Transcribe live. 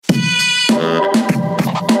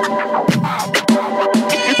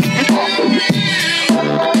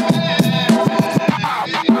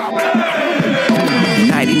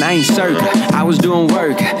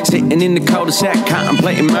cul-de-sac,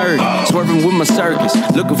 contemplating murder. Swerving with my circus,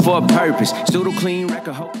 looking for a purpose. Still clean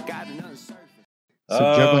record, hope got another surface.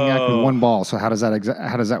 So juggling act with one ball. So how does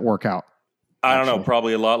that work out? I don't know.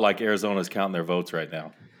 Probably a lot like Arizona's counting their votes right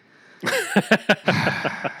now.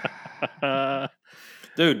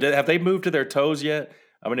 Dude, have they moved to their toes yet?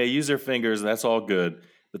 I mean, they use their fingers, and that's all good.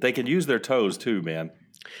 But they can use their toes, too, man.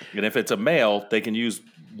 And if it's a male, they can use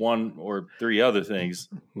one or three other things.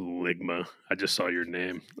 Ligma. I just saw your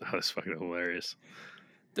name. Oh, that's fucking hilarious.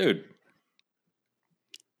 Dude.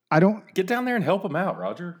 I don't... Get down there and help them out,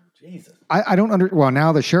 Roger. Jesus. I don't well,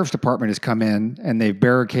 now the sheriff's department has come in, and they've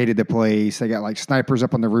barricaded the place. They got, like, snipers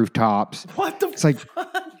up on the rooftops. What the It's like,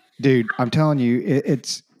 dude, I'm telling you,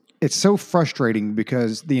 it's so frustrating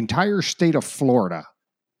because the entire state of Florida,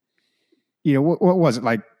 you know, what was it,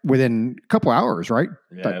 like within a couple hours, right?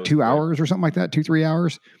 Yeah, like 2 hours or something like that, 2-3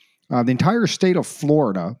 hours. The entire state of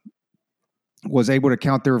Florida was able to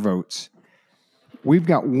count their votes. We've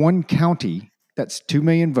got one county that's 2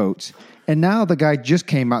 million votes. And now the guy just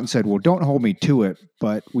came out and said, well, don't hold me to it,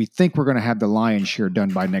 but we think we're going to have the lion's share done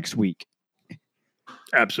by next week.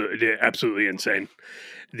 Absolutely insane.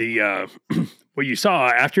 The what you saw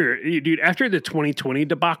after the 2020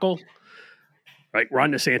 debacle, right?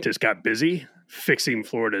 Ron DeSantis got busy fixing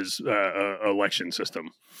Florida's election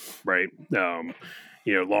system, right?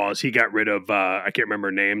 Laws. He got rid of I can't remember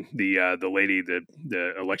her name, the lady,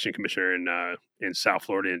 the election commissioner in South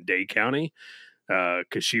Florida in Dade County,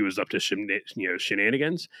 because she was up to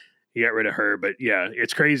shenanigans. He got rid of her, but yeah,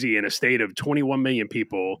 it's crazy in a state of 21 million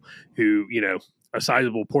people who, a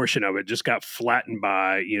sizable portion of it just got flattened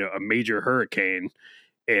by, a major hurricane,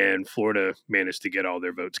 and Florida managed to get all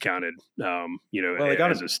their votes counted,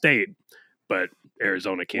 as a state, but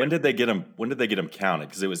Arizona can't. When did they get them counted?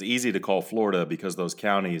 Because it was easy to call Florida because those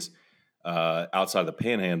counties outside the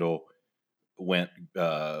Panhandle went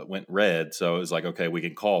red. So it was like, okay, we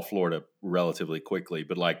can call Florida relatively quickly.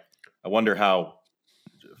 But like, I wonder how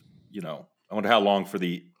long for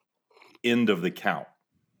the end of the count.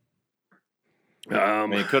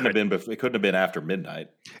 It couldn't have been after midnight.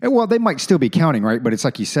 Well, they might still be counting, right? But it's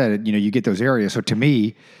like you said, you get those areas. So to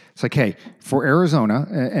me, it's like, hey, for Arizona,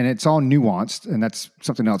 and it's all nuanced, and that's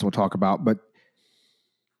something else we'll talk about, but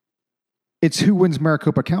it's who wins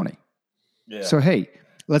Maricopa County. Yeah. So, hey,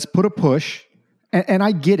 let's put a push. And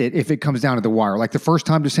I get it if it comes down to the wire. Like the first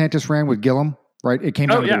time DeSantis ran with Gillum, right? It came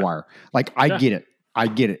down to the wire. Like, I get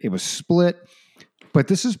it. It was split. But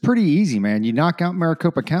this is pretty easy, man. You knock out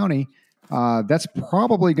Maricopa County, that's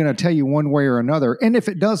probably going to tell you one way or another. And if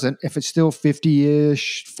it doesn't, if it's still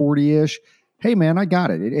 50-ish, 40-ish, hey, man, I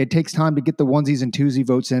got it. It takes time to get the onesies and twosies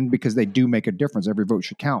votes in because they do make a difference. Every vote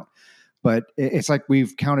should count. But it's like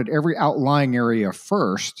we've counted every outlying area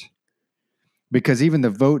first, because even the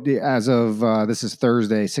vote as of this is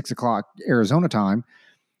Thursday, 6:00 Arizona time,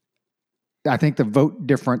 I think the vote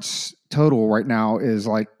difference total right now is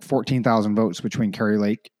like 14,000 votes between Kari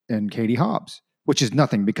Lake and Katie Hobbs, which is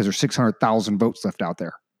nothing because there's 600,000 votes left out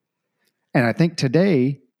there. And I think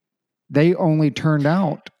today they only turned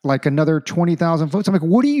out like another 20,000 votes. I'm like,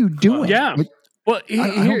 what are you doing? Yeah. Like, well,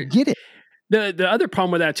 I don't get it. The other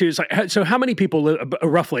problem with that too is like, so how many people live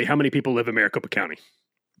in Maricopa County?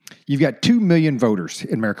 You've got 2 million voters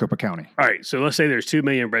in Maricopa County. All right. So let's say there's 2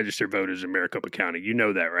 million registered voters in Maricopa County. You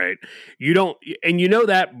know that, right? You know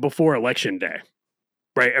that before election day,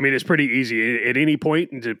 right? I mean, it's pretty easy at any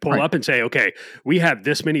point to pull up and say, okay, we have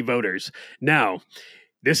this many voters. Now,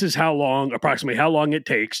 this is approximately how long it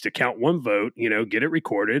takes to count one vote, get it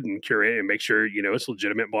recorded and curate and make sure, it's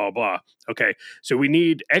legitimate, blah, blah. Okay. So we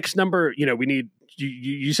need X number,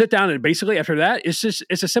 you sit down and basically after that, it's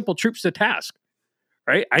a simple troops to task.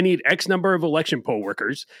 Right, I need X number of election poll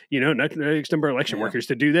workers, X number of election workers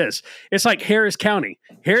to do this. It's like Harris County,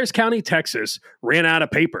 Texas ran out of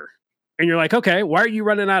paper, and you're like, okay, why are you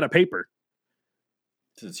running out of paper?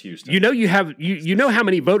 It's Houston. You have how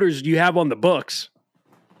many voters you have on the books,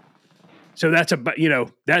 so that's about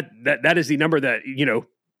that is the number that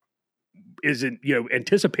isn't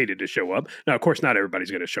anticipated to show up. Now, of course, not everybody's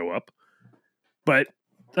going to show up, but.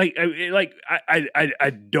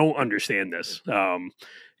 I don't understand this.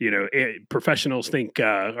 Professionals think,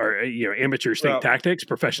 amateurs think tactics.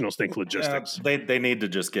 Professionals think logistics. They need to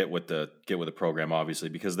just get with the program, obviously,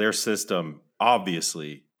 because their system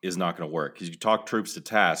obviously is not going to work. Because you talk troops to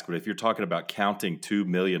task, but if you're talking about counting 2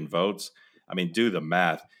 million votes, I mean, do the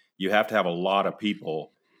math. You have to have a lot of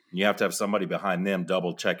people, and you have to have somebody behind them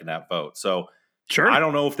double checking that vote. So, sure, I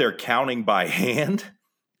don't know if they're counting by hand.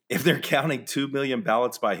 If they're counting 2 million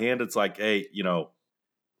ballots by hand, it's like, hey,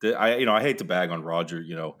 I hate to bag on Roger,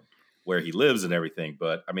 where he lives and everything,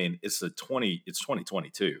 but I mean, it's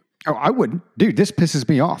 2022. Oh, I wouldn't. Dude, this pisses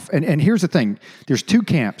me off. And here's the thing. There's two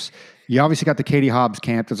camps. You obviously got the Katie Hobbs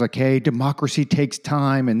camp that's like, hey, democracy takes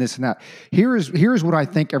time and this and that. Here's what I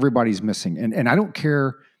think everybody's missing. And I don't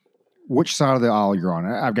care which side of the aisle you're on.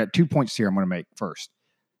 I've got 2 points here I'm going to make first.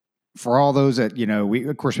 For all those that,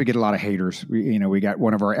 we get a lot of haters. We got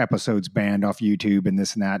one of our episodes banned off YouTube and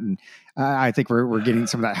this and that. And I think we're getting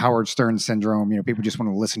some of that Howard Stern syndrome. People just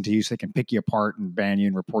want to listen to you so they can pick you apart and ban you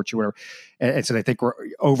and report you, whatever. And so they think we're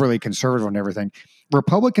overly conservative on everything.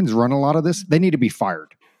 Republicans run a lot of this. They need to be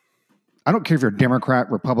fired. I don't care if you're a Democrat,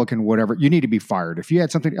 Republican, whatever. You need to be fired. If you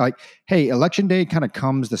had something like, hey, election day kind of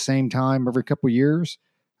comes the same time every couple of years.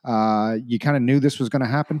 You kind of knew this was going to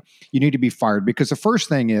happen. You need to be fired because the first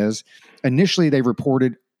thing is initially they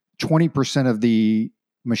reported 20% of the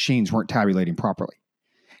machines weren't tabulating properly.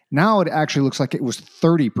 Now it actually looks like it was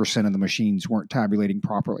 30% of the machines weren't tabulating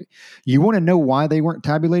properly. You want to know why they weren't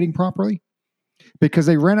tabulating properly? Because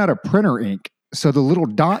they ran out of printer ink. So the little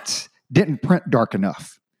dots didn't print dark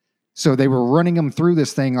enough. So they were running them through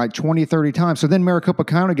this thing like 20, 30 times. So then Maricopa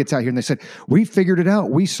County gets out here and they said, we figured it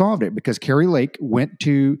out. We solved it because Carrie Lake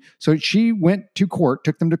she went to court,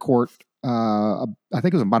 took them to court, I think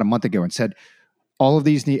it was about a month ago and said,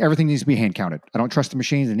 everything needs to be hand counted. I don't trust the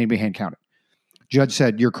machines. They need to be hand counted. Judge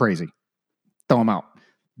said, you're crazy. Throw them out.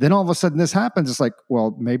 Then all of a sudden this happens. It's like,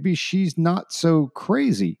 well, maybe she's not so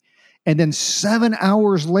crazy. And then 7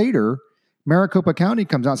 hours later, Maricopa County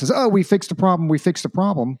comes out and says, oh, we fixed the problem. We fixed the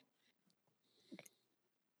problem.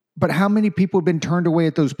 But how many people have been turned away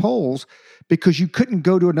at those polls because you couldn't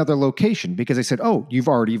go to another location because they said, oh, you've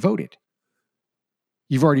already voted.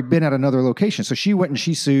 You've already been at another location. So she went and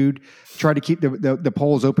she sued, tried to keep the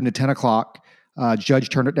polls open to 10 o'clock. Judge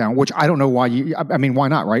turned it down, which I don't know why why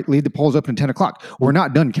not, right? Leave the polls open at 10 o'clock. We're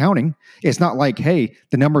not done counting. It's not like, hey,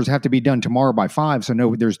 the numbers have to be done tomorrow by 5, so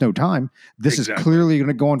no, there's no time. This is clearly going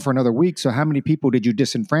to go on for another week. So how many people did you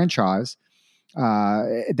disenfranchise?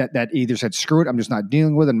 That either said, screw it, I'm just not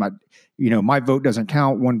dealing with it. My vote doesn't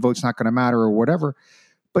count. One vote's not going to matter or whatever.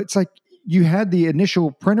 But it's like you had the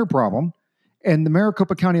initial printer problem and the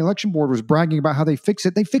Maricopa County Election Board was bragging about how they fixed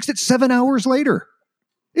it. They fixed it 7 hours later.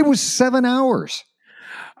 It was 7 hours.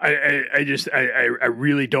 I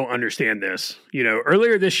really don't understand this.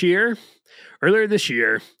 Earlier this year,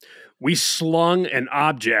 we slung an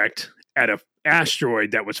object at an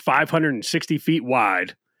asteroid that was 560 feet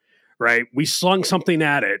wide. Right, we slung something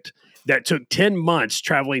at it that took 10 months,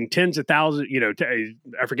 traveling tens of thousands.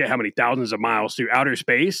 I forget how many thousands of miles through outer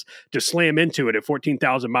space to slam into it at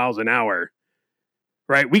 14,000 miles an hour.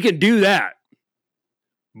 Right, we can do that,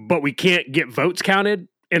 but we can't get votes counted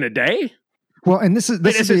in a day. Well, and this is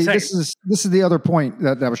the other point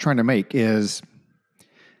that I was trying to make is,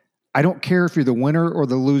 I don't care if you're the winner or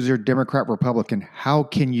the loser, Democrat, Republican.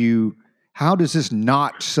 How does this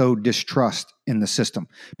not sow distrust in the system?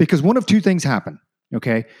 Because one of two things happen,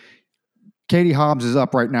 okay? Katie Hobbs is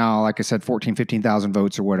up right now, like I said, 14, 15,000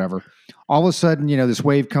 votes or whatever. All of a sudden, this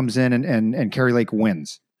wave comes in and Carrie Lake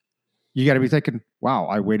wins. You got to be thinking, wow,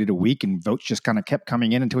 I waited a week and votes just kind of kept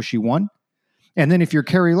coming in until she won. And then if you're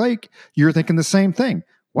Carrie Lake, you're thinking the same thing.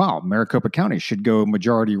 Wow, Maricopa County should go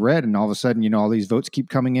majority red, and all of a sudden, all these votes keep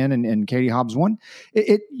coming in, and Katie Hobbs won.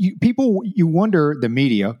 You wonder, the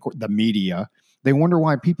media, they wonder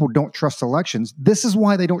why people don't trust elections. This is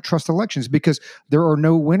why they don't trust elections, because there are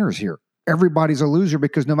no winners here. Everybody's a loser,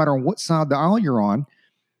 because no matter what side of the aisle you're on,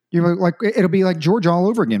 it'll be like Georgia all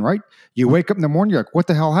over again, right? You wake up in the morning, you're like, what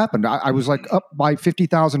the hell happened? I was like up by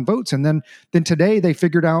 50,000 votes. And then today they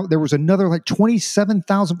figured out there was another like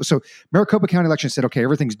 27,000. So Maricopa County election said, okay,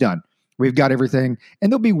 everything's done. We've got everything.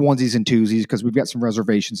 And there'll be onesies and twosies because we've got some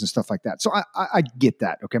reservations and stuff like that. So I get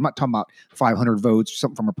that. Okay. I'm not talking about 500 votes,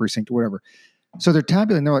 something from a precinct or whatever. So they're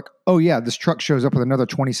tabulating. They're like, oh yeah, this truck shows up with another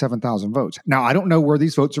 27,000 votes. Now, I don't know where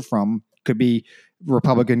these votes are from. Could be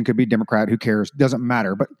Republican, could be Democrat, who cares? Doesn't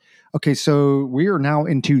matter. But okay, so we are now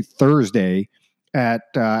into Thursday at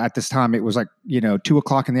this time. It was like, 2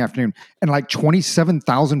 o'clock in the afternoon, and like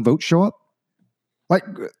 27,000 votes show up. Like,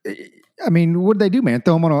 I mean, what did they do, man?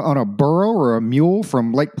 Throw them on a burro or a mule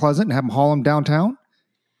from Lake Pleasant and have them haul them downtown?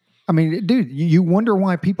 I mean, dude, you wonder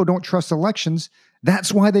why people don't trust elections.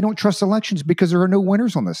 That's why they don't trust elections, because there are no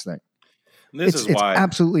winners on this thing. It's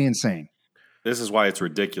absolutely insane. This is why it's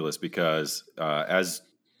ridiculous, because as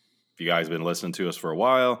you guys have been listening to us for a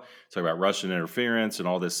while, talk about Russian interference and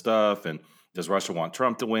all this stuff. And does Russia want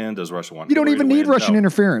Trump to win? Does Russia want Hillary to win? You don't even need Russian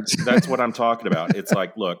interference. That's what I'm talking about. It's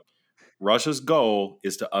like, look, Russia's goal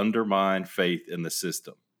is to undermine faith in the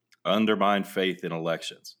system, undermine faith in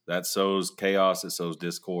elections. That sows chaos. It sows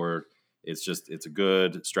discord. It's a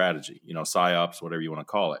good strategy, psyops, whatever you want to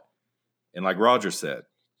call it. And like Roger said,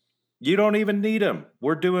 You don't even need them.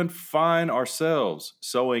 We're doing fine ourselves,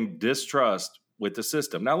 sowing distrust with the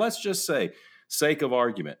system. Now, let's just say, sake of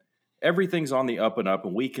argument, everything's on the up and up,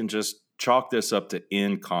 and we can just chalk this up to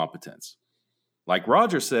incompetence. Like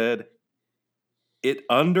Roger said, it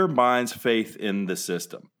undermines faith in the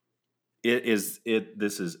system.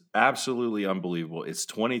 This is absolutely unbelievable. It's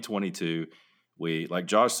 2022. Like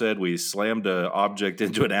Josh said, we slammed an object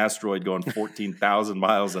into an asteroid going 14,000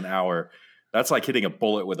 miles an hour. That's like hitting a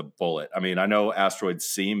bullet with a bullet. I mean, I know asteroids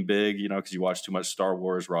seem big, because you watch too much Star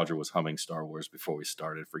Wars. Roger was humming Star Wars before we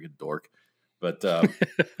started, freaking dork. But but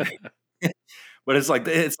it's like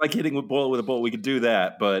hitting a bullet with a bullet. We could do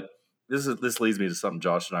that, but this leads me to something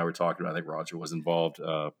Josh and I were talking about. I think Roger was involved.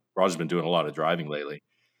 Roger's been doing a lot of driving lately.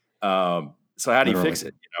 So how do you fix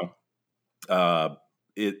it?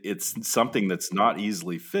 It's something that's not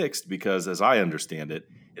easily fixed because, as I understand it,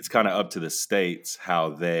 it's kind of up to the states how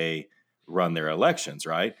they run their elections,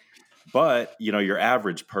 right? But your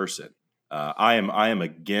average person, I am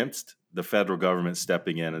against the federal government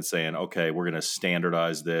stepping in and saying, okay, we're going to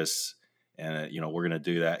standardize this, and we're going to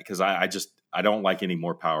do that, because I don't like any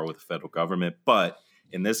more power with the federal government. But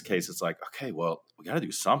in this case, it's like, okay, well, we got to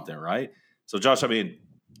do something, right? So, Josh, I mean,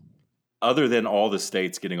 other than all the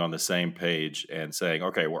states getting on the same page and saying,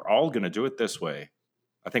 okay, we're all going to do it this way,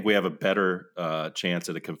 I think we have a better chance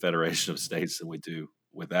at a confederation of states than we do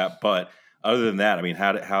with that. But other than that, I mean,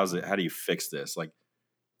 how do you fix this? Like,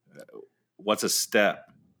 what's a step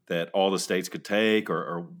that all the states could take,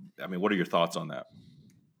 or I mean, what are your thoughts on that?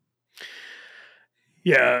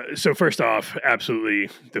 Yeah. So first off, absolutely,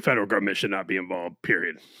 the federal government should not be involved,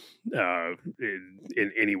 period,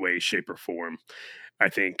 in any way, shape, or form. I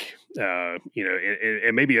think,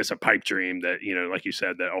 and maybe it's a pipe dream that, like you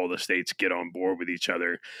said, that all the states get on board with each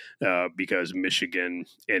other because Michigan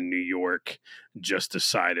and New York just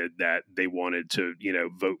decided that they wanted to,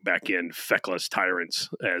 vote back in feckless tyrants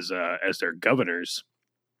as their governors.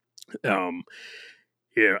 I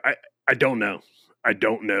don't know. I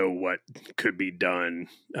don't know what could be done,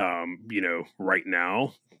 right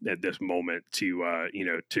now at this moment to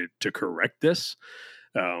correct this.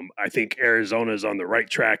 I think Arizona's on the right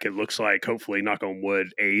track. It looks like, hopefully, knock on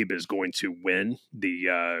wood, Abe is going to win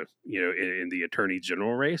the, in the attorney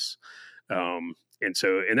general race. And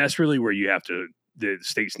that's really where the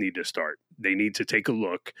states need to start. They need to take a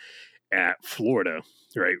look at Florida,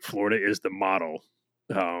 right? Florida is the model,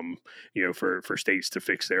 for states to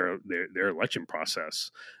fix their election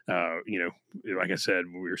process. Like I said,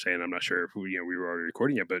 we were saying, I'm not sure if we were already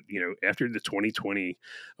recording it, but after the 2020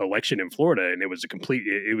 election in Florida, and it was a complete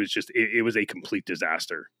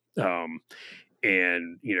disaster. And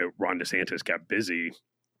Ron DeSantis got busy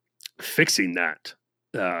fixing that.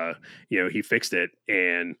 He fixed it,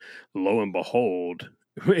 and lo and behold,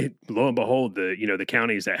 the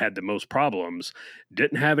counties that had the most problems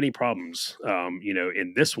didn't have any problems,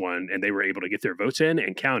 in this one, and they were able to get their votes in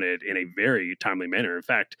and counted in a very timely manner. In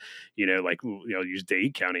fact, I'll use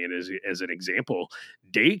Dade County as an example.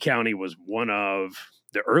 Dade County was one of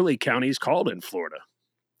the early counties called in Florida.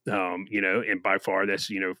 And by far, that's,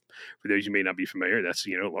 for those who may not be familiar, that's,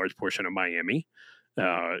 a large portion of Miami.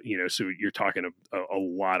 So you're talking a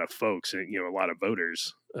lot of folks and, a lot of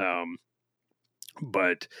voters.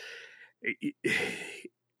 But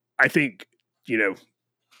I think,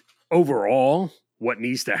 overall, what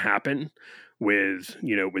needs to happen with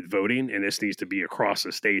voting, and this needs to be across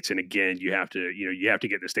the states. And again, you have to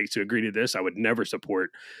get the states to agree to this. I would never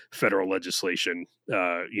support federal legislation,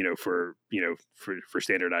 for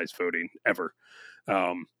standardized voting ever.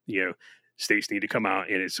 States need to come out,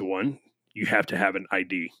 and it's one, you have to have an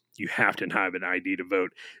ID. You have to have an ID to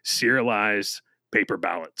vote. Serialized paper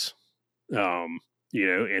ballots. And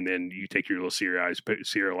then you take your little serialized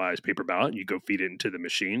paper ballot and you go feed it into the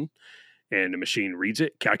machine, and the machine reads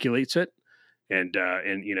it, calculates it, and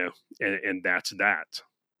that's that.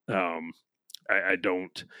 I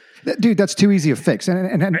don't, dude, that's too easy a fix.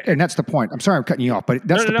 And that's the point. I'm sorry I'm cutting you off, but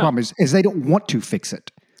that's the problem is they don't want to fix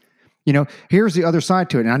it. Here's the other side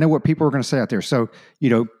to it. And I know what people are going to say out there. So,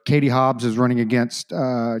 Katie Hobbs is running against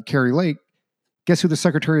Carrie Lake. Guess who the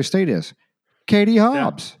Secretary of State is? Katie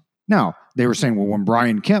Hobbs. Yeah. Now, they were saying, well, when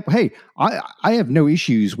Brian Kemp, hey, I have no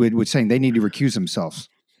issues with saying they need to recuse themselves.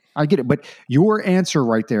 I get it. But your answer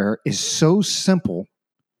right there is so simple.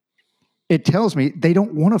 It tells me they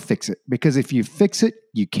don't want to fix it, because if you fix it,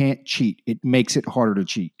 you can't cheat. It makes it harder to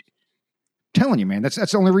cheat. I'm telling you, man, that's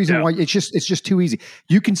the only reason why it's just too easy.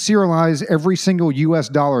 You can serialize every single US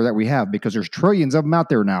dollar that we have, because there's trillions of them out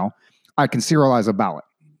there now. I can serialize a ballot.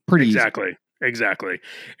 Pretty easy. Exactly.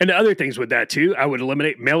 And the other things with that too, I would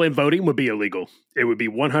eliminate mail-in voting would be illegal. It would be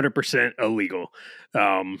 100% illegal.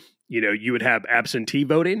 You would have absentee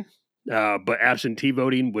voting, but absentee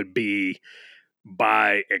voting would be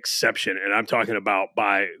by exception. And I'm talking about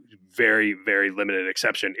by very, very limited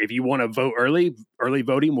exception. If you want to vote early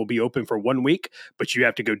voting will be open for 1 week, but you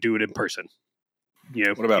have to go do it in person.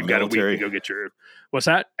 What about you've got military? a week to go get your, what's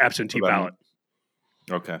that? Absentee ballot.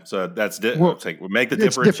 Okay. So that's, Well, we'll make the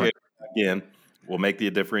differentiation again. We'll make the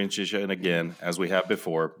differentiation again, as we have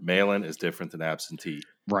before. Mail-in is different than absentee.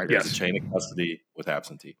 Right. There's a chain of custody with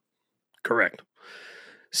absentee. Correct.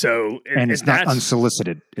 So, and it's not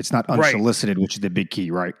unsolicited. It's not unsolicited, right, which is the big key,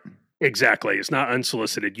 right? Exactly. It's not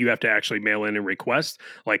unsolicited. You have to actually mail in and request,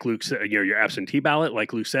 like Luke said, your absentee ballot.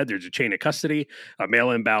 Like Luke said, there's a chain of custody. A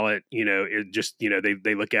mail-in ballot, it just,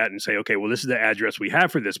 they look at it and say, okay, well, this is the address we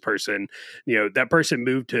have for this person. That person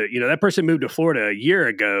moved to Florida a year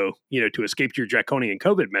ago, to escape your draconian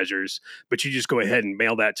COVID measures, but you just go ahead and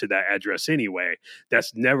mail that to that address anyway.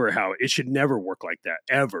 That's never how it should never work like that,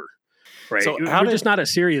 ever. Right. So we're just not a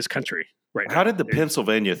serious country. Right now. How did the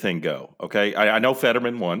Pennsylvania thing go? Okay. I know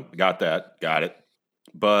Fetterman won. Got it.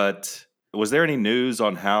 But was there any news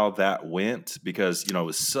on how that went? Because, it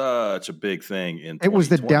was such a big thing in 2020. It was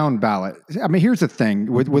the down ballot. I mean, here's the thing.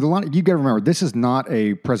 With a lot, you got to remember, this is not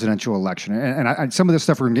a presidential election. And some of this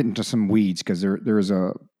stuff, we're going to get into some weeds because there is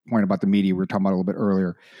a point about the media we were talking about a little bit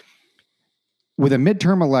earlier. With a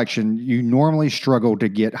midterm election, you normally struggle to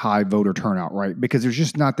get high voter turnout, right? Because there's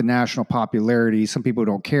just not the national popularity. Some people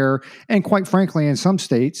don't care. And quite frankly, in some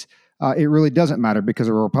states, it really doesn't matter because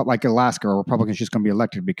like Alaska, a Republican's just going to be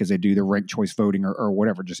elected because they do the ranked choice voting or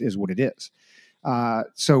whatever, just is what it is.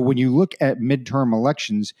 So when you look at midterm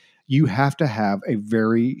elections, you have to have a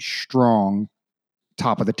very strong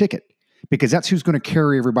top of the ticket, because that's who's going to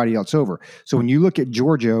carry everybody else over. So when you look at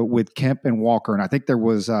Georgia with Kemp and Walker, and I think there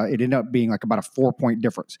was, it ended up being like about a 4-point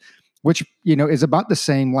difference, which, is about the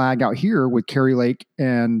same lag out here with Carrie Lake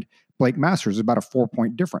and Blake Masters, about a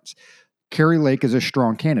 4-point difference. Carrie Lake is a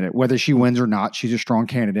strong candidate. Whether she wins or not, she's a strong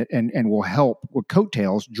candidate and will help with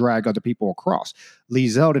coattails drag other people across. Lee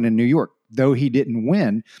Zeldin in New York, though he didn't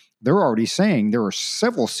win, they're already saying there are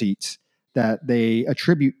several seats that they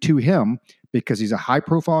attribute to him because he's a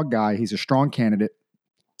high-profile guy, he's a strong candidate,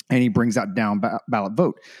 and he brings that down ballot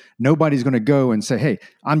vote. Nobody's going to go and say, hey,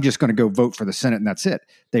 I'm just going to go vote for the Senate, and that's it.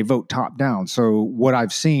 They vote top down. So what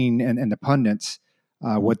I've seen and the pundits,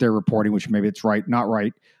 what they're reporting, which maybe it's right, not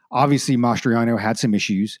right, obviously Mastriano had some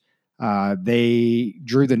issues. They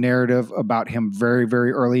drew the narrative about him very,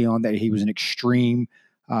 very early on that he was an extreme,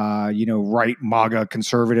 right MAGA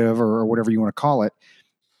conservative or whatever you want to call it.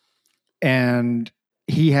 And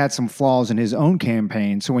he had some flaws in his own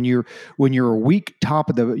campaign. So when you're a weak top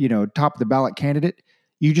of the ballot candidate,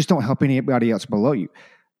 you just don't help anybody else below you.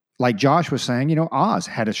 Like Josh was saying, Oz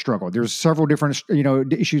had a struggle. There's several different,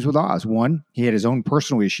 issues with Oz. One, he had his own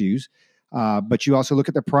personal issues, but you also look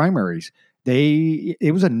at the primaries.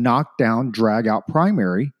 It was a knockdown, drag out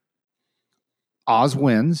primary. Oz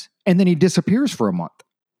wins, and then he disappears for a month.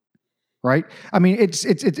 Right. I mean,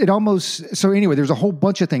 it almost, so anyway, there's a whole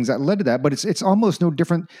bunch of things that led to that, but it's almost no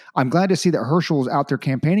different. I'm glad to see that Herschel is out there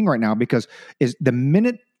campaigning right now, because the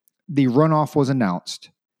minute the runoff was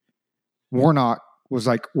announced, Warnock was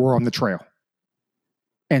like, we're on the trail.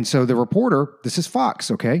 And so the reporter, this is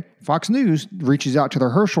Fox, okay? Fox News reaches out to the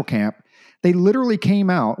Herschel camp. They literally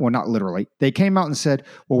came out, well, not literally, they came out and said,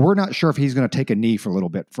 well, we're not sure if he's going to take a knee for a little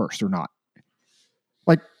bit first or not.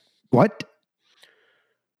 Like, what?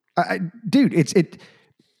 Dude,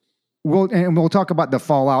 we'll talk about the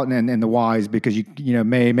fallout and the whys, because you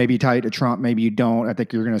may be tied to Trump, maybe you don't. I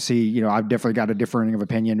think you're going to see, I've definitely got a differing of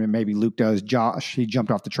opinion, and maybe Luke does. Josh, he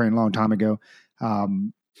jumped off the train a long time ago.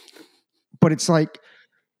 But it's like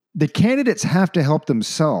the candidates have to help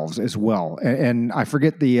themselves as well. And I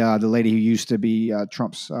forget the lady who used to be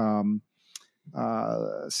Trump's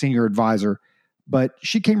senior advisor. But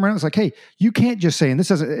she came around and was like, hey, you can't just say, and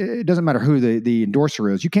it doesn't matter who the endorser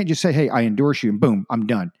is. You can't just say, hey, I endorse you, and boom, I'm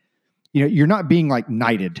done. You're not being like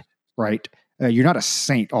knighted, right? You're not a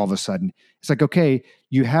saint all of a sudden. It's like, okay,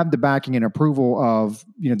 you have the backing and approval of,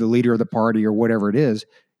 the leader of the party or whatever it is.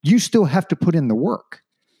 You still have to put in the work.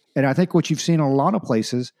 And I think what you've seen in a lot of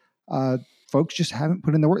places, folks just haven't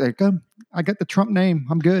put in the work. They go, I got the Trump name,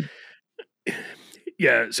 I'm good.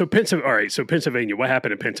 Yeah. So Pennsylvania, what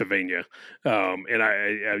happened in Pennsylvania? And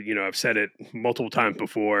I've said it multiple times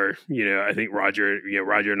before, I think Roger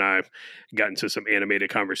and I got into some animated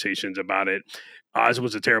conversations about it. Oz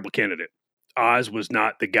was a terrible candidate. Oz was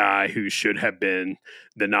not the guy who should have been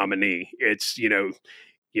the nominee. It's,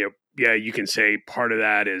 yeah, you can say part of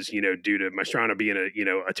that is, due to Mastrano being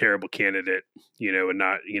a terrible candidate, and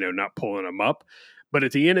not pulling them up. But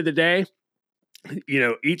at the end of the day,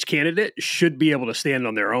 each candidate should be able to stand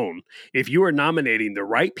on their own. If you are nominating the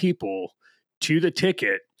right people to the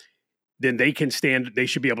ticket, then they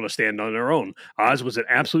should be able to stand on their own. Oz was an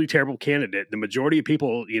absolutely terrible candidate. The majority of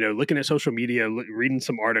people, looking at social media, reading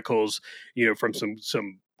some articles, from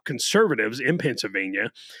some conservatives in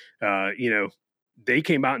Pennsylvania, they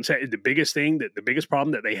came out and said the biggest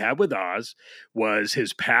problem that they had with Oz was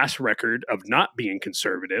his past record of not being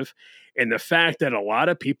conservative, and the fact that a lot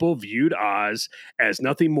of people viewed Oz as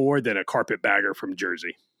nothing more than a carpetbagger from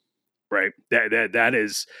Jersey. Right. That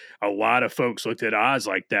is, a lot of folks looked at Oz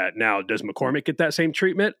like that. Now, does McCormick get that same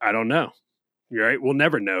treatment? I don't know. Right. We'll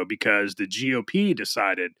never know because the GOP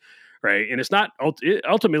decided. Right. And it's not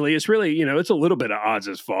ultimately, it's really, it's a little bit of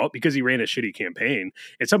Oz's fault because he ran a shitty campaign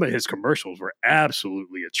and some of his commercials were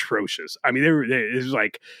absolutely atrocious. I mean, it was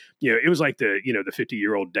like, it was like the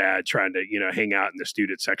 50-year-old dad trying to, hang out in the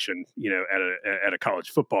student section, at a college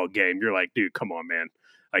football game. You're like, dude, come on, man.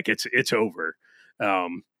 Like it's over.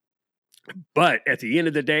 But at the end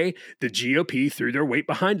of the day, the GOP threw their weight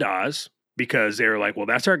behind Oz because they were like, well,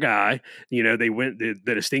 that's our guy. They went,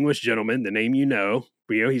 the distinguished gentleman, the name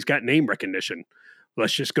he's got name recognition.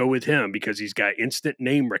 Let's just go with him because he's got instant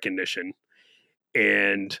name recognition.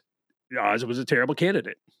 And Oz was a terrible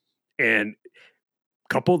candidate. And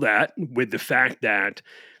couple that with the fact that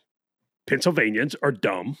Pennsylvanians are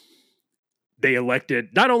dumb.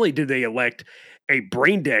 Not only did they elect a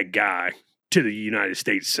brain dead guy to the United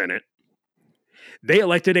States Senate, they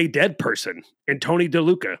elected a dead person in Tony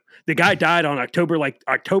DeLuca. The guy died on October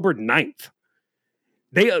 9th.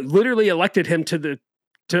 They literally elected him to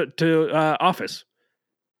office.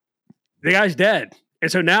 The guy's dead.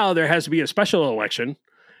 And so now there has to be a special election,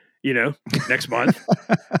 next month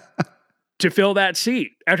to fill that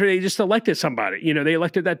seat after they just elected somebody. They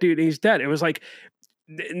elected that dude and he's dead. It was like,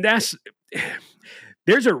 there's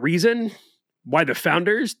a reason why the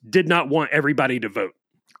founders did not want everybody to vote.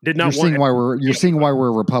 You're seeing why we're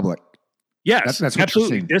a republic. Yes, that's what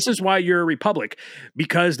absolutely. This is why you're a republic,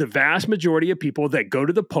 because the vast majority of people that go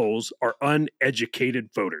to the polls are uneducated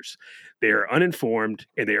voters. They are uninformed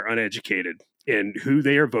and they are uneducated in who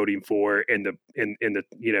they are voting for and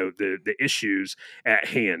the issues at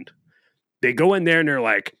hand. They go in there and they're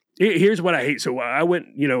like, here's what I hate. So when I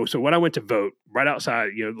went to vote right outside,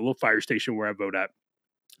 the little fire station where I vote at,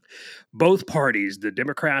 both parties, the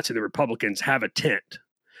Democrats and the Republicans, have a tent.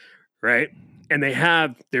 Right. And they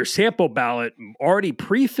have their sample ballot already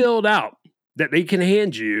pre-filled out that they can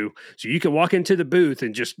hand you. So you can walk into the booth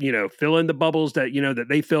and just, fill in the bubbles that, that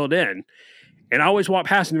they filled in. And I always walk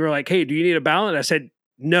past and they were like, hey, do you need a ballot? I said,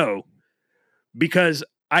 no, because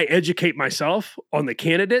I educate myself on the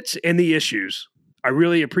candidates and the issues. I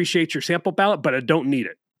really appreciate your sample ballot, but I don't need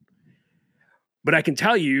it. But I can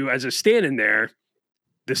tell you, as a standing there,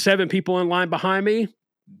 the 7 people in line behind me,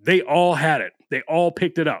 they all had it. They all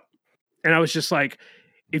picked it up. And I was just like,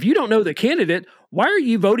 if you don't know the candidate, why are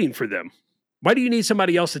you voting for them? Why do you need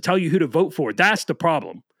somebody else to tell you who to vote for? That's the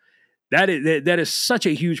problem. That is such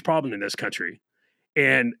a huge problem in this country.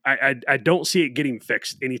 And I don't see it getting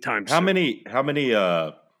fixed anytime soon. How many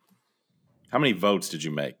votes did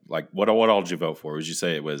you make? Like what all did you vote for? Would you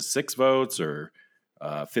say it was 6 votes or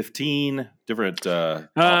 15 different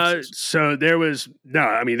offices? So there was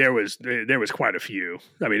quite a few.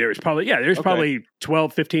 I mean, there was probably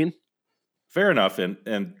 12, 15. Fair enough.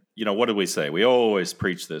 And what did we say? We always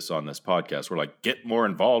preach this on this podcast. We're like, get more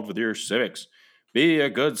involved with your civics. Be a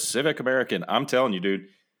good civic American. I'm telling you, dude,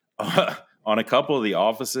 on a couple of the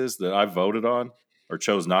offices that I voted on or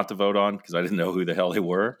chose not to vote on because I didn't know who the hell they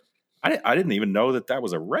were, I didn't even know that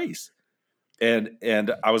was a race. And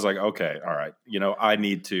I was like, okay, all right. I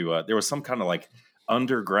need to there was some kind of like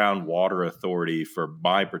underground water authority for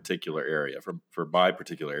my particular area, for my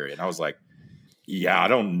particular area. And I was like, yeah, I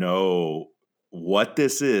don't know what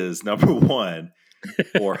this is, number one,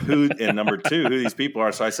 or who, and number two, who these people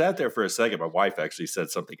are. So I sat there for a second. My wife actually said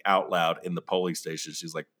something out loud in the polling station.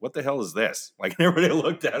 She's like, what the hell is this? Like, everybody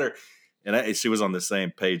looked at her, and she was on the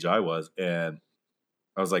same page I was. And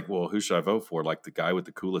I was like, well, who should I vote for? Like the guy with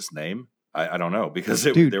the coolest name? I don't know, because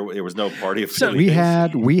there was no party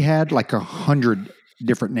affiliation. So we had like 100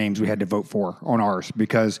 different names we had to vote for on ours,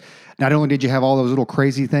 because not only did you have all those little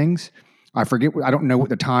crazy things, I don't know what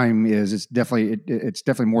the time is. It's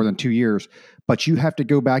definitely more than 2 years, but you have to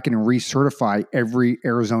go back and recertify every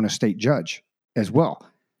Arizona state judge as well.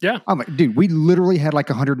 Yeah. I'm like, dude, we literally had like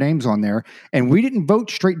 100 names on there, and we didn't vote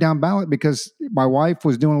straight down ballot because my wife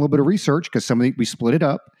was doing a little bit of research, because we split it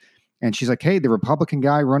up, And she's like, hey, the Republican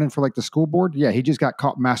guy running for like the school board. Yeah, he just got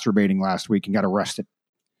caught masturbating last week and got arrested.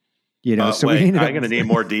 So wait, we ended I'm going to need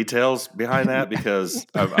more details behind that because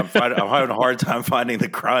I'm having a hard time finding the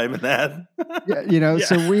crime in that. Yeah,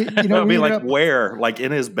 so we, I mean, like where? Like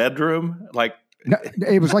in his bedroom? Like no,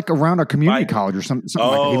 it was like around a community college or something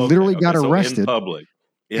like that. He literally got arrested in public.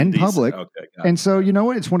 In public. Okay, and so, you know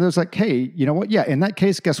what? It's one of those like, hey, you know what? Yeah, in that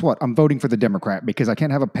case, guess what? I'm voting for the Democrat because I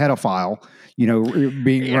can't have a pedophile,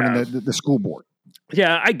 being running the school board.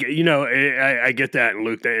 Yeah, I get that,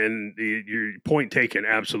 Luke, and your point taken.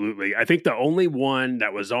 Absolutely. I think the only one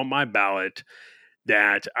that was on my ballot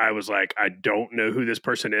that I was like, I don't know who this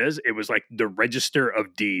person is. It was like the Register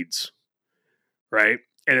of Deeds, right?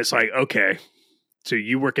 And it's like, okay, so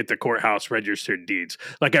you work at the courthouse, registered deeds.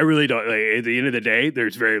 Like, I really don't. Like, at the end of the day,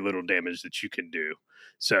 there's very little damage that you can do.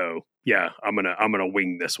 So yeah, I'm gonna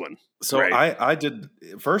wing this one. So right? I did.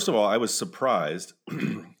 First of all, I was surprised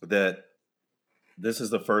that this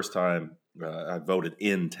is the first time I voted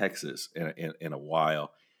in Texas in a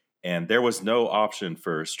while, and there was no option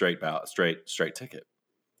for straight ballot, straight ticket.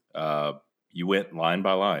 You went line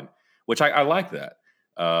by line, which I like that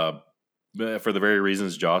for the very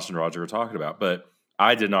reasons Josh and Roger were talking about. But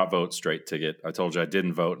I did not vote straight ticket. I told you I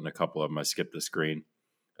didn't vote in a couple of them. I skipped the screen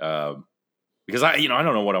because I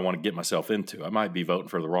don't know what I want to get myself into. I might be voting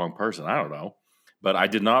for the wrong person. I don't know. But I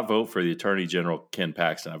did not vote for the Attorney General, Ken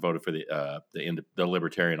Paxton. I voted for the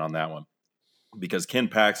Libertarian on that one because Ken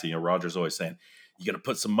Paxton, Roger's always saying, "You got to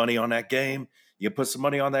put some money on that game. You got to put some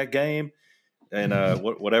money on that game." And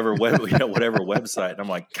whatever website. And I'm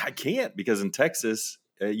like, I can't because in Texas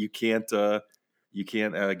you can't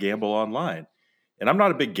gamble online. And I'm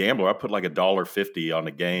not a big gambler. I put like $1.50 on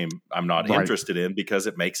a game I'm not interested in because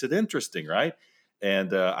it makes it interesting, right?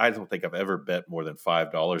 And I don't think I've ever bet more than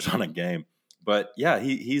 $5 on a game. But yeah,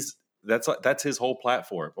 that's his whole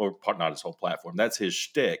platform, or not his whole platform. That's his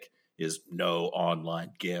shtick is no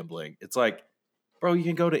online gambling. It's like, bro, you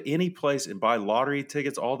can go to any place and buy lottery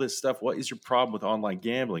tickets, all this stuff. What is your problem with online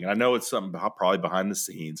gambling? And I know it's something probably behind the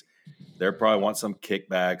scenes. They probably want some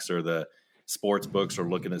kickbacks, or the sports books are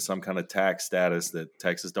looking at some kind of tax status that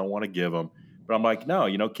Texas don't want to give them. But I'm like,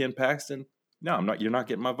 no, Ken Paxton, no, I'm not. You're not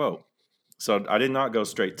getting my vote. So I did not go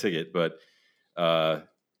straight ticket, but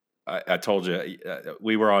I told you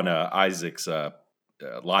we were on Isaac's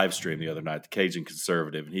live stream the other night, the Cajun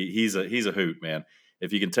Conservative, and he's a hoot, man.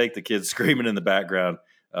 If you can take the kids screaming in the background,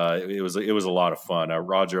 it was a lot of fun.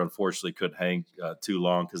 Roger unfortunately couldn't hang too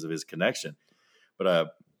long because of his connection,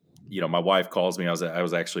 but my wife calls me. I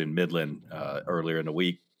was actually in Midland earlier in the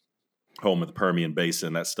week, home of the Permian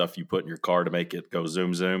Basin. That stuff you put in your car to make it go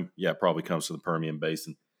zoom zoom, yeah, it probably comes from the Permian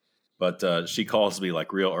Basin. But she calls me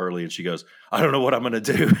like real early, and she goes, "I don't know what I'm going to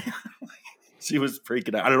do." She was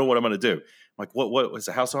freaking out. I don't know what I'm going to do. I'm like, "What was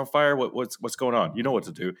the house on fire? What's going on? You know what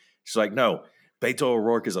to do?" She's like, "No, Beto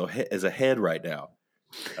O'Rourke is ahead right now."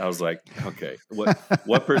 I was like, "Okay,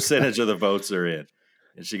 what percentage of the votes are in?"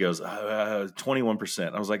 And she goes,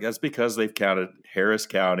 21%. I was like, "That's because they've counted Harris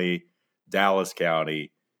County, Dallas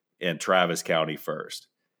County, and Travis County first,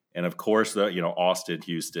 and of course Austin,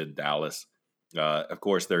 Houston, Dallas." Of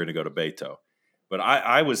course, they're going to go to Beto, but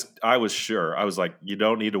I was sure. I was like, you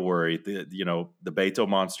don't need to worry. The Beto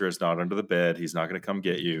monster is not under the bed. He's not going to come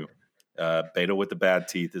get you. Beto with the bad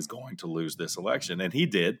teeth is going to lose this election, and he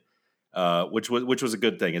did, which was a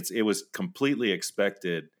good thing. It was completely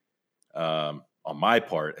expected on my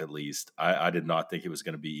part, at least. I did not think it was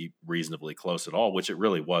going to be reasonably close at all, which it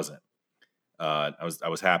really wasn't. I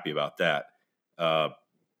was happy about that, but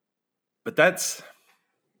that's.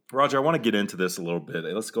 Roger, I want to get into this a little bit.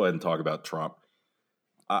 Let's go ahead and talk about Trump.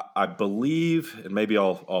 I believe, and maybe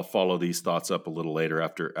I'll follow these thoughts up a little later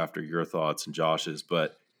after your thoughts and Josh's,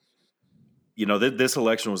 but this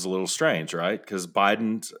election was a little strange, right? Because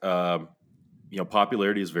Biden's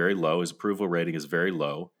popularity is very low, his approval rating is very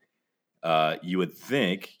low. You would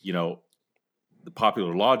think, the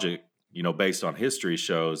popular logic, based on history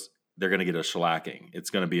shows they're going to get a shellacking. It's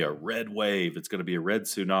going to be a red wave. It's going to be a red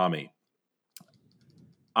tsunami.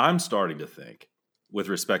 I'm starting to think, with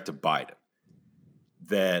respect to Biden,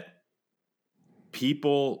 that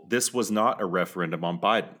this was not a referendum on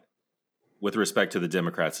Biden with respect to the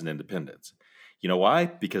Democrats and independents. You know why?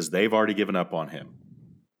 Because they've already given up on him.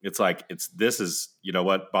 It's like,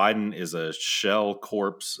 Biden is a shell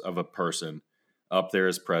corpse of a person up there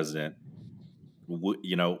as president. We're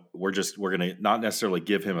going to not necessarily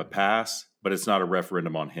give him a pass, but it's not a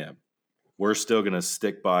referendum on him. We're still going to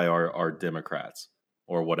stick by our Democrats.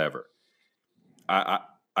 Or whatever. I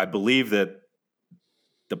believe that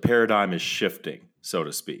the paradigm is shifting, so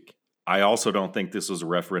to speak. I also don't think this was a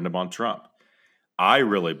referendum on Trump. I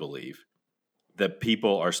really believe that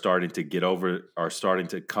people are starting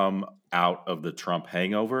to come out of the Trump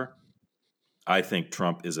hangover. I think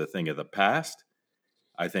Trump is a thing of the past.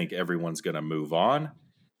 I think everyone's going to move on.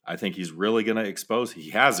 I think he's really going to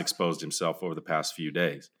he has exposed himself over the past few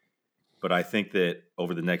days. But I think that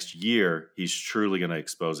over the next year, he's truly going to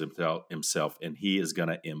expose himself, and he is going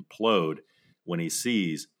to implode when he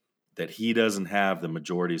sees that he doesn't have the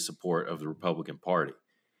majority support of the Republican Party.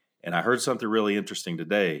 And I heard something really interesting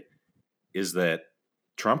today is that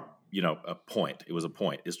Trump, it was a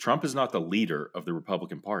point, is Trump is not the leader of the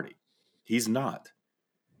Republican Party. He's not.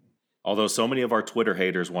 Although so many of our Twitter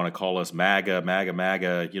haters want to call us MAGA, MAGA,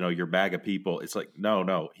 MAGA, you're MAGA people. It's like,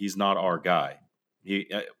 no, he's not our guy.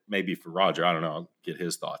 He maybe for Roger, I don't know, I'll get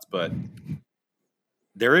his thoughts, but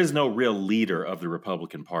there is no real leader of the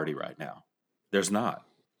Republican Party right now. There's not.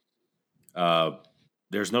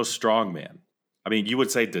 There's no strongman. I mean, you would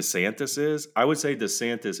say DeSantis is. I would say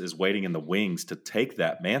DeSantis is waiting in the wings to take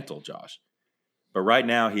that mantle, Josh. But right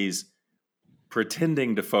now he's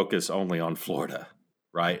pretending to focus only on Florida,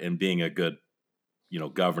 right, and being a good,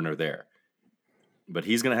 governor there. But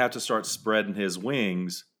he's going to have to start spreading his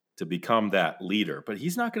wings to become that leader. But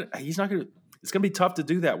it's going to be tough to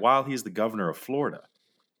do that while he's the governor of Florida,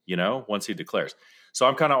 once he declares. So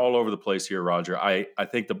I'm kind of all over the place here, Roger. I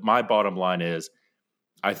think my bottom line is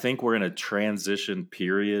I think we're in a transition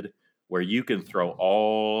period where you can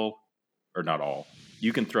throw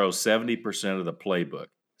you can throw 70% of the playbook,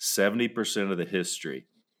 70% of the history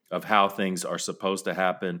of how things are supposed to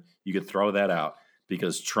happen. You can throw that out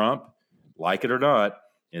because Trump, like it or not,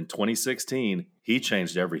 in 2016, he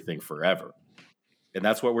changed everything forever. And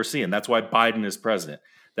that's what we're seeing. That's why Biden is president.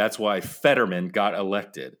 That's why Fetterman got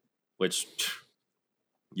elected, which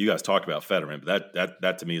you guys talked about Fetterman, but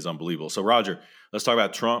that to me is unbelievable. So, Roger, let's talk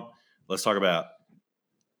about Trump. Let's talk about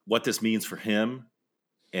what this means for him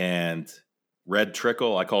and red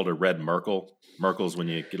trickle. I called her red Merkel. Merkel's when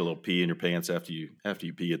you get a little pee in your pants after you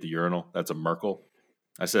pee at the urinal. That's a Merkel.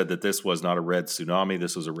 I said that this was not a red tsunami.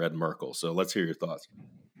 This was a red Merkel. So let's hear your thoughts.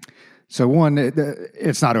 So one,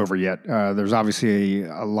 it's not over yet. There's obviously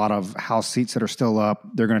a lot of House seats that are still up.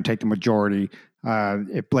 They're going to take the majority.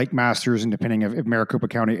 If Blake Masters and depending if Maricopa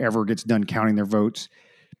County ever gets done counting their votes,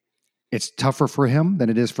 it's tougher for him than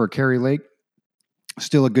it is for Kerry Lake.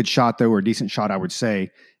 Still a good shot, though, or a decent shot, I would say,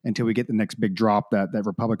 until we get the next big drop that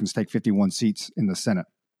Republicans take 51 seats in the Senate.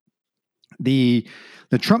 The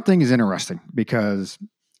Trump thing is interesting because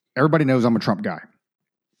everybody knows I'm a Trump guy.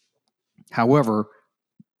 However,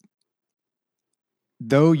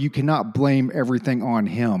 though you cannot blame everything on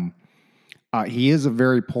him, he is a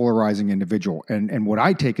very polarizing individual. And what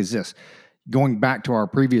I take is this, going back to our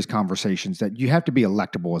previous conversations, that you have to be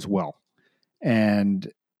electable as well.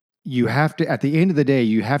 And you have to, at the end of the day,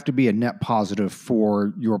 you have to be a net positive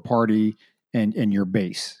for your party and your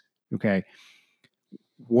base. Okay.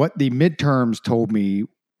 What the midterms told me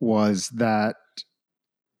was that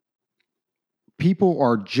people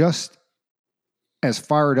are just as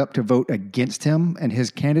fired up to vote against him and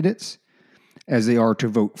his candidates as they are to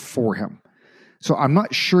vote for him. So I'm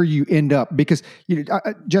not sure you end up, because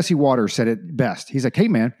Jesse Waters said it best. He's like, hey,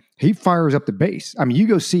 man, he fires up the base. I mean, you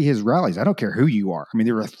go see his rallies. I don't care who you are. I mean,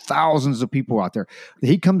 there are thousands of people out there.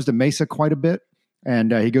 He comes to Mesa quite a bit,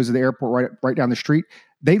 and he goes to the airport right down the street.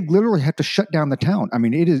 They literally have to shut down the town. I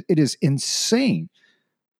mean, it is insane.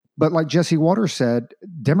 But like Jesse Waters said,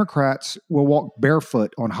 Democrats will walk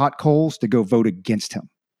barefoot on hot coals to go vote against him.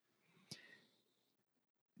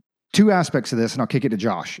 Two aspects of this, and I'll kick it to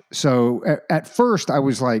Josh. So at first I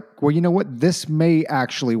was like, well, you know what? This may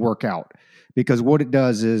actually work out, because what it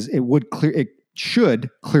does is it should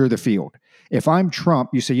clear the field. If I'm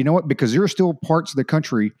Trump, you say, you know what? Because there are still parts of the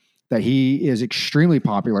country that he is extremely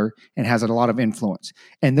popular and has a lot of influence.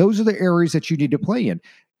 And those are the areas that you need to play in.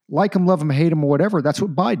 Like him, love him, hate him, or whatever. That's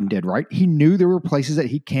what Biden did, right? He knew there were places that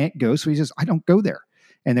he can't go. So he says, I don't go there.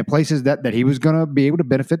 And the places that he was going to be able to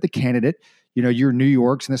benefit the candidate, your New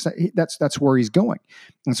Yorks and that's where he's going.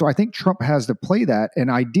 And so I think Trump has to play that.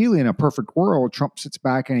 And ideally, in a perfect world, Trump sits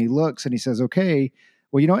back and he looks and he says, okay,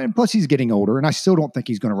 well, and plus he's getting older, and I still don't think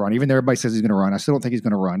he's going to run. Even though everybody says he's going to run, I still don't think he's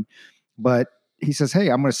going to run. But he says, hey,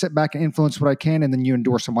 I'm going to sit back and influence what I can. And then you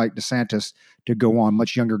endorse him like DeSantis to go on,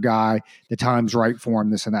 much younger guy. The time's right for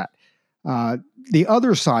him, this and that. The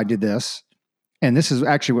other side to this, and this is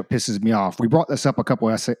actually what pisses me off. We brought this up a couple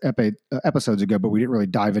episodes ago, but we didn't really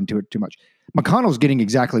dive into it too much. McConnell's getting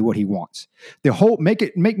exactly what he wants.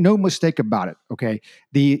 Make no mistake about it. Okay.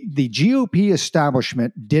 The GOP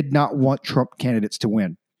establishment did not want Trump candidates to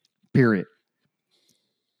win, period.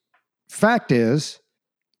 Fact is,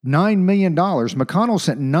 $9 million. McConnell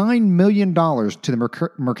sent $9 million to the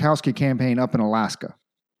Murkowski campaign up in Alaska.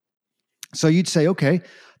 So you'd say, okay,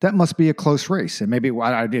 that must be a close race. And maybe,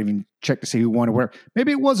 I didn't even check to see who won or whatever.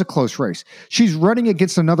 Maybe it was a close race. She's running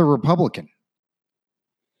against another Republican.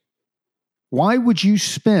 Why would you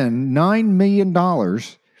spend $9 million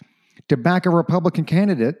to back a Republican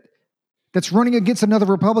candidate that's running against another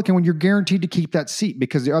Republican when you're guaranteed to keep that seat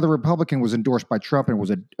because the other Republican was endorsed by Trump and was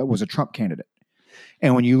a Trump candidate?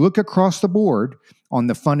 And when you look across the board on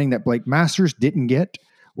the funding that Blake Masters didn't get,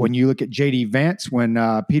 when you look at J.D. Vance, when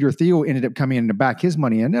Peter Thiel ended up coming in to back his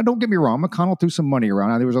money in, now don't get me wrong, McConnell threw some money around.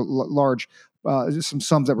 Now, there was a large, some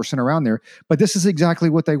sums that were sent around there, but this is exactly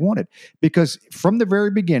what they wanted. Because from the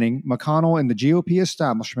very beginning, McConnell and the GOP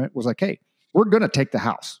establishment was like, hey, we're going to take the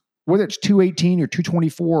House. Whether it's 218 or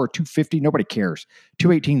 224 or 250, nobody cares.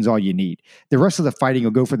 218 is all you need. The rest of the fighting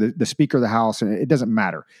will go for the Speaker of the House, and it doesn't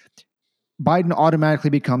matter. Biden automatically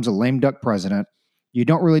becomes a lame duck president. You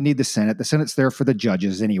don't really need the Senate. The Senate's there for the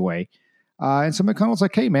judges anyway. And so McConnell's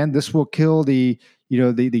like, hey, man, this will kill the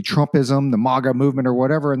Trumpism, the MAGA movement or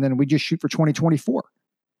whatever, and then we just shoot for 2024.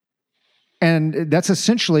 And that's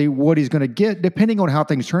essentially what he's going to get, depending on how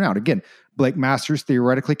things turn out. Again, Blake Masters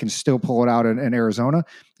theoretically can still pull it out in Arizona.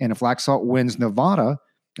 And if Laxalt wins Nevada,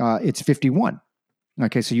 it's 51.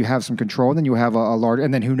 Okay, so you have some control, and then you have a large,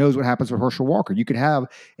 and then who knows what happens with Herschel Walker. You could have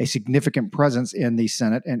a significant presence in the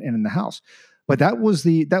Senate and in the House. But that was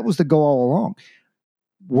the goal all along.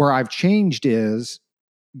 Where I've changed is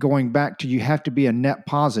going back to you have to be a net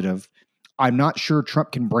positive. I'm not sure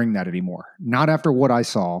Trump can bring that anymore. Not after what I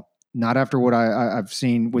saw, not after what I've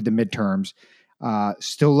seen with the midterms.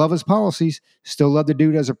 Still love his policies, still love the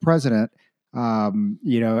dude as a president.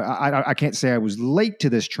 I can't say I was late to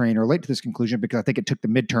this train or late to this conclusion because I think it took the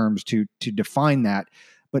midterms to define that.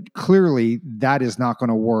 But clearly, that is not going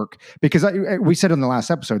to work because we said in the last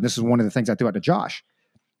episode, this is one of the things I threw out to Josh.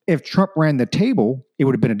 If Trump ran the table, it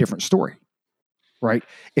would have been a different story, right?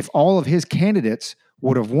 If all of his candidates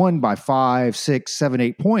would have won by 5, 6, 7,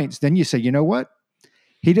 8 points, then you say, you know what?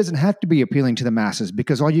 He doesn't have to be appealing to the masses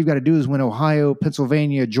because all you've got to do is win Ohio,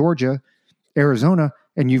 Pennsylvania, Georgia, Arizona,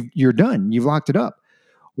 and you're done. You've locked it up.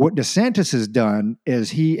 What DeSantis has done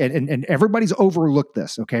is and everybody's overlooked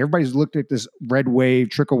this, okay? Everybody's looked at this red wave,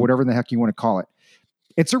 trickle, whatever the heck you want to call it.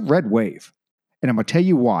 It's a red wave. And I'm going to tell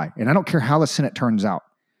you why. And I don't care how the Senate turns out.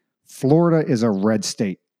 Florida is a red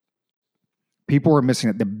state. People are missing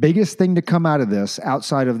it. The biggest thing to come out of this,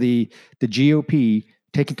 outside of the GOP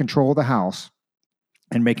taking control of the House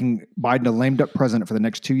and making Biden a lame duck president for the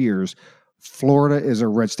next 2 years, Florida is a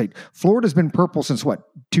red state. Florida's been purple since what?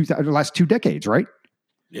 The last 2 decades, right?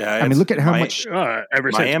 Yeah, I mean, look at how much ever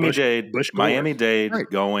Miami-Dade, Bush Miami-Dade right.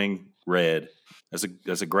 Going red.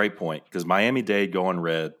 That's a great point because Miami-Dade going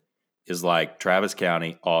red is like Travis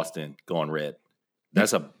County, Austin going red.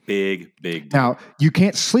 That's a big deal. Now, you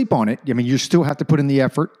can't sleep on it. I mean, you still have to put in the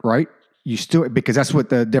effort, right? You still, because that's what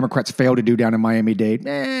the Democrats failed to do down in Miami-Dade.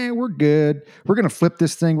 We're good. We're going to flip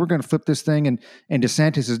this thing. And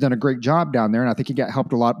DeSantis has done a great job down there. And I think he got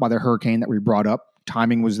helped a lot by the hurricane that we brought up.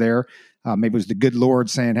 Timing was there. Maybe it was the good Lord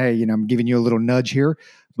saying, hey, I'm giving you a little nudge here.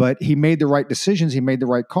 But he made the right decisions. He made the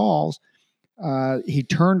right calls. He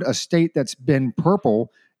turned a state that's been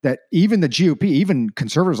purple that even the GOP, even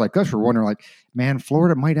conservatives like us were wondering, like, man,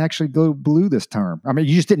 Florida might actually go blue this term. I mean,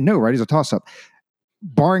 you just didn't know, right? It's a toss-up.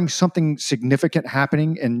 Barring something significant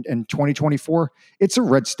happening in 2024, it's a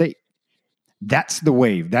red state. That's the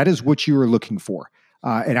wave. That is what you were looking for.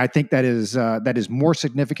 And I think that is more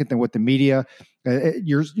significant than what the media.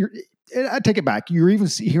 I take it back. You're even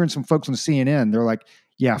hearing some folks on CNN. They're like,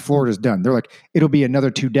 "Yeah, Florida's done." They're like, "It'll be another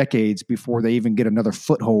 2 decades before they even get another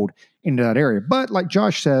foothold into that area." But like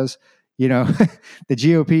Josh says, the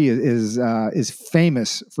GOP is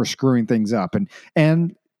famous for screwing things up,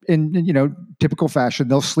 and in typical fashion,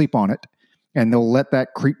 they'll sleep on it. And they'll let that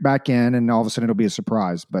creep back in, and all of a sudden it'll be a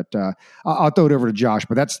surprise. But I'll throw it over to Josh.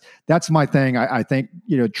 But that's my thing. I think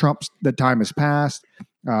Trump's the time has passed.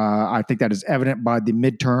 I think that is evident by the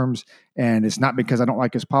midterms, and it's not because I don't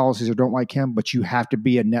like his policies or don't like him, but you have to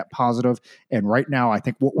be a net positive. And right now, I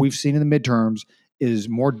think what we've seen in the midterms is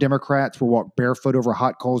more Democrats will walk barefoot over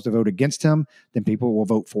hot coals to vote against him than people will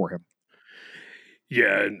vote for him.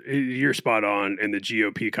 Yeah, you're spot on, and the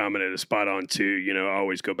GOP comment is spot on too. I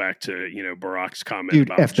always go back to Barack's comment Dude,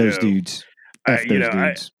 about F those dudes. F those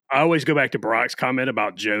dudes. I always go back to Brock's comment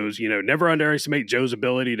about Joe's, never underestimate Joe's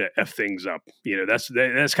ability to F things up.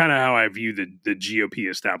 That's kind of how I view the GOP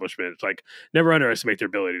establishment. It's like never underestimate their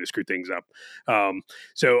ability to screw things up.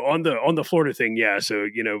 So on the Florida thing, yeah. So,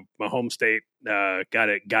 my home state got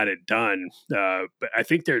it done. But I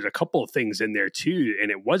think there's a couple of things in there too.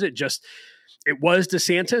 And it was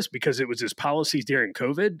DeSantis because it was his policies during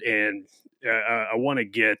COVID. And I want to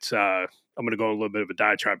get, I'm going to go on a little bit of a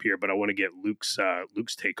diatribe here, but I want to get Luke's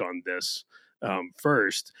take on this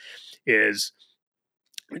first. Is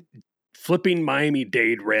flipping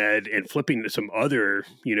Miami-Dade red and flipping some other,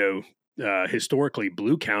 historically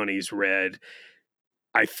blue counties red.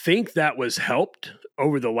 I think that was helped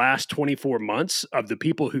over the last 24 months of the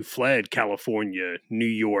people who fled California, New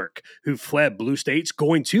York, who fled blue states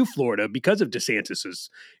going to Florida because of DeSantis's,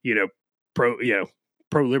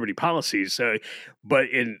 pro-liberty policies. But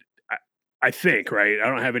I think, right, I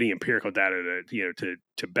don't have any empirical data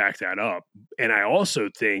to back that up. And I also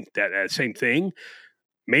think that same thing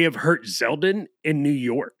may have hurt Zeldin in New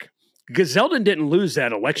York, because Zeldin didn't lose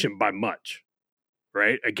that election by much,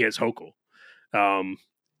 right, against Hochul.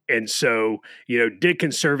 And so, did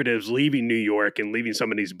conservatives leaving New York and leaving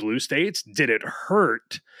some of these blue states, did it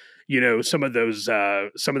hurt, some of those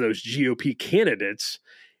GOP candidates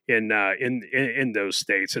in those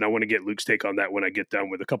states? And I want to get Luke's take on that when I get done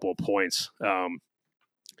with a couple of points on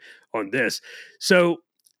this. So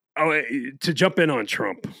to jump in on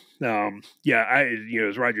Trump,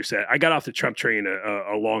 as Roger said, I got off the Trump train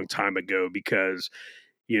a long time ago because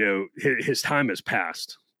his time has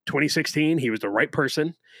passed. 2016, he was the right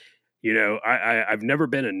person. I've never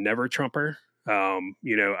been a never Trumper.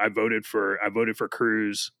 I voted for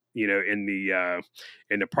Cruz, in the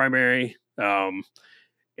primary.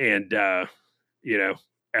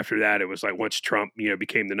 After that, it was like once Trump,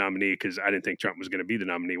 became the nominee, because I didn't think Trump was going to be the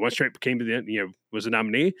nominee. Once Trump became was the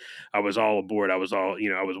nominee, I was all aboard. I was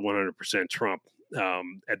 100% Trump.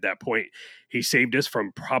 At that point, he saved us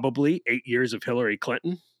from probably 8 years of Hillary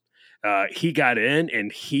Clinton. He got in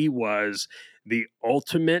and he was the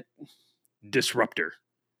ultimate disruptor.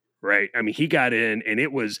 Right. I mean, he got in and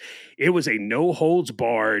it was a no holds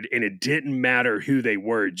barred, and it didn't matter who they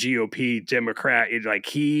were, GOP, Democrat.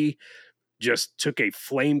 He just took a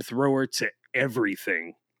flamethrower to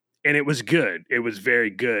everything. And it was good. It was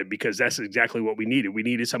very good, because that's exactly what we needed. We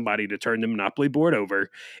needed somebody to turn the monopoly board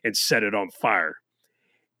over and set it on fire.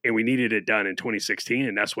 And we needed it done in 2016.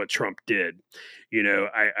 And that's what Trump did.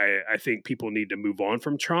 I think people need to move on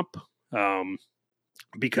from Trump.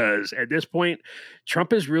 Because at this point,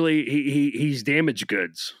 Trump is really, he's damaged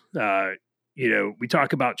goods. We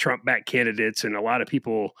talk about Trump back candidates, and a lot of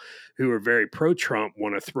people who are very pro-Trump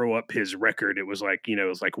want to throw up his record. It was like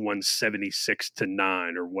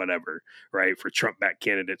 176-9 or whatever, right? For Trump back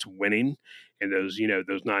candidates winning and those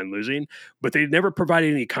 9 losing, but they never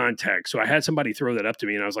provided any context. So I had somebody throw that up to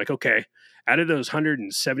me, and I was like, okay, out of those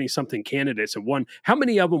 170 something candidates that won, how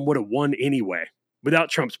many of them would have won anyway without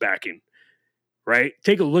Trump's backing? Right.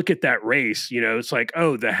 Take a look at that race. It's like,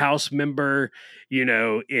 oh, the House member,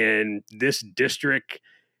 in this district,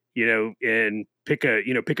 and pick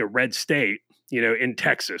a red state, in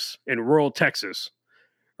Texas, in rural Texas.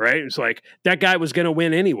 Right. It's like that guy was going to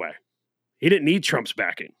win anyway. He didn't need Trump's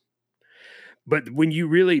backing. But when you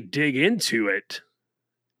really dig into it,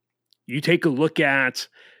 you take a look at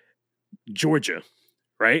Georgia.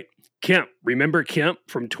 Right. Kemp. Remember Kemp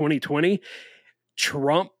from 2020?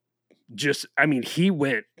 Trump. He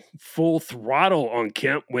went full throttle on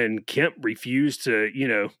Kemp when Kemp refused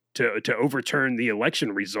to overturn the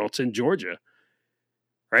election results in Georgia.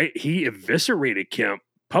 Right? He eviscerated Kemp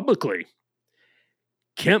publicly.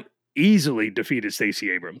 Kemp easily defeated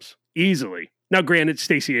Stacey Abrams. Easily. Now, granted,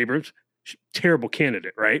 Stacey Abrams, terrible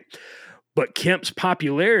candidate, right? But Kemp's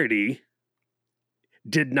popularity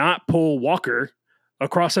did not pull Walker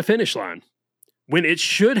across a finish line when it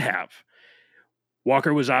should have.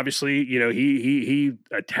 Walker was obviously, he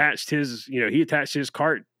attached his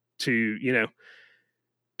cart to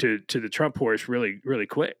the Trump horse really, really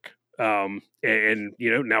quick. And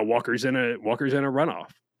now Walker's in a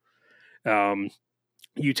runoff.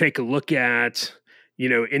 You take a look at,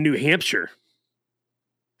 in New Hampshire,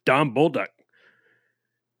 Don Bolduc.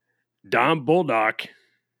 Don Bolduc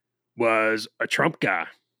was a Trump guy,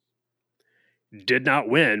 did not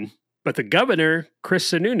win, but the governor,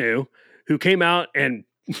 Chris Sununu, who came out and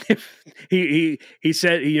he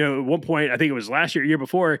said, at one point, I think it was last year, year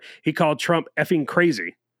before, he called Trump effing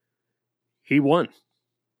crazy. He won.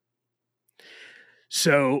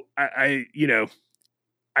 So I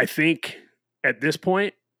think at this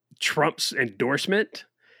point, Trump's endorsement,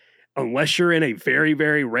 unless you're in a very,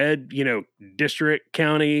 very red, district,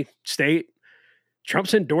 county, state,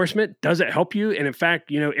 Trump's endorsement doesn't help you. And in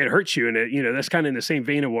fact, it hurts you. And that's kind of in the same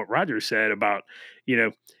vein of what Roger said about,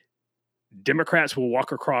 Democrats will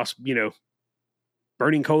walk across,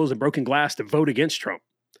 burning coals and broken glass to vote against Trump.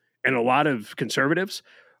 And a lot of conservatives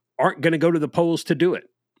aren't going to go to the polls to do it.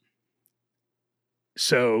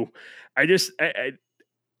 So I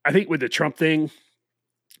think with the Trump thing,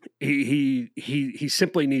 he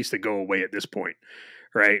simply needs to go away at this point,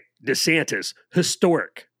 right? DeSantis,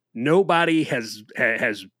 historic. Nobody has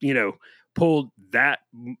pulled that,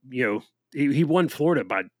 he won Florida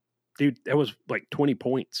by, dude, that was like 20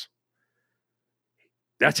 points.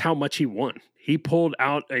 That's how much he won. He pulled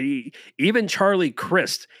out even Charlie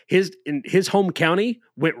Crist, in his home county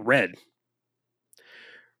went red,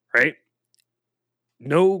 right?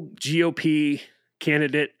 No GOP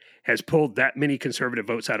candidate has pulled that many conservative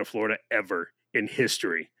votes out of Florida ever in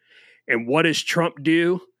history. And what does Trump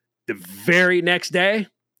do the very next day?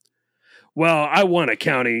 Well, I won a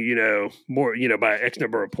county, more, by X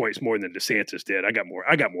number of points more than DeSantis did. I got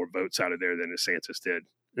more votes out of there than DeSantis did. And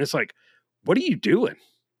it's like, what are you doing?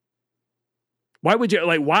 Why would you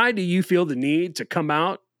why do you feel the need to come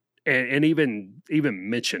out and even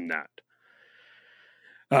mention that?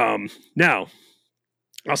 Now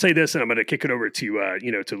I'll say this, and I'm going to kick it over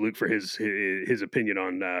to to Luke for his opinion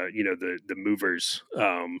on the movers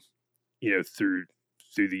through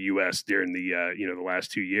the U.S. during the the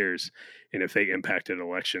last 2 years, and if they impacted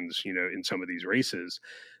elections in some of these races,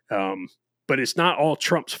 but it's not all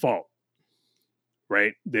Trump's fault,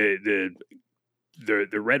 right? The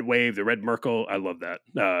red wave, the red Merkel, I love that.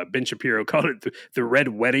 Ben Shapiro called it the red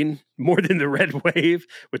wedding more than the red wave,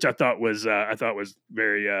 which I thought was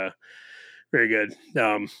very very good.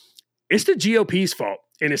 It's the GOP's fault.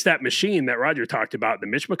 And it's that machine that Roger talked about, the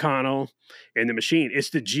Mitch McConnell and the machine.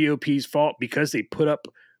 It's the GOP's fault because they put up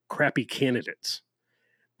crappy candidates.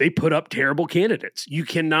 They put up terrible candidates. You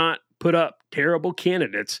cannot put up terrible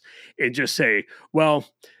candidates and just say, well,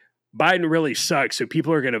 Biden really sucks, so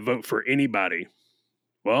people are going to vote for anybody.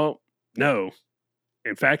 Well, no.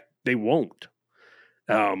 In fact, they won't.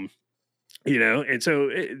 And so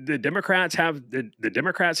the Democrats have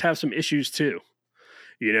some issues too.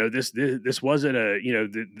 This wasn't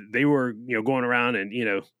they were going around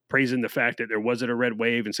and praising the fact that there wasn't a red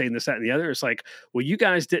wave and saying this, that, and the other. It's like, well, you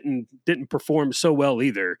guys didn't perform so well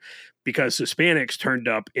either, because Hispanics turned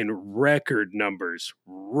up in record numbers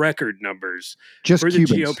just for Cubans.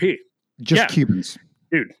 The GOP. Just Cubans,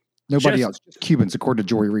 dude. Nobody else. Just Cubans, according to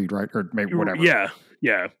Joy Reid, right? Or maybe whatever.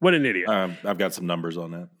 Yeah. What an idiot. I've got some numbers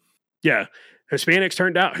on that. Yeah. Hispanics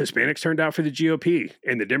turned out for the GOP,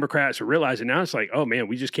 and the Democrats are realizing now it's like, oh man,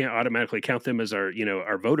 we just can't automatically count them as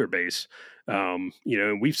our voter base. And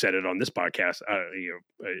we've said it on this podcast,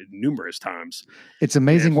 numerous times. It's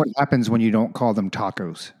amazing what happens when you don't call them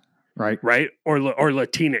tacos, right? Right. Or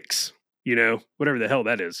Latinx, whatever the hell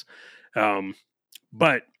that is.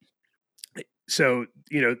 But so,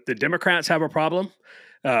 the Democrats have a problem.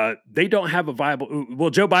 They don't have a viable.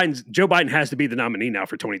 Well, Joe Biden has to be the nominee now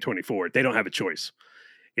for 2024. They don't have a choice.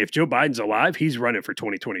 If Joe Biden's alive, he's running for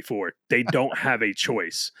 2024. They don't have a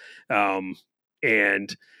choice,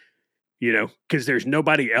 and because there's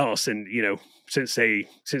nobody else. And since they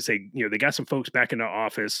they got some folks back into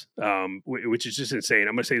office, which is just insane.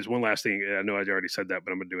 I'm going to say this one last thing. I know I already said that,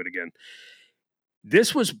 but I'm going to do it again.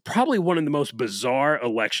 This was probably one of the most bizarre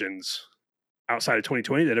elections outside of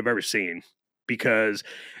 2020 that I've ever seen. Because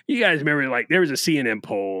you guys remember, there was a CNN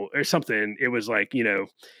poll or something. It was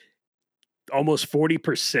almost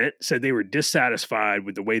 40% said they were dissatisfied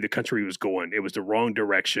with the way the country was going. It was the wrong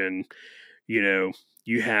direction. You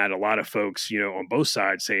had a lot of folks, on both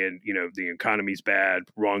sides saying, the economy's bad,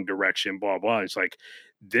 wrong direction, blah, blah. It's like,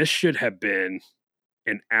 this should have been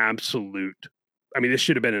an absolute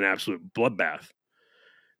bloodbath,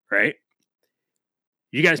 right?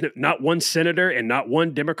 You guys know, not one senator and not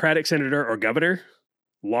one Democratic senator or governor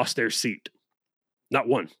lost their seat. Not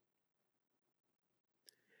one.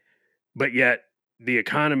 But yet the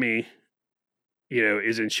economy,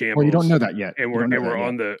 is in shambles. Well, you don't know that yet. And we're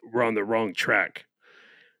on the wrong track.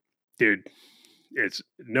 Dude, it's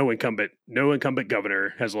no incumbent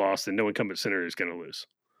governor has lost, and no incumbent senator is going to lose.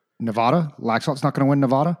 Nevada? Laxalt's not going to win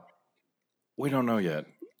Nevada? We don't know yet.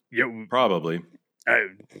 Yeah, probably.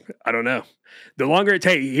 I don't know. The longer it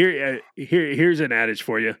takes, here's an adage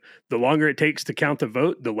for you. The longer it takes to count the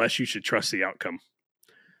vote, the less you should trust the outcome.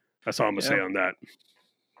 That's all I'm going to say on that.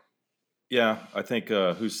 Yeah, I think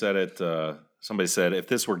who said it? Somebody said if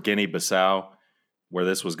this were Guinea-Bissau, where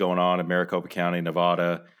this was going on in Maricopa County,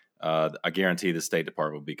 Nevada, I guarantee the State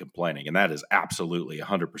Department will be complaining. And that is absolutely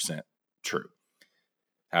 100% true,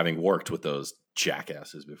 having worked with those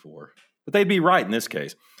jackasses before. But they'd be right in this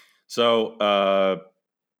case. So,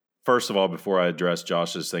 first of all, before I address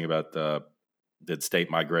Josh's thing about did state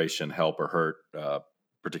migration help or hurt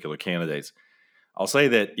particular candidates, I'll say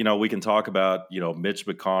that, we can talk about, Mitch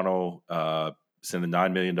McConnell sending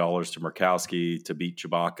 $9 million to Murkowski to beat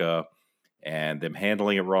Chewbacca and them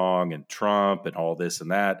handling it wrong and Trump and all this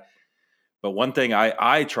and that. But one thing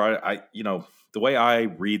the way I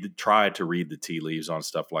try to read the tea leaves on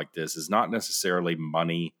stuff like this is not necessarily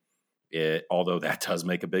money, although that does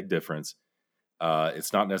make a big difference.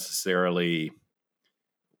 It's not necessarily,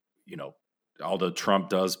 although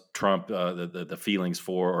the feelings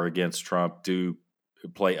for or against Trump do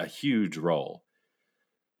play a huge role.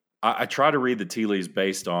 I try to read the tea leaves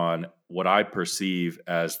based on what I perceive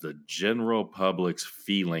as the general public's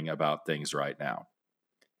feeling about things right now.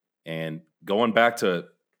 And going back to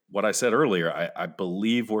what I said earlier, I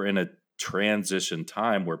believe we're in a transition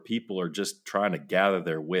time where people are just trying to gather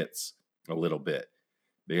their wits a little bit,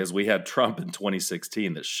 because we had Trump in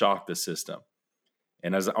 2016 that shocked the system.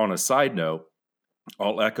 And on a side note,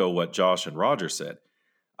 I'll echo what Josh and Roger said.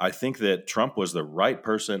 I think that Trump was the right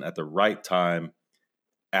person at the right time.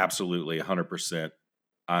 Absolutely, 100%.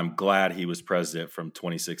 I'm glad he was president from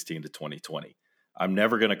 2016 to 2020. I'm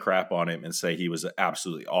never going to crap on him and say he was an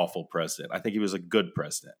absolutely awful president. I think he was a good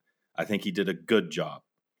president. I think he did a good job.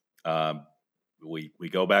 We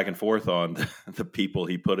go back and forth on the people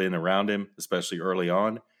he put in around him, especially early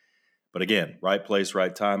on. But again, right place,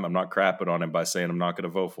 right time. I'm not crapping on him by saying I'm not going to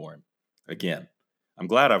vote for him. Again, I'm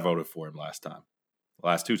glad I voted for him last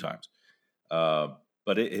two times.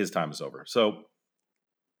 But his time is over. So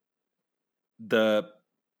the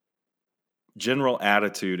general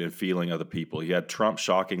attitude and feeling of the people, you had Trump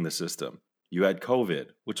shocking the system. You had COVID,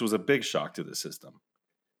 which was a big shock to the system.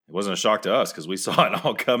 It wasn't a shock to us because we saw it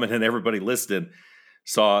all coming and everybody listening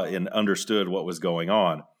saw and understood what was going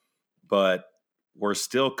on. But we're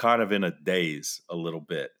still kind of in a daze a little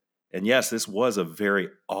bit. And yes, this was a very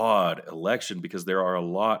odd election because there are a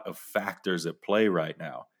lot of factors at play right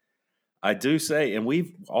now. I do say, and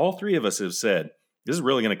all three of us have said, this is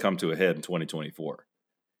really going to come to a head in 2024.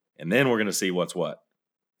 And then we're going to see what's what.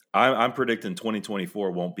 I'm predicting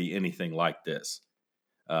 2024 won't be anything like this.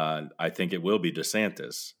 I think it will be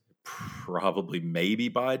DeSantis, probably maybe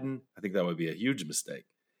Biden. I think that would be a huge mistake.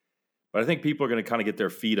 But I think people are going to kind of get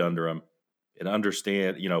their feet under them and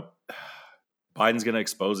understand, Biden's going to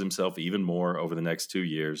expose himself even more over the next 2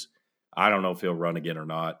 years. I don't know if he'll run again or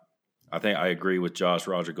not. I think I agree with Josh.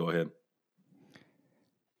 Roger, go ahead.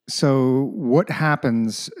 So what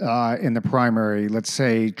happens in the primary? Let's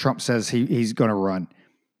say Trump says he's going to run.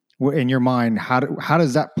 In your mind, how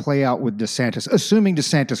does that play out with DeSantis, assuming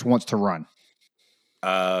DeSantis wants to run?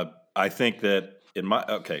 I think that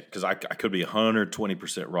because I could be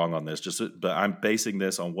 120% wrong on this, but I'm basing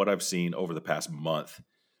this on what I've seen over the past month.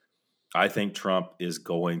 I think Trump is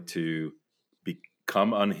going to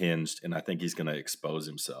become unhinged, and I think he's going to expose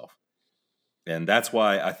himself. And that's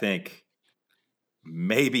why I think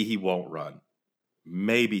maybe he won't run.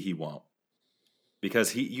 Maybe he won't.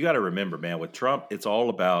 Because you got to remember, man, with Trump, it's all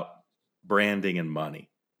about branding and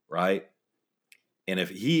money, right? And if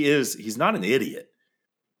he's not an idiot.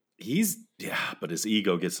 But his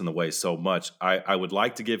ego gets in the way so much. I would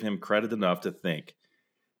like to give him credit enough to think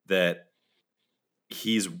that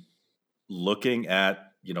he's looking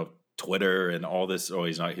at, Twitter and all this. Oh,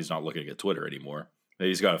 he's not looking at Twitter anymore. Maybe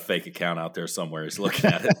he's got a fake account out there somewhere. He's looking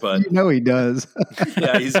at it, but he does.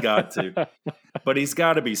 Yeah, he's got to. But he's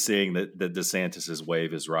got to be seeing that DeSantis's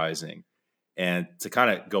wave is rising. And to kind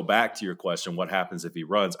of go back to your question, what happens if he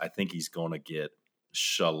runs? I think he's going to get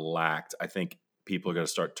shellacked. I think people are going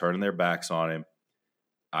to start turning their backs on him.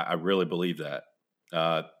 I really believe that.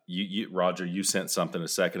 Roger, you sent something a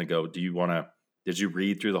second ago. Did you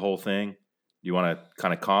read through the whole thing? Do you want to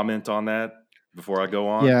kind of comment on that before I go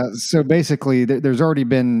on? Yeah. So basically, there's already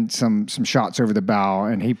been some shots over the bow,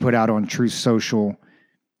 and he put out on Truth Social,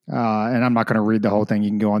 and I'm not going to read the whole thing.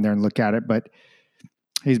 You can go on there and look at it, but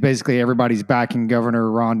he's basically everybody's backing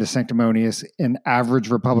Governor Ron DeSanctimonious, an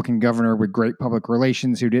average Republican governor with great public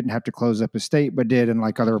relations who didn't have to close up his state, but did, and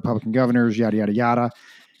like other Republican governors, yada, yada, yada.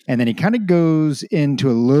 And then he kind of goes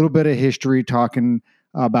into a little bit of history talking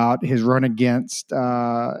about his run against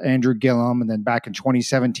Andrew Gillum, and then back in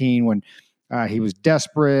 2017 when he was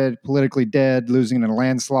desperate, politically dead, losing in a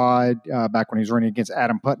landslide, back when he was running against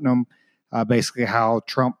Adam Putnam. Basically how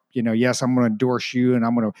Trump, yes, I'm going to endorse you and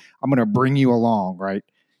I'm going to bring you along, right?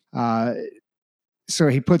 So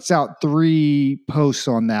he puts out 3 posts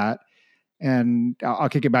on that. and I'll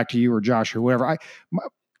kick it back to you or Josh or whoever.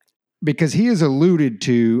 Because he has alluded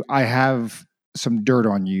to, I have some dirt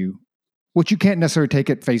on you, which you can't necessarily take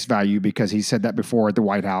at face value because he said that before at the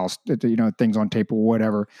White House, things on tape or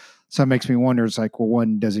whatever. So it makes me wonder, it's like, well,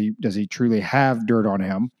 one, does he truly have dirt on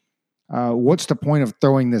him? What's the point of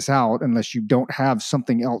throwing this out unless you don't have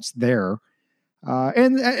something else there?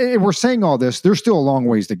 And we're saying all this, there's still a long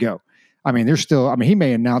ways to go. I mean, he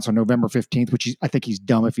may announce on November 15th, which I think he's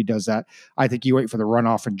dumb if he does that. I think you wait for the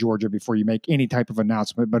runoff in Georgia before you make any type of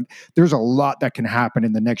announcement. But there's a lot that can happen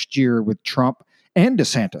in the next year with Trump and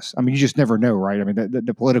DeSantis. I mean, you just never know, right? I mean,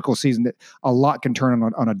 the political season, a lot can turn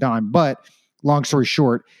on a dime. But long story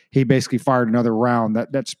short, he basically fired another round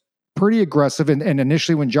that's pretty aggressive. And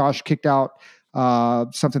initially when Josh kicked out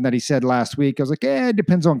something that he said last week, I was like, it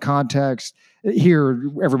depends on context. Here,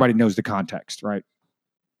 everybody knows the context, right?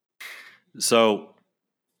 So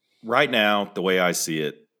right now, the way I see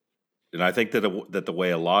it, and I think that the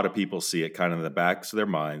way a lot of people see it kind of in the backs of their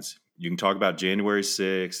minds, you can talk about January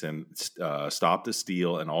 6th and stop the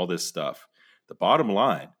steal and all this stuff. The bottom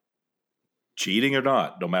line, cheating or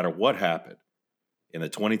not, no matter what happened in the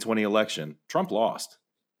 2020 election, Trump lost.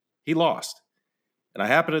 He lost. And I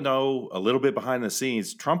happen to know a little bit behind the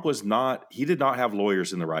scenes, he did not have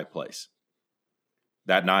lawyers in the right place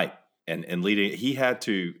that night. And leading, he had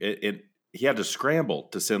to scramble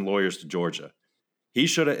to send lawyers to Georgia. He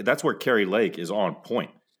should have. That's where Carrie Lake is on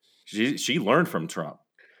point. She learned from Trump.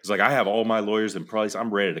 It's like, I have all my lawyers in place.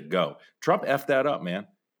 I'm ready to go. Trump effed that up, man.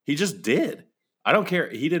 He just did. I don't care.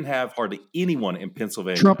 He didn't have hardly anyone in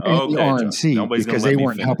Pennsylvania. Trump and the RNC, because they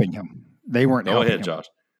weren't helping him. They weren't helping him. Go ahead, Josh.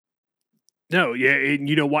 No, yeah, and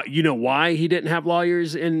you know what? You know why he didn't have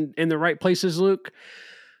lawyers in the right places, Luke?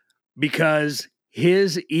 Because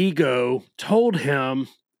his ego told him,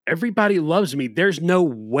 everybody loves me. There's no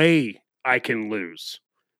way I can lose.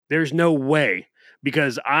 There's no way,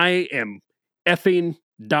 because I am effing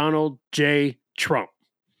Donald J. Trump.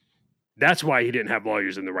 That's why he didn't have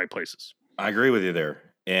lawyers in the right places. I agree with you there.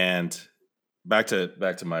 And back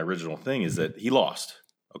to my original thing is that he lost.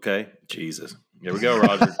 Okay, Jesus. Here we go,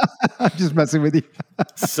 Roger. I'm just messing with you.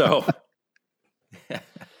 So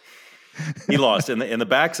he lost. In the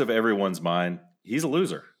backs of everyone's mind, he's a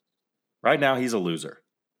loser. Right now, he's a loser.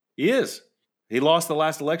 He is. He lost the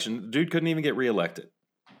last election. The dude couldn't even get reelected.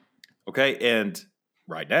 Okay, and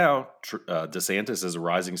right now, DeSantis is a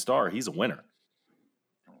rising star. He's a winner.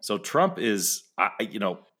 So Trump is, I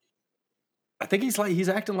think he's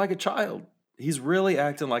acting like a child. He's really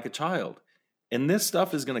acting like a child. And this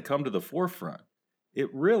stuff is going to come to the forefront. It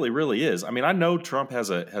really, really is. I mean, I know Trump has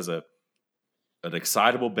an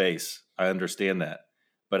excitable base. I understand that.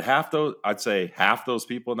 But half those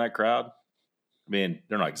people in that crowd, I mean,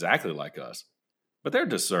 they're not exactly like us, but they're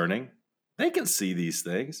discerning. They can see these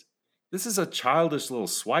things. This is a childish little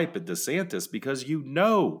swipe at DeSantis because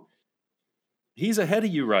he's ahead of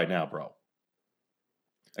you right now, bro.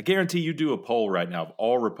 I guarantee you do a poll right now of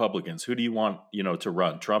all Republicans. Who do you want, to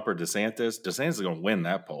run, Trump or DeSantis? DeSantis is going to win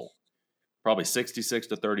that poll. Probably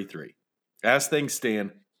 66-33. As things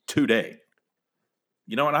stand today.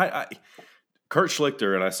 And I Kurt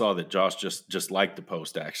Schlichter, and I saw that Josh just liked the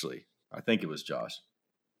post, actually. I think it was Josh.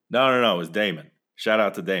 No, it was Damon. Shout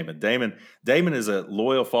out to Damon. Damon is a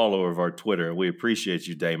loyal follower of our Twitter, and we appreciate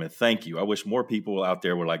you, Damon. Thank you. I wish more people out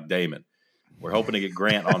there were like Damon. We're hoping to get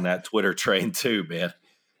Grant on that Twitter train too, man.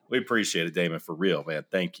 We appreciate it, Damon, for real, man.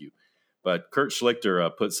 Thank you. But Kurt Schlichter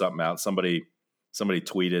put something out. Somebody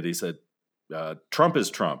tweeted. He said, Trump is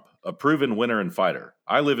Trump, a proven winner and fighter.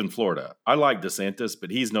 I live in Florida. I like DeSantis,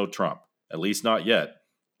 but he's no Trump, at least not yet.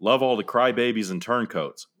 Love all the crybabies and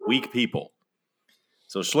turncoats. Weak people.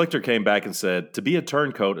 So Schlichter came back and said, to be a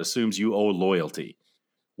turncoat assumes you owe loyalty.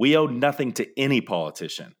 We owe nothing to any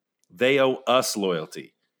politician. They owe us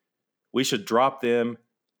loyalty. We should drop them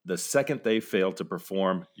the second they fail to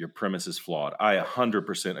perform. Your premise is flawed. I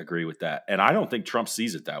 100% agree with that. And I don't think Trump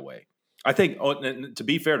sees it that way. I think, to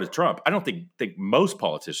be fair to Trump, I don't think most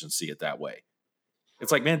politicians see it that way.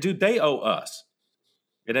 It's like, man, dude, they owe us.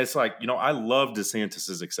 And it's like, I love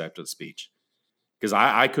DeSantis' acceptance speech because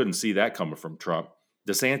I couldn't see that coming from Trump.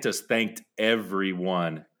 DeSantis thanked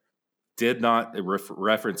everyone, did not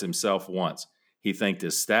reference himself once. He thanked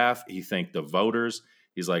his staff. He thanked the voters.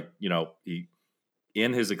 He's like,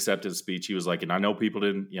 in his acceptance speech, he was like, and I know people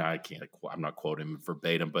didn't, I'm not quoting him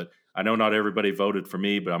verbatim, but I know not everybody voted for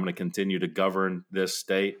me, but I'm going to continue to govern this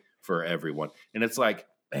state for everyone. And it's like,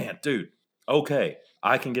 man, dude, okay,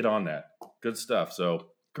 I can get on that. Good stuff. So,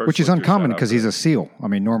 which is uncommon because he's a SEAL. I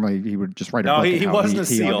mean, normally he would just write a book. No, he wasn't a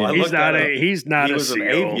SEAL. He's not a SEAL. He was an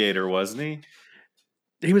aviator, wasn't he?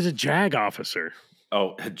 He was a JAG officer.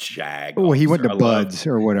 Oh, a JAG. Oh, he went to officer. Buds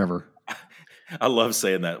or whatever. I love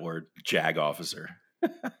saying that word, JAG officer.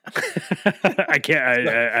 I can't.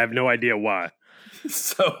 I have no idea why.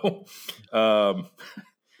 So,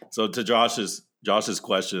 so to Josh's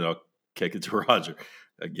question, I'll kick it to Roger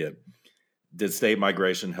again. Did state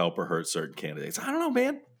migration help or hurt certain candidates? I don't know,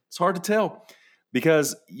 man. It's hard to tell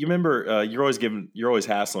because you remember you're always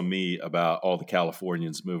hassling me about all the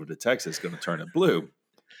Californians moving to Texas going to turn it blue,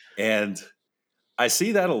 and I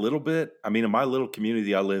see that a little bit. I mean, in my little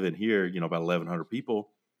community I live in here, about 1,100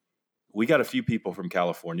 people, we got a few people from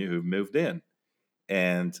California who've moved in,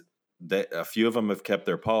 and a few of them have kept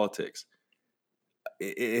their politics.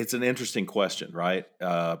 It's an interesting question, right?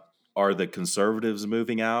 Are the conservatives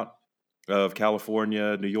moving out of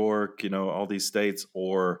California, New York, all these states,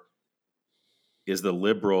 or is the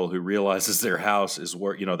liberal who realizes their house is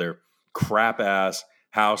worth, their crap ass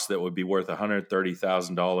house that would be worth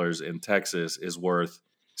 $130,000 in Texas is worth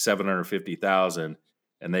 $750,000,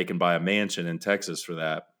 and they can buy a mansion in Texas for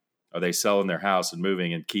that? Are they selling their house and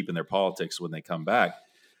moving and keeping their politics when they come back?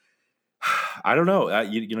 I don't know.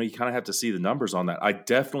 You kind of have to see the numbers on that. I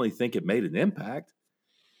definitely think it made an impact.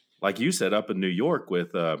 Like you said, up in New York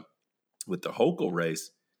with the Hochul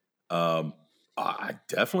race, I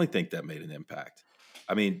definitely think that made an impact.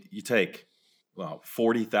 I mean, you take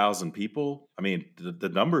 40,000 people. I mean, the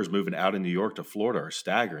numbers moving out of New York to Florida are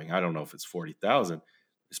staggering. I don't know if it's 40,000.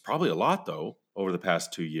 It's probably a lot though over the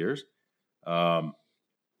past 2 years,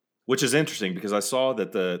 which is interesting because I saw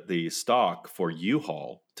that the stock for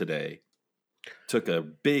U-Haul today took a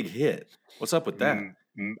big hit. What's up with that?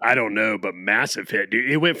 I don't know, but massive hit,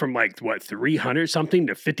 dude. It went from 300 something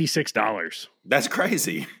to $56. That's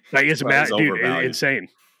crazy. It's dude, insane.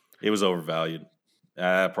 It was overvalued.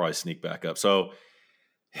 Probably sneak back up. So,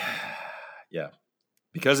 yeah,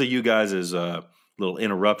 because of you guys' little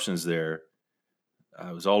interruptions there,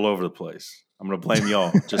 I was all over the place. I'm going to blame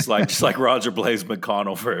y'all, just like Roger blames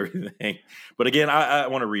McConnell for everything. But again, I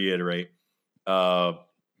want to reiterate.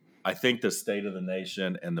 I think the state of the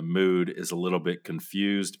nation and the mood is a little bit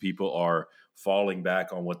confused. People are falling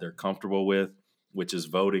back on what they're comfortable with, which is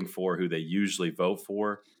voting for who they usually vote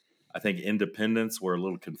for. I think independents were a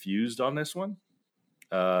little confused on this one.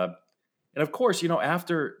 And of course,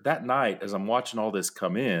 after that night, as I'm watching all this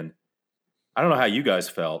come in, I don't know how you guys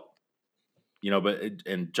felt,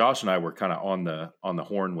 and Josh and I were kind of on the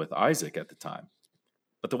horn with Isaac at the time.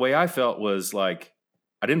 But the way I felt was like,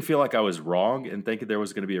 I didn't feel like I was wrong in thinking there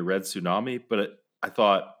was going to be a red tsunami, but I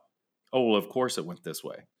thought, oh, well, of course it went this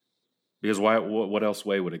way. Because why? What else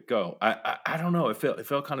way would it go? I don't know. It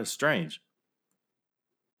felt kind of strange.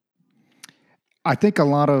 I think a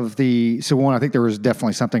lot of I think there was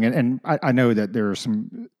definitely something, and I know that there are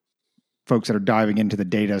some folks that are diving into the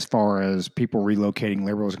data as far as people relocating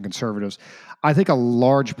liberals and conservatives. I think a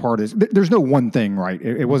large part is there's no one thing, right?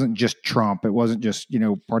 It wasn't just Trump. It wasn't just,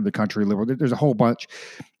 part of the country liberal. There's a whole bunch.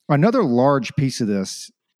 Another large piece of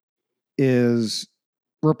this is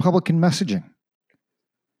Republican messaging.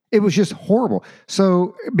 It was just horrible.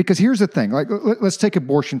 So, because here's the thing, let's take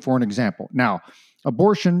abortion for an example. Now,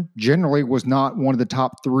 abortion generally was not one of the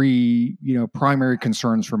top 3, primary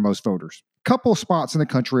concerns for most voters. Couple spots in the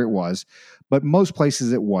country it was, but most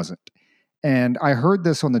places it wasn't. And I heard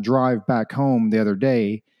this on the drive back home the other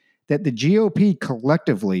day that the GOP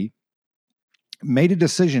collectively made a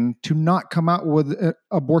decision to not come out with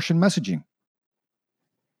abortion messaging.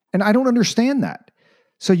 And I don't understand that.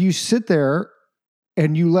 So you sit there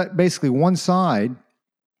and you let basically one side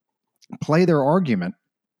play their argument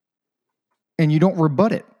and you don't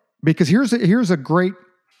rebut it. Because you said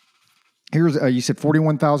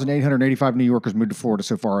 41,885 New Yorkers moved to Florida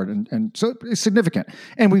so far, and so it's significant.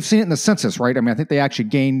 And we've seen it in the census, right? I mean, I think they actually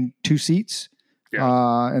gained 2 seats in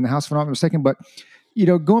the House, if I'm not mistaken. But,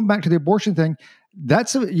 going back to the abortion thing,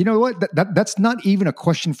 that's that's not even a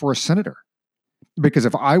question for a senator. Because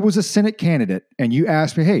if I was a Senate candidate and you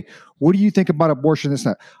asked me, hey, what do you think about abortion? This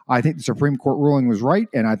and that, I think the Supreme Court ruling was right,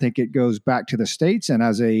 and I think it goes back to the states. And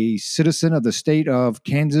as a citizen of the state of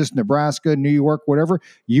Kansas, Nebraska, New York, whatever,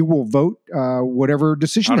 you will vote whatever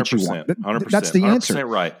decision that you want. 100%. That's the answer. 100%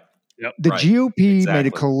 right. Yep, the GOP made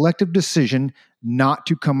a collective decision not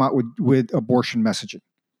to come out with abortion messaging.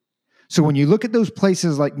 So when you look at those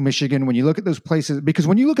places like Michigan, when you look at those places, because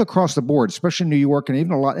when you look across the board, especially New York and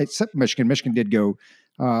even a lot, except Michigan did go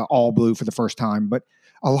all blue for the first time, but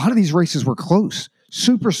a lot of these races were close,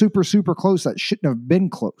 super, super, super close. That shouldn't have been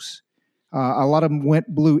close. A lot of them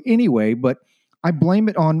went blue anyway, but I blame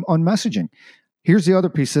it on messaging. Here's the other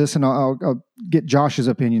piece of this, and I'll get Josh's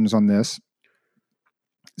opinions on this.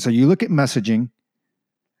 So you look at messaging.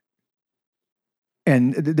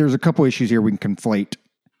 and there's a couple issues here we can conflate,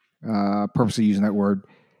 purposely using that word.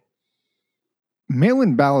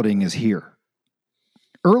 Mail-in balloting is here.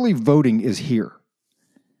 Early voting is here.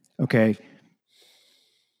 Okay.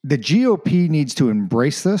 The GOP needs to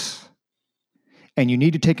embrace this, and you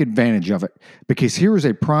need to take advantage of it, because here is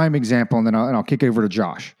a prime example, and then I'll kick it over to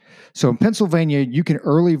Josh. So in Pennsylvania, you can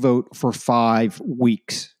early vote for 5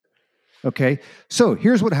 weeks. Okay. So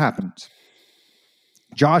here's what happens.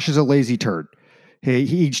 Josh is a lazy turd. He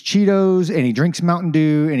eats Cheetos and he drinks Mountain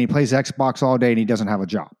Dew and he plays Xbox all day and he doesn't have a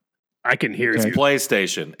job. I can hear It's you.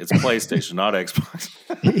 PlayStation. It's PlayStation, not Xbox.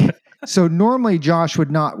 So normally Josh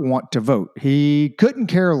would not want to vote. He couldn't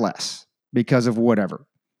care less because of whatever.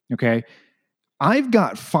 Okay. I've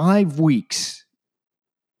got 5 weeks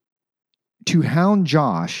to hound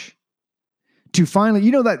Josh to finally,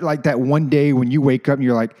 that like that one day when you wake up and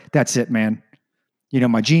you're like, that's it, man.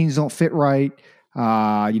 My jeans don't fit right.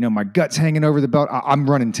 My gut's hanging over the belt. I'm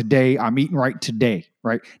running today. I'm eating right today.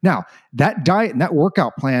 Right now, that diet and that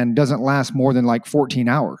workout plan doesn't last more than like 14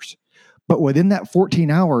 hours. But within that 14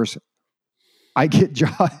 hours, I get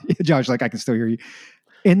Josh, like I can still hear you.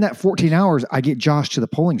 In that 14 hours, I get Josh to the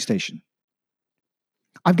polling station.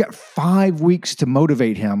 I've got 5 weeks to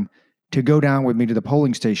motivate him to go down with me to the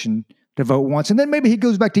polling station to vote once. And then maybe he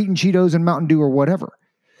goes back to eating Cheetos and Mountain Dew or whatever.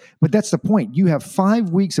 But that's the point. You have 5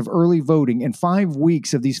 weeks of early voting and 5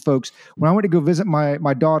 weeks of these folks. When I went to go visit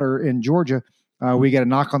my daughter in Georgia, we got a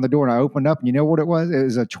knock on the door and I opened up and you know what it was? It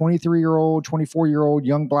was a 23-year-old, 24-year-old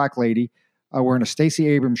young black lady wearing a Stacey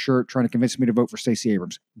Abrams shirt trying to convince me to vote for Stacey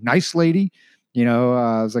Abrams. Nice lady. I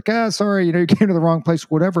was like, sorry, you came to the wrong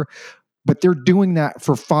place, whatever. But they're doing that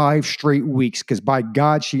for 5 straight weeks because by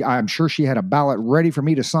God, I'm sure she had a ballot ready for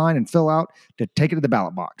me to sign and fill out to take it to the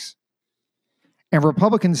ballot box. And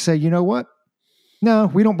Republicans say, you know what? No,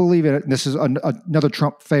 we don't believe it. This is another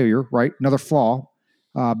Trump failure, right? Another flaw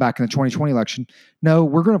back in the 2020 election. No,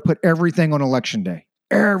 we're going to put everything on election day.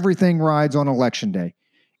 Everything rides on election day.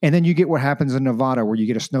 And then you get what happens in Nevada where you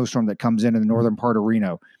get a snowstorm that comes in the northern part of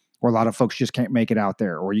Reno where a lot of folks just can't make it out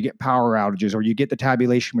there, or you get power outages, or you get the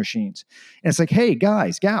tabulation machines. And it's like, hey,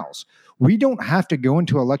 guys, gals, we don't have to go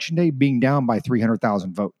into election day being down by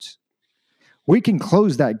 300,000 votes. We can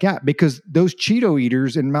close that gap because those Cheeto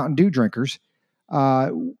eaters and Mountain Dew drinkers,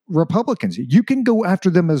 Republicans, you can go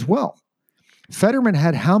after them as well. Fetterman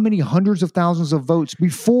had how many hundreds of thousands of votes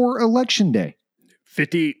before election day?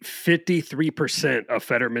 53% of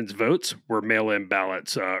Fetterman's votes were mail-in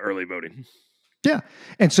ballots, early voting. Yeah.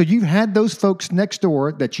 And so you've had those folks next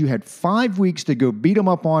door that you had 5 weeks to go beat them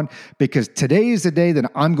up on because today is the day that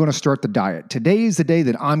I'm going to start the diet. Today is the day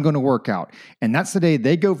that I'm going to work out. And that's the day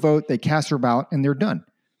they go vote, they cast their ballot, and they're done.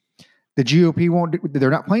 The GOP they're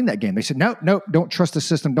not playing that game. They said, no, don't trust the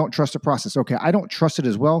system. Don't trust the process. Okay, I don't trust it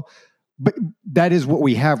as well. But that is what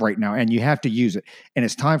we have right now, and you have to use it. And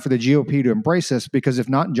it's time for the GOP to embrace this because if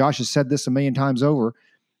not, and Josh has said this a million times over,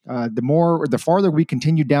 the farther we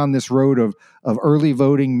continue down this road of early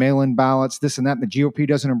voting, mail-in ballots, this and that, and the GOP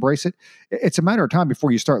doesn't embrace it, it's a matter of time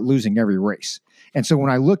before you start losing every race. And so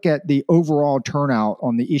when I look at the overall turnout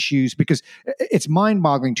on the issues, because it's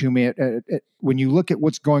mind-boggling to me when you look at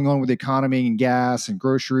what's going on with the economy and gas and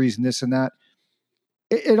groceries and this and that,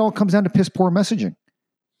 it all comes down to piss-poor messaging.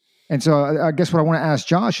 And so I guess what I want to ask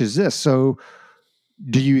Josh is this. So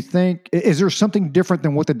do you think, is there something different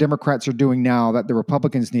than what the Democrats are doing now that the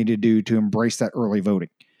Republicans need to do to embrace that early voting,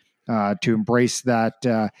 to embrace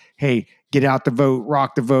that, hey, get out the vote,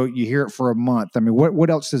 rock the vote, you hear it for a month? I mean, what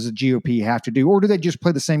else does the GOP have to do? Or do they just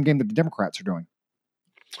play the same game that the Democrats are doing?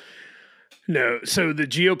 No. So the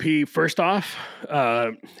GOP, first off,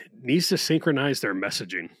 needs to synchronize their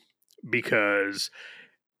messaging because,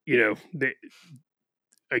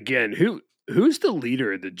 again, who's the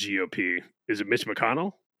leader of the GOP? Is it Mitch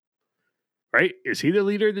McConnell? Right? Is he the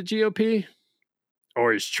leader of the GOP?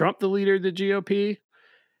 Or is Trump the leader of the GOP?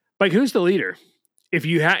 Like, who's the leader? If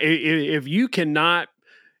you cannot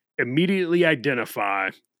immediately identify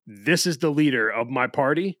this is the leader of my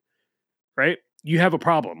party, right? You have a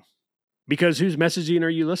problem. Because whose messaging are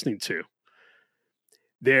you listening to?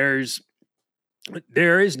 There is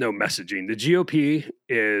no messaging. The GOP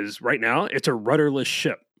is right now, it's a rudderless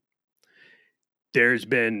ship. There's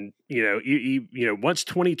been, once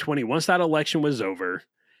 2020, once that election was over,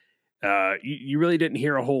 you really didn't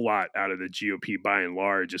hear a whole lot out of the GOP by and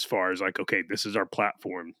large, as far as like, okay, this is our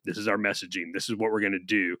platform, this is our messaging, this is what we're going to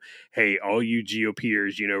do. Hey, all you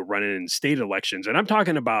GOPers, running in state elections, and I'm not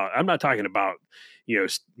talking about,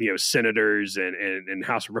 senators and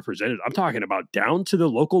House of Representatives. I'm talking about down to the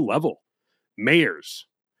local level, mayors,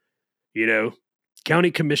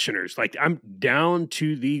 county commissioners. Like, I'm down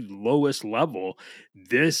to the lowest level.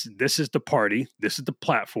 This is the party. This is the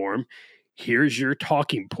platform. Here's your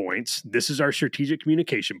talking points. This is our strategic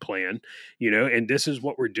communication plan, and this is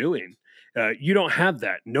what we're doing. You don't have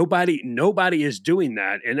that. Nobody is doing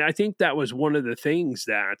that. And I think that was one of the things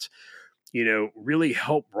that, really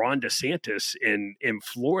helped Ron DeSantis in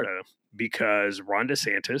Florida, because Ron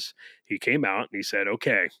DeSantis, he came out and he said,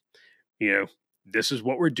 okay, this is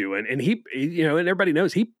what we're doing. And he and everybody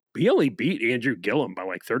knows he only beat Andrew Gillum by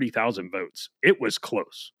like 30,000 votes. It was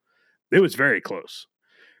close. It was very close.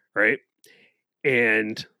 Right.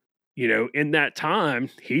 And, in that time,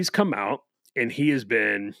 he's come out and he has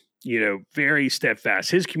been, very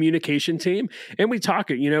steadfast. His communication team, and we talk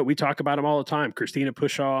about him all the time. Christina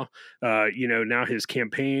Pushaw, now his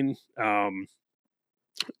campaign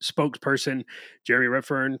spokesperson, Jeremy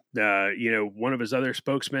Redfern, one of his other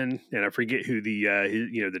spokesmen, and I forget who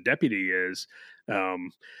the deputy is.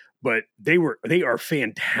 But they are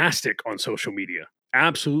fantastic on social media.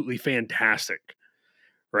 Absolutely fantastic.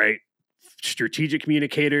 Right. Strategic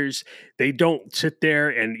communicators. They don't sit there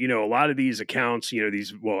and, a lot of these accounts,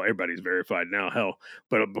 everybody's verified now, hell,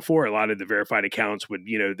 but before, a lot of the verified accounts would,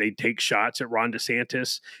 they'd take shots at Ron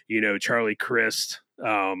DeSantis, Charlie Crist,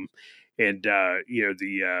 and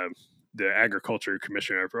the agriculture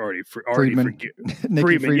commissioner, Friedman.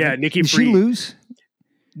 Friedman. Yeah. Nikki Did she lose?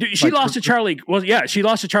 She lost to Charlie. Well, yeah, she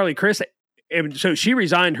lost to Charlie Crist. And so she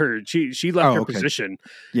resigned she left her position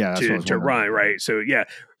to run, right? So, yeah,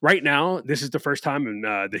 right now, this is the first time in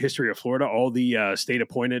the history of Florida, all the state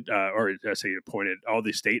appointed, all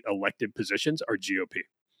the state elected positions are GOP.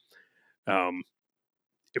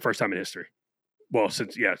 The first time in history. Well,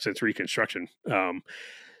 since Reconstruction.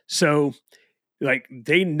 So, like,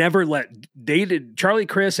 Charlie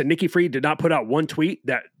Crist and Nikki Fried did not put out one tweet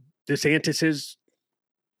that DeSantis's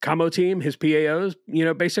combo team, his PAOs,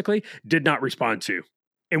 basically did not respond to,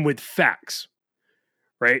 and with facts,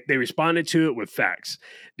 right? They responded to it with facts.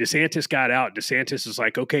 DeSantis got out. DeSantis is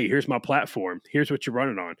like, okay, here's my platform. Here's what you're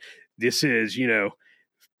running on. This is,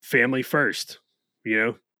 family first,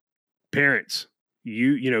 parents,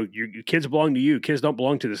 your kids belong to you. Kids don't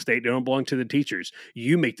belong to the state. They don't belong to the teachers.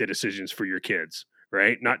 You make the decisions for your kids,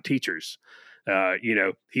 right? Not teachers.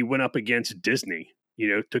 He went up against Disney,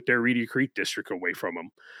 took their Reedy Creek district away from him.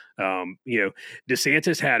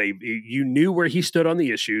 DeSantis had you knew where he stood on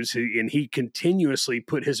the issues, and he continuously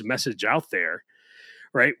put his message out there,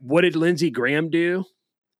 right? What did Lindsey Graham do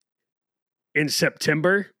in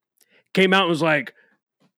September? Came out and was like,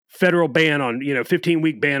 federal ban on,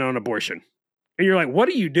 15-week ban on abortion. And you're like, what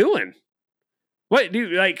are you doing? What,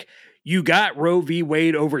 dude? Like, you got Roe v.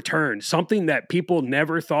 Wade overturned, something that people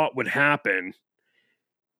never thought would happen.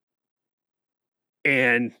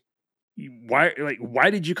 And why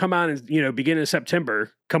did you come out and, beginning of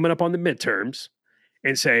September, coming up on the midterms,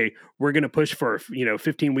 and say, we're going to push for,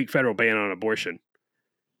 15-week federal ban on abortion?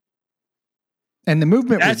 And the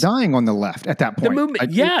movement was dying on the left at that point. The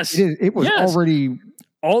movement, yes. It was already.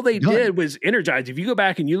 All they did was energize. If you go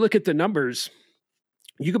back and you look at the numbers,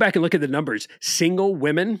 single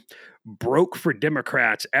women broke for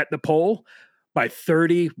Democrats at the poll by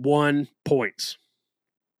 31 points.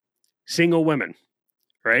 Single women.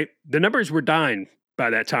 Right, the numbers were dying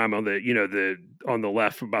by that time on the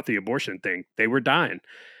left about the abortion thing. They were dying.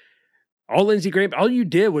 All you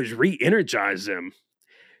did was re-energize them.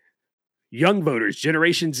 Young voters,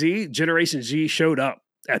 Generation Z showed up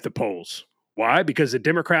at the polls. Why? Because the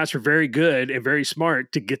Democrats were very good and very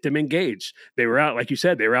smart to get them engaged. They were out, like you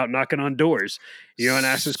said, they were out knocking on doors. And I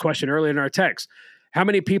asked this question earlier in our text: how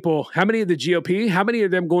many of the GOP? How many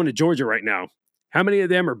of them going to Georgia right now? How many of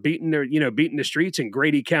them are beating the streets in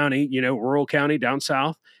Grady County, rural county down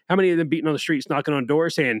south? How many of them beating on the streets, knocking on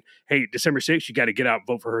doors, saying, hey, December 6th, you got to get out and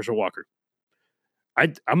vote for Herschel Walker?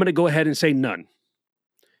 I'm going to go ahead and say none.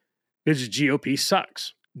 Because the GOP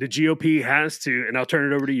sucks. The GOP has to, and I'll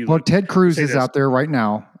turn it over to you. Well, Ted Cruz is out there right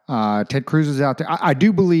now. Ted Cruz is out there. I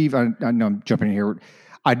do believe, I know I'm jumping in here.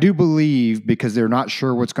 I do believe, because they're not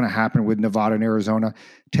sure what's going to happen with Nevada and Arizona,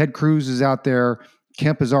 Ted Cruz is out there.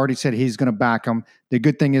 Kemp has already said he's going to back him. The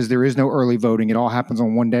good thing is there is no early voting. It all happens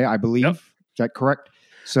on one day, I believe. Yep. Is that correct?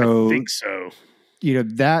 So I think so.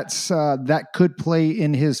 That's that could play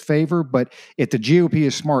in his favor. But if the GOP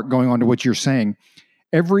is smart, going on to what you're saying,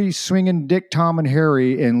 every swinging Dick, Tom, and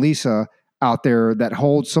Harry and Lisa out there that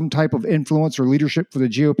holds some type of influence or leadership for the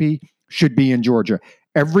GOP should be in Georgia.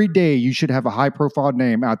 Every day you should have a high-profile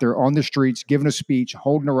name out there on the streets, giving a speech,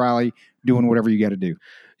 holding a rally, doing whatever you got to do.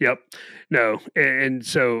 Yep. No. And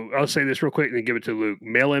so I'll say this real quick and then give it to Luke.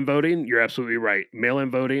 Mail-in voting, you're absolutely right. Mail-in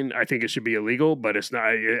voting, I think it should be illegal, but it's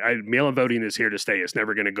not. Mail-in voting is here to stay. It's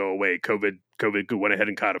never going to go away. COVID went ahead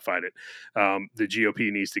and codified it. The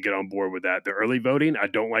GOP needs to get on board with that. The early voting, I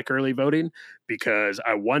don't like early voting because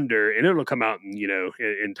I wonder, and it'll come out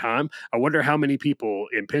in time, I wonder how many people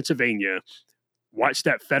in Pennsylvania watched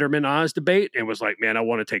that Fetterman-Oz debate and was like, man, I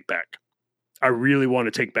want to take back. I really want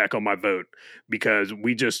to take back on my vote because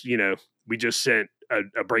we just sent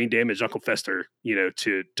a brain damaged Uncle Fester,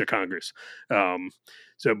 to Congress. But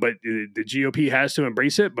the GOP has to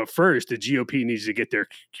embrace it. But first, the GOP needs to get their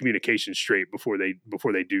communication straight before they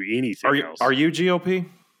do anything else. Are you GOP?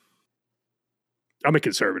 I'm a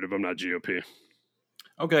conservative. I'm not GOP.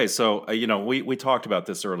 Okay, so we talked about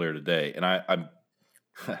this earlier today, and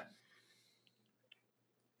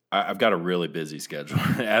I've got a really busy schedule,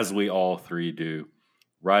 as we all three do,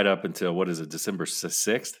 right up until, what is it, December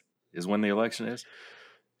 6th is when the election is?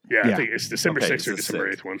 Yeah. I think it's December 6th or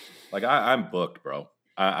December 8th one. Like, I'm booked, bro.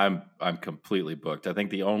 I'm completely booked. I think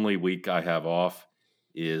the only week I have off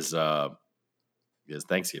is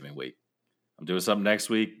Thanksgiving week. I'm doing something next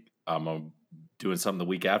week. I'm doing something the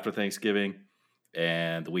week after Thanksgiving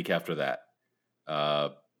and the week after that.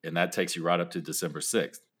 And that takes you right up to December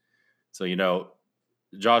 6th. So,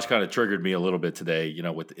 Josh kind of triggered me a little bit today,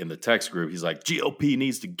 in the text group. He's like, GOP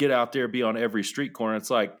needs to get out there, be on every street corner. It's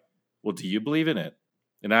like, well, do you believe in it?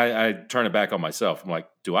 And I turn it back on myself. I'm like,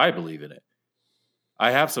 do I believe in it?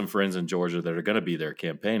 I have some friends in Georgia that are going to be there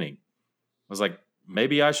campaigning. I was like,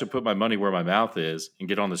 maybe I should put my money where my mouth is and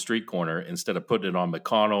get on the street corner instead of putting it on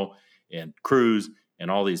McConnell and Cruz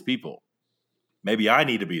and all these people. Maybe I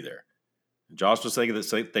need to be there. And Josh was thinking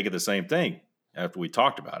the same thing after we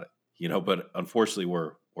talked about it. But unfortunately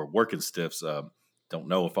we're working stiffs. Don't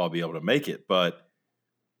know if I'll be able to make it, but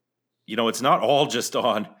it's not all just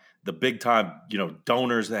on the big time,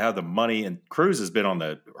 donors that have the money. And Cruz has been on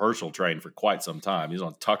the Herschel train for quite some time. He's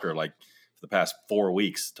on Tucker for the past 4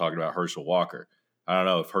 weeks talking about Herschel Walker. I don't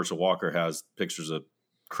know if Herschel Walker has pictures of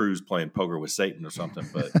Cruz playing poker with Satan or something,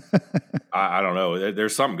 but I don't know.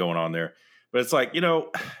 There's something going on there. But it's like,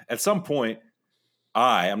 at some point,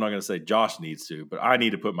 I'm not going to say Josh needs to, but I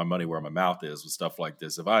need to put my money where my mouth is with stuff like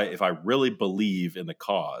this. If I really believe in the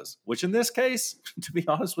cause, which in this case, to be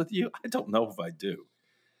honest with you, I don't know if I do.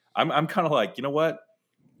 I'm kind of like, you know what?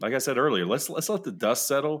 Like I said earlier, let's let the dust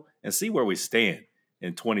settle and see where we stand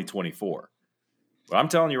in 2024. But I'm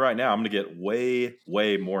telling you right now, I'm going to get way,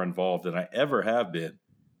 way more involved than I ever have been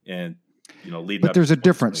in leading. But there's a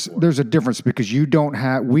difference. There's a difference because you don't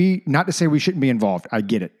have not to say we shouldn't be involved. I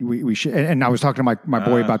get it. We should. And I was talking to my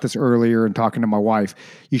boy about this earlier and talking to my wife.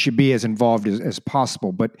 You should be as involved as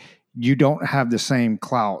possible, but you don't have the same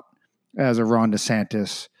clout as a Ron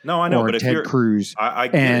DeSantis. No, I know, or but Ted Cruz. I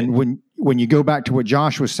get and it. when you go back to what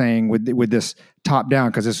Josh was saying with this top down,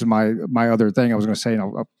 because this is my other thing I was going to say, and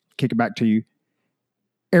I'll kick it back to you.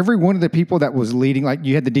 Every one of the people that was leading, like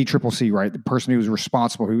you had the DCCC, right? The person who was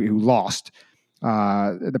responsible, who lost,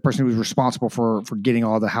 the person who was responsible for getting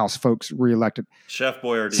all the House folks reelected. Chef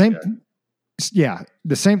Boyardee.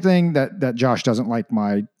 The same thing that Josh doesn't like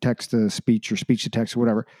my text to speech or speech to text or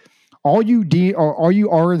whatever. All you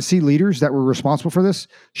RNC leaders that were responsible for this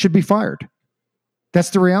should be fired.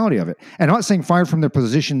 That's the reality of it. And I'm not saying fired from their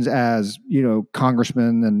positions as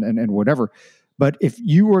congressmen and whatever. But if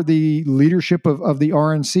you were the leadership of the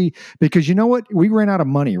RNC, because you know what? We ran out of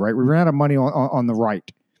money, right? We ran out of money on the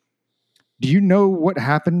right. Do you know what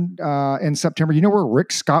happened in September? You know where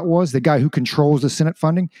Rick Scott was, the guy who controls the Senate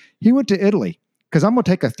funding? He went to Italy because I'm going to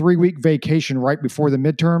take a 3-week vacation right before the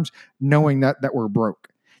midterms, knowing that we're broke.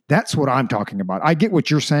 That's what I'm talking about. I get what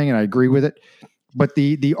you're saying, and I agree with it. But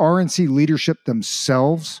the RNC leadership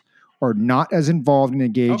themselves are not as involved and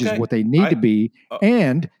engaged as what they need to be,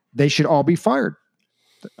 and they should all be fired.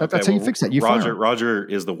 That's how you fix that. Roger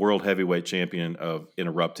is the world heavyweight champion of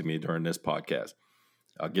interrupting me during this podcast.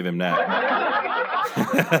 I'll give him that.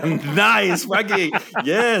 Nice.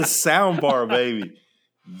 Yes, soundbar, baby.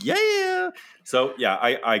 Yeah. So, yeah,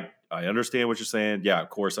 I understand what you're saying. Yeah, of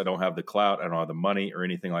course, I don't have the clout. I don't have the money or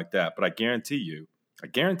anything like that. But I guarantee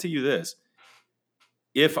you this.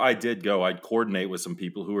 If I did go, I'd coordinate with some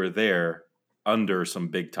people who are there under some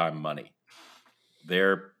big time money.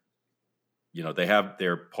 They're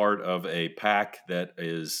part of a pack that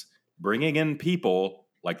is bringing in people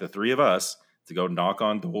like the three of us to go knock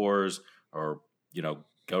on doors or,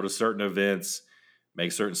 go to certain events,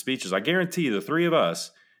 make certain speeches. I guarantee you the three of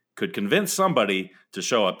us could convince somebody to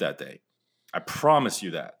show up that day. I promise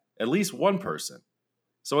you that. At least one person.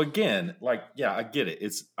 So again, like, yeah, I get it.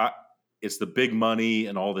 It's the big money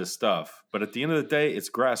and all this stuff. But at the end of the day, it's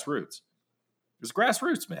grassroots. It's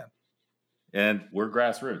grassroots, man. And we're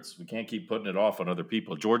grassroots. We can't keep putting it off on other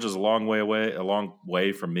people. Georgia's a long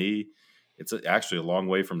way from me. It's actually a long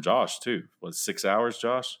way from Josh, too. What, 6 hours,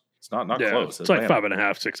 Josh? It's not close. It's like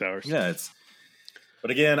 5.5, 6 hours. Yeah,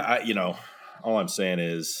 but again, all I'm saying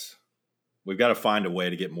is we've got to find a way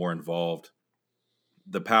to get more involved.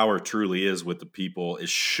 The power truly is with the people. It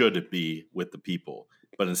should be with the people.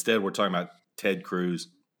 But instead, we're talking about Ted Cruz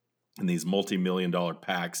and these multi-million-dollar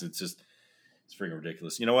PACs. It's freaking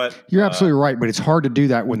ridiculous. You know what? You're absolutely right, but it's hard to do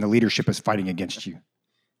that when the leadership is fighting against you.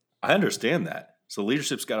 I understand that. So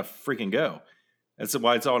leadership's got to freaking go. That's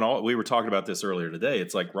why it's on all. We were talking about this earlier today.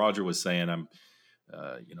 It's like Roger was saying, I'm,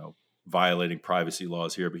 violating privacy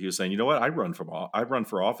laws here, but he was saying, you know what? I'd run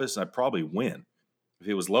for office and I'd probably win if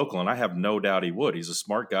he was local, and I have no doubt he would. He's a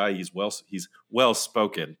smart guy. He's well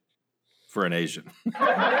spoken for an Asian.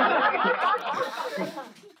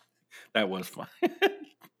 That was fun.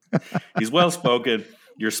 He's well spoken.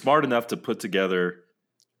 You're smart enough to put together,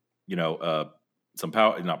 some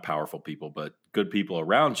not powerful people, but good people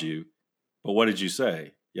around you. But what did you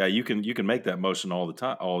say? Yeah, you can make that motion all the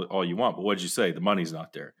time, all you want. But what did you say? The money's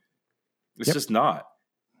not there. It's just not.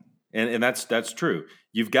 And that's true.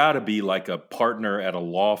 You've got to be like a partner at a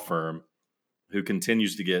law firm who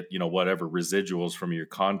continues to get, whatever residuals from your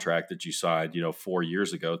contract that you signed, 4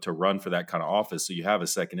 years ago to run for that kind of office. So you have a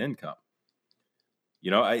second income.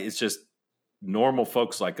 It's just normal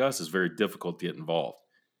folks like us is very difficult to get involved.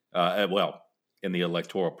 In the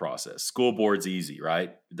electoral process. School board's easy, right?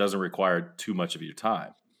 It doesn't require too much of your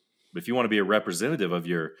time. But if you want to be a representative of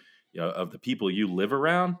of the people you live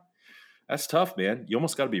around, that's tough, man. You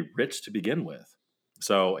almost got to be rich to begin with.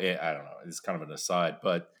 So I don't know. It's kind of an aside,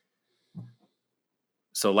 but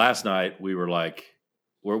so last night we were like,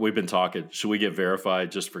 we've been talking. Should we get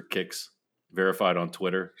verified just for kicks? Verified on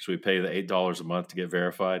Twitter? Should we pay the $8 a month to get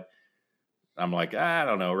verified? I'm like, I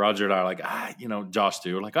don't know. Roger and I are like, Josh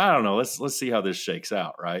too. We're like, I don't know. Let's see how this shakes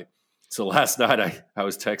out, right? So last night I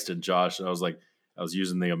was texting Josh and I was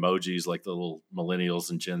using the emojis like the little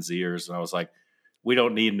millennials and Gen Zers, and I was like, we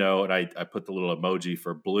don't need no. And I put the little emoji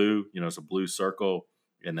for blue, it's a blue circle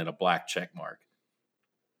and then a black check mark.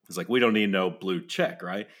 It's like, we don't need no blue check,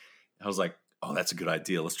 right? I was like, oh, that's a good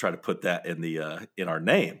idea. Let's try to put that in our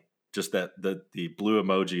name, just that the blue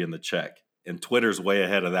emoji and the check. And Twitter's way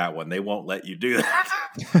ahead of that one. They won't let you do that.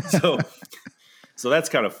 So that's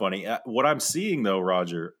kind of funny. What I'm seeing, though,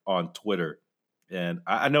 Roger, on Twitter, and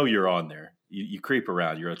I know you're on there. You creep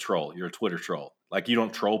around. You're a troll. You're a Twitter troll. Like, you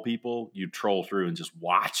don't troll people. You troll through and just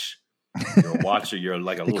watch. You're a watcher. You're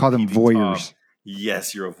like a they little call them TV voyeurs. Tom.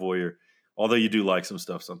 Yes, you're a voyeur. Although you do like some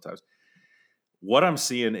stuff sometimes. What I'm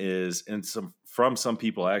seeing is, from some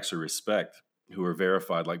people I actually respect who are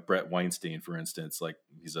verified, like Brett Weinstein, for instance. Like,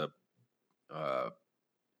 he's a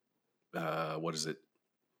what is it?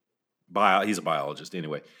 He's a biologist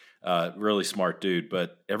anyway. Really smart dude.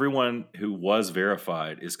 But everyone who was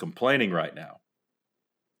verified is complaining right now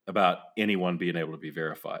about anyone being able to be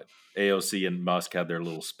verified. AOC and Musk had their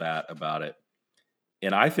little spat about it.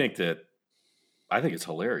 And I think it's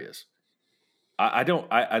hilarious.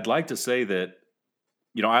 I'd like to say that,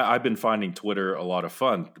 I've been finding Twitter a lot of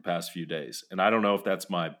fun the past few days. And I don't know if that's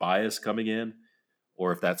my bias coming in,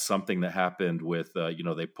 or if that's something that happened with,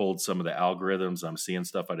 they pulled some of the algorithms. I'm seeing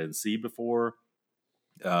stuff I didn't see before.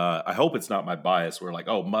 I hope it's not my bias. Where like,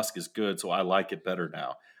 oh, Musk is good, so I like it better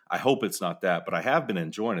now. I hope it's not that, but I have been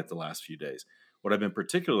enjoying it the last few days. What I've been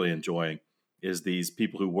particularly enjoying is these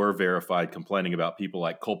people who were verified complaining about people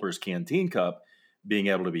like Culper's Canteen Cup being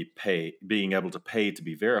able to pay to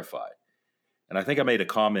be verified. And I think I made a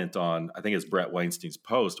comment on, I think it's Brett Weinstein's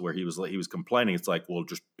post where he was complaining. It's like, well,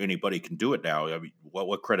 just anybody can do it now. I mean,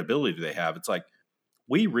 what credibility do they have? It's like,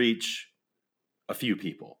 we reach a few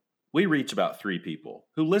people. We reach about 3 people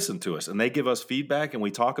who listen to us, and they give us feedback, and we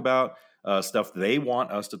talk about stuff they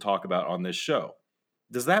want us to talk about on this show.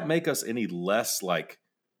 Does that make us any less like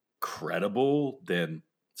credible than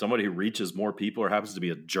somebody who reaches more people, or happens to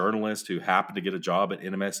be a journalist who happened to get a job at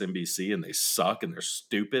MSNBC and they suck and they're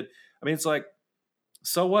stupid? I mean, it's like,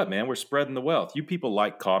 so what, man? We're spreading the wealth. You people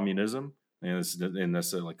like communism, and it's not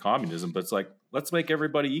necessarily like communism, but it's like, let's make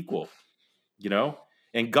everybody equal,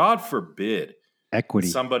 And God forbid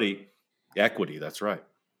Equity. Equity, that's right.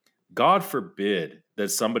 God forbid that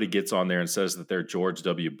somebody gets on there and says that they're George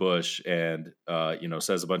W. Bush and,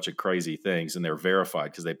 says a bunch of crazy things, and they're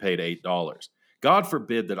verified because they paid $8. God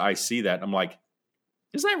forbid that I see that and I'm like,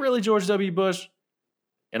 is that really George W. Bush?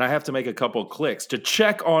 And I have to make a couple of clicks to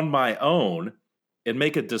check on my own and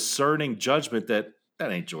make a discerning judgment that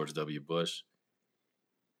that ain't George W. Bush.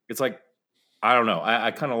 It's like, I don't know.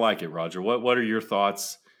 I kind of like it, Roger. What are your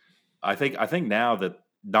thoughts? I think now that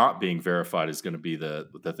not being verified is going to be the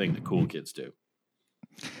thing that cool kids do.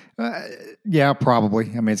 Yeah,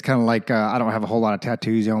 probably. I mean, it's kind of like I don't have a whole lot of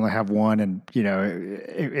tattoos. I only have one, and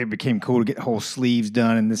it became cool to get whole sleeves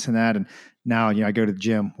done and this and that. And now, I go to the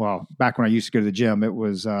gym. Well, back when I used to go to the gym, it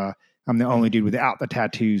was I'm the only dude without the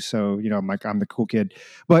tattoos. So I'm the cool kid.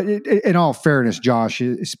 But in all fairness, Josh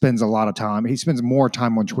spends a lot of time. He spends more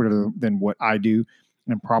time on Twitter than what I do,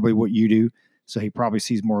 and probably what you do. So he probably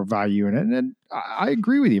sees more value in it. And I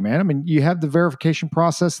agree with you, man. I mean, you have the verification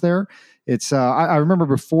process there. It's I remember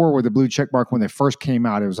before with the blue check mark when they first came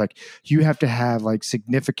out, it was like you have to have like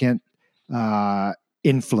significant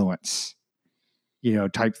influence,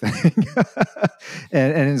 type thing.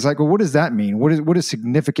 and it's like, well, what does that mean? What does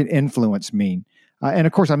significant influence mean? And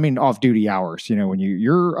of course, I mean off duty hours. When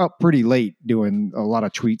you're up pretty late doing a lot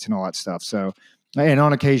of tweets and all that stuff. So. And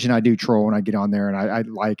on occasion, I do troll and I get on there and I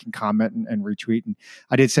like and comment and retweet. And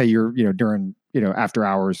I did say you're, during, after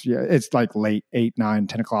hours. Yeah, it's like late 8, 9,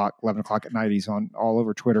 10 o'clock, 11 o'clock at night. He's on all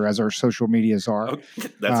over Twitter, as our social medias are. Oh,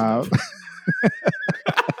 that's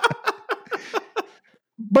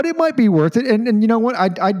but it might be worth it. And you know what?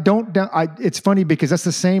 It's funny because that's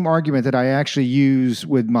the same argument that I actually use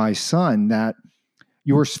with my son, that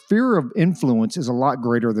your sphere of influence is a lot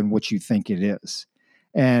greater than what you think it is.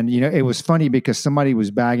 And, it was funny because somebody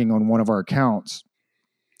was bagging on one of our accounts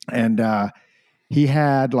and he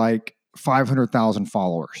had like 500,000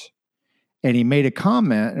 followers. And he made a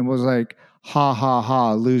comment and was like, ha, ha,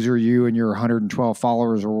 ha, loser, you and your 112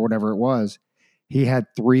 followers or whatever it was. He had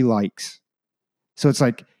 3 likes. So it's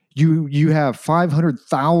like you have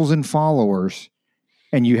 500,000 followers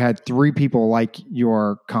and you had 3 people like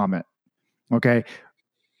your comment. Okay.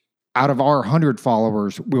 Out of our 100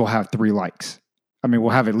 followers, we'll have 3 likes. I mean,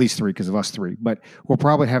 we'll have at least 3 because of us 3, but we'll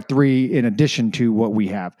probably have 3 in addition to what we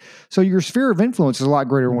have. So your sphere of influence is a lot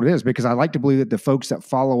greater than what it is, because I like to believe that the folks that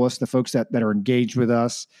follow us, the folks that are engaged with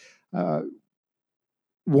us,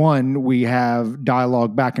 one, we have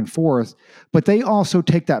dialogue back and forth, but they also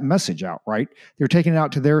take that message out, right? They're taking it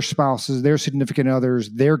out to their spouses, their significant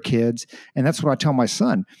others, their kids. And that's what I tell my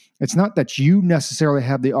son. It's not that you necessarily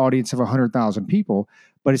have the audience of 100,000 people,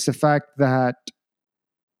 but it's the fact that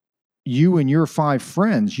you and your 5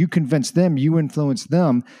 friends, you convince them, you influence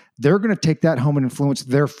them, they're going to take that home and influence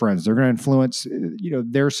their friends. They're going to influence,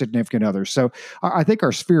 their significant others. So I think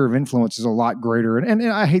our sphere of influence is a lot greater. And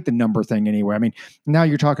I hate the number thing anyway. I mean, now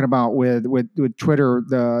you're talking about with Twitter,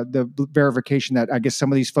 the verification that I guess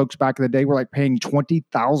some of these folks back in the day were like paying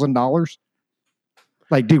 $20,000.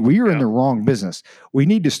 Like, dude, we are in the wrong business. We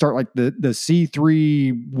need to start like the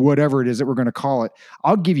C3, whatever it is that we're going to call it.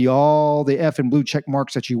 I'll give you all the F and blue check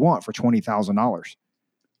marks that you want for $20,000.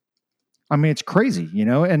 I mean, it's crazy,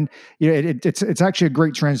 and it's actually a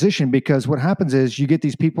great transition, because what happens is you get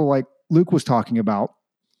these people like Luke was talking about,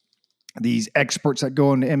 these experts that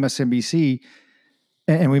go into MSNBC,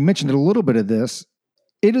 and we mentioned a little bit of this.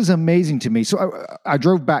 It is amazing to me. So I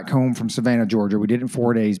drove back home from Savannah, Georgia. We did it in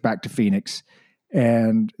 4 days back to Phoenix.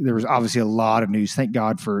 And there was obviously a lot of news. Thank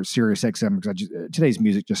God for Sirius XM, because today's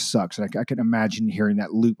music just sucks. I can imagine hearing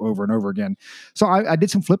that loop over and over again. So I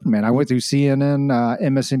did some flipping, man. I went through CNN,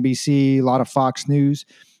 MSNBC, a lot of Fox News.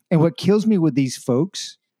 And what kills me with these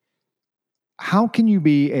folks, how can you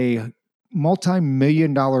be a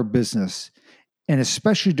multi-million-dollar business, and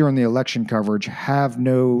especially during the election coverage, have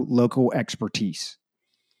no local expertise?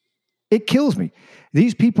 It kills me.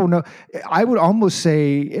 These people know. I would almost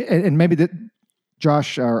say, and maybe that,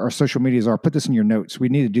 Josh, our social medias are, put this in your notes. We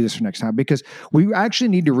need to do this for next time, because we actually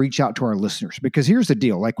need to reach out to our listeners. Because here's the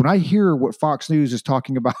deal. Like, when I hear what Fox News is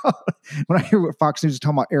talking about,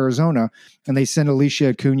 Arizona, and they send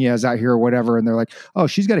Alicia Cunez out here or whatever, and they're like, oh,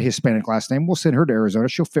 she's got a Hispanic last name, we'll send her to Arizona.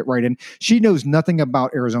 She'll fit right in. She knows nothing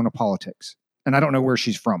about Arizona politics. And I don't know where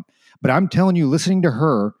she's from. But I'm telling you, listening to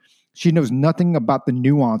her, she knows nothing about the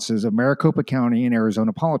nuances of Maricopa County and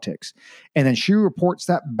Arizona politics. And then she reports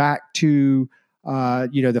that back to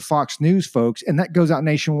the Fox News folks, and that goes out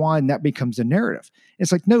nationwide, and that becomes the narrative.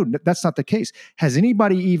 It's like, no, that's not the case. Has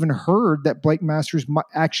anybody even heard that Blake Masters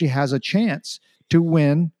actually has a chance to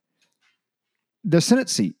win the Senate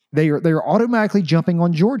seat? They are automatically jumping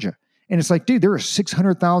on Georgia. And it's like, dude, there are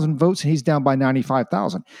 600,000 votes and he's down by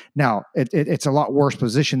 95,000. Now, it's a lot worse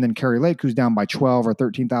position than Kari Lake, who's down by 12 or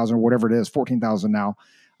 13,000 or whatever it is, 14,000 now.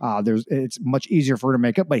 It's much easier for her to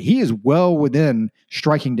make up, but he is well within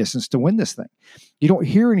striking distance to win this thing. You don't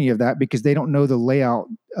hear any of that because they don't know the layout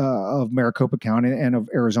of Maricopa County and of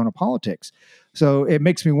Arizona politics. So it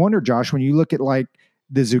makes me wonder, Josh, when you look at like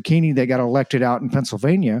the zucchini that got elected out in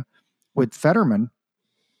Pennsylvania with Fetterman,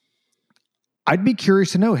 I'd be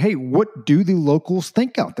curious to know, hey, what do the locals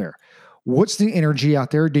think out there? What's the energy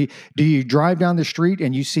out there? Do you drive down the street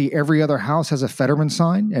and you see every other house has a Fetterman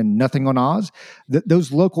sign and nothing on Oz?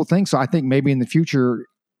 Those local things. So I think maybe in the future,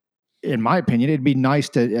 in my opinion, it'd be nice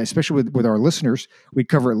to, especially with our listeners, we'd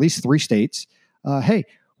cover at least 3 states. Hey,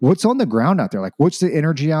 what's on the ground out there? Like, what's the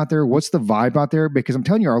energy out there? What's the vibe out there? Because I'm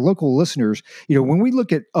telling you, our local listeners, when we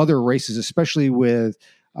look at other races, especially with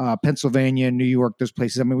Pennsylvania, New York, those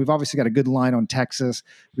places. I mean, we've obviously got a good line on Texas.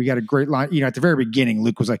 We got a great line. At the very beginning,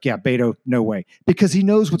 Luke was like, yeah, Beto, no way. Because he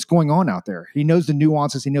knows what's going on out there. He knows the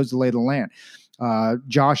nuances. He knows the lay of the land.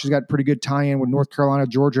 Josh has got pretty good tie-in with North Carolina,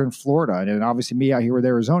 Georgia, and Florida. And then obviously me out here with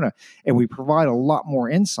Arizona. And we provide a lot more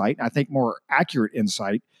insight, I think more accurate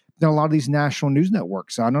insight than a lot of these national news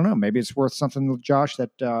networks. So I don't know. Maybe it's worth something, Josh,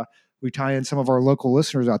 that we tie in some of our local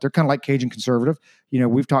listeners out there, kind of like Cajun Conservative.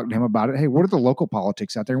 We've talked to him about it. Hey, what are the local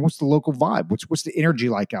politics out there? And what's the local vibe? What's the energy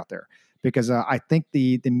like out there? Because I think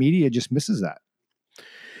the media just misses that.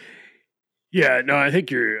 Yeah, no, I think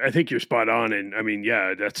you're spot on. And I mean,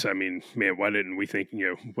 yeah, man, why didn't we think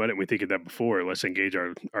of that before? Let's engage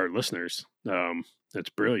our listeners. That's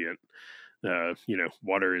brilliant.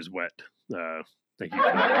 Water is wet. Thank you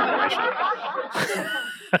for that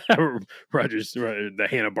information. Rogers, the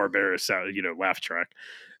Hanna-Barbera, laugh track.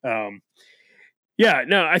 Yeah,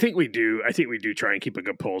 no, I think we do. I think we do try and keep a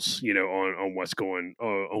good pulse, on what's going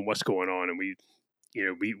on, and we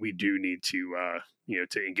do need to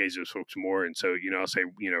to engage those folks more. And so, I'll say,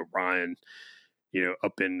 Ryan,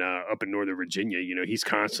 up in Northern Virginia, he's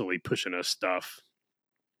constantly pushing us stuff.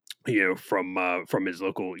 From his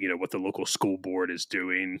local, what the local school board is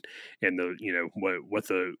doing, and what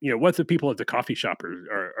the people at the coffee shop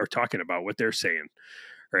are talking about, what they're saying,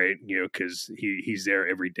 right? Because he's there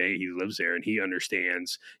every day, he lives there, and he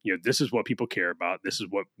understands, this is what people care about, this is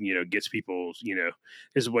what gets people,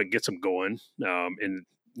 this is what gets them going, and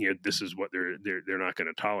this is what they're not going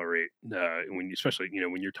to tolerate. Especially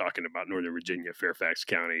when you're talking about Northern Virginia, Fairfax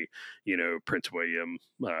County, Prince William,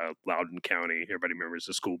 Loudoun County. Everybody remembers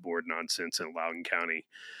the school board nonsense in Loudoun County.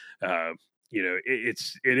 It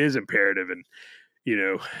is imperative, and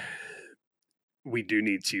we do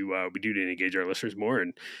need to engage our listeners more.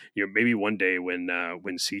 And maybe one day when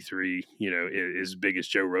C3 is as big as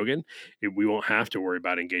Joe Rogan, we won't have to worry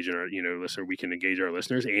about engaging our listener. We can engage our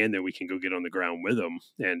listeners, and then we can go get on the ground with them,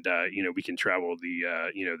 and we can travel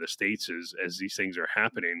the states as these things are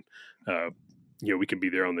happening. We can be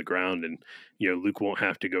there on the ground, and Luke won't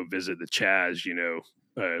have to go visit the Chaz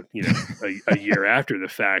a year after the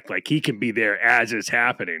fact. Like, he can be there as it's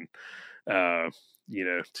happening. To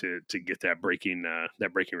get that breaking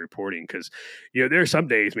reporting, because there are some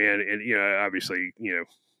days, man, and obviously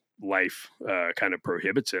life kind of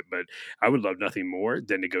prohibits it, but I would love nothing more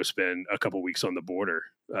than to go spend a couple weeks on the border,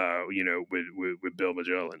 with Bill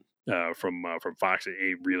Magellan from Fox.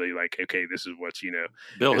 It really, like, okay, this is what's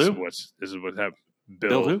Bill this who? Is what happened.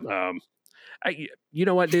 Bill who? You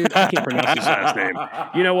know what, dude? I can't pronounce his last name.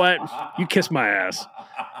 You know what? You kiss my ass.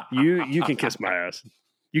 You can kiss my ass.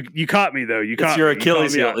 You caught me though. It's your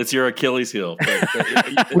Achilles heel. It's your Achilles heel.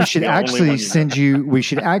 We should actually send you. We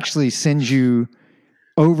should actually send you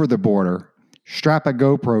over the border, strap a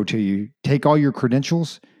GoPro to you, take all your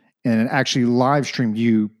credentials, and actually live stream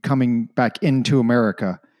you coming back into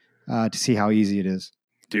America to see how easy it is.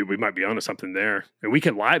 Dude, we might be onto something there, and we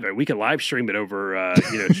can live it. We can live stream it over,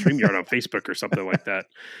 StreamYard on Facebook or something like that.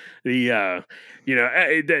 That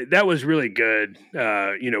was really good.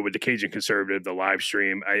 With the Cajun Conservative, the live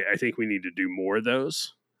stream. I think we need to do more of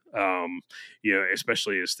those.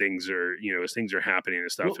 Especially as things are happening and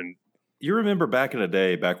stuff. Well, and you remember back in the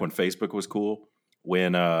day, back when Facebook was cool,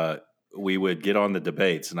 when we would get on the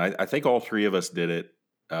debates, and I think all 3 of us did it.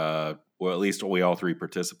 Well, at least we all 3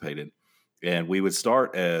 participated. And we would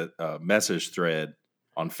start a message thread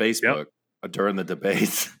on Facebook during the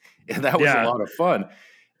debates. And that was a lot of fun.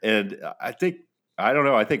 And I think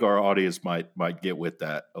our audience might get with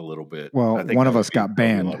that a little bit. Well, one of us got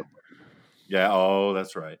banned. Yeah. Oh,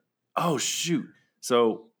 that's right. Oh, shoot.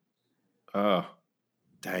 So, dang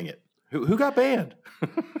it. Who got banned?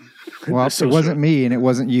 Well, it wasn't me and it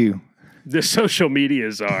wasn't you. The social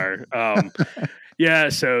medias are. Yeah,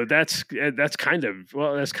 so that's kind of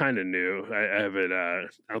new. I haven't. I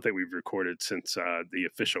don't think we've recorded since the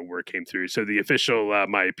official word came through. So the official,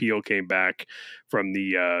 my appeal came back from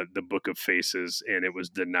the Book of Faces, and it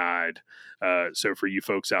was denied. So for you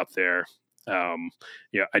folks out there, I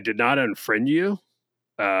did not unfriend you.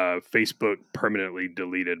 Facebook permanently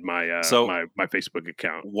deleted my my Facebook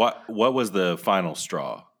account. What was the final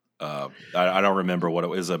straw? I don't remember what it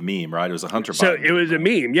was. A meme, right? It was a Hunter Biden. So it was a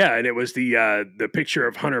meme, yeah, and it was the picture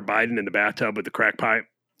of Hunter Biden in the bathtub with the crack pipe,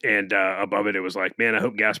 and above it was like, "Man, I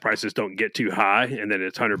hope gas prices don't get too high." And then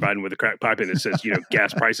it's Hunter Biden with a crack pipe, and it says,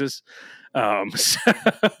 gas prices.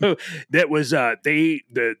 So that was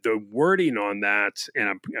the wording on that, and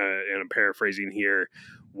I'm paraphrasing here,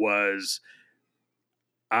 was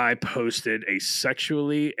I posted a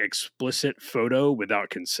sexually explicit photo without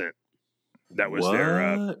consent. That was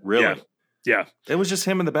their really. Yeah. It was just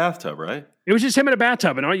him in the bathtub, right? It was just him in a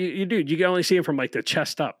bathtub, and all you can only see him from like the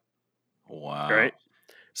chest up. Wow. Right.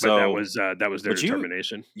 So that was their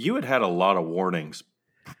determination. You had a lot of warnings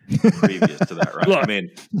previous to that, right?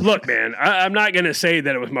 Look, man, I'm not going to say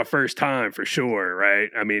that it was my first time for sure, right?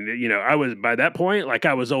 I mean, I was by that point, like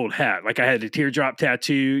I was old hat, like I had the teardrop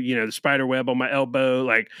tattoo, the spider web on my elbow,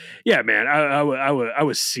 like, yeah, man, I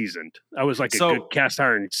was seasoned. I was like a good cast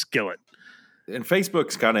iron skillet. And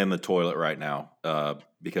Facebook's kind of in the toilet right now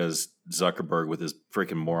because Zuckerberg, with his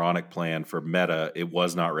freaking moronic plan for Meta, it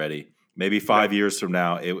was not ready. Maybe 5 years from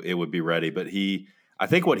now, it would be ready. But I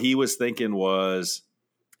think what he was thinking was,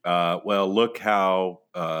 look how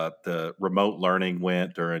the remote learning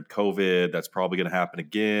went during COVID. That's probably going to happen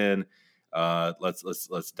again.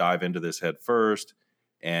 Let's dive into this head first.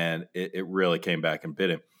 And it really came back and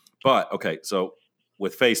bit him. But okay, so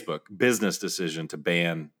with Facebook, business decision to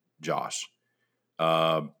ban Josh.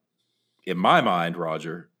 In my mind,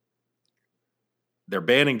 Roger, they're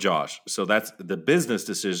banning Josh. So that's the business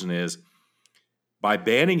decision is by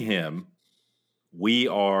banning him,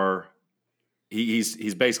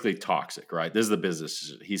 he's basically toxic, right? This is the business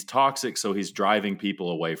decision. He's toxic, so he's driving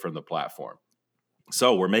people away from the platform.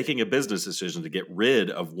 So we're making a business decision to get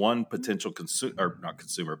rid of one potential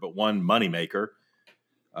one moneymaker.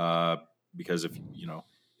 Because if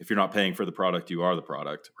you're not paying for the product, you are the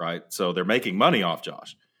product, right? So they're making money off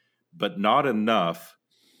Josh, but not enough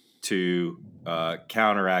to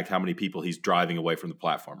counteract how many people he's driving away from the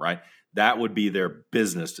platform, right? That would be their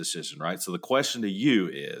business decision, right? So the question to you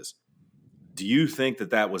is, do you think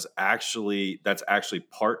that's actually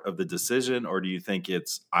part of the decision, or do you think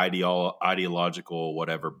it's ideological,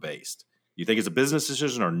 whatever based? You think it's a business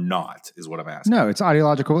decision or not, is what I'm asking. No, it's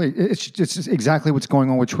ideological. It's exactly what's going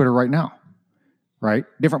on with Twitter right now, right?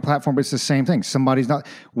 Different platform, but it's the same thing.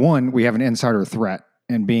 We have an insider threat.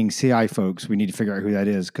 And being CI folks, we need to figure out who that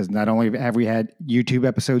is, because not only have we had YouTube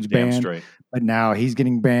episodes banned, but now he's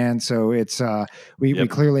getting banned. So it's we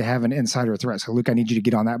clearly have an insider threat. So Luke, I need you to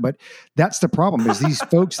get on that. But that's the problem: is these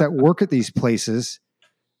folks that work at these places,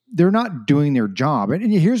 they're not doing their job.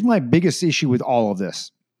 And here's my biggest issue with all of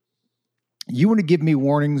this: you want to give me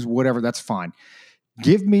warnings, whatever, that's fine.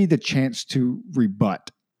 Give me the chance to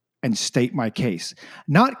rebut and state my case.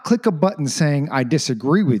 Not click a button saying I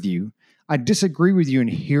disagree with you. I disagree with you, and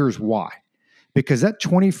here's why. Because that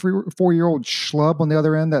 24-year-old schlub on the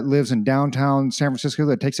other end that lives in downtown San Francisco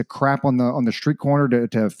that takes a crap on the street corner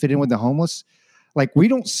to fit in with the homeless, like, we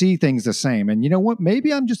don't see things the same. And you know what?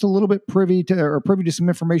 Maybe I'm just a little bit privy to some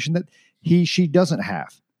information that she doesn't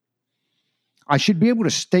have. I should be able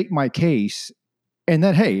to state my case, and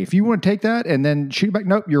then, hey, if you want to take that and then shoot back,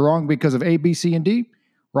 nope, you're wrong because of A, B, C, and D.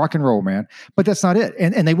 Rock and roll, man. But that's not it.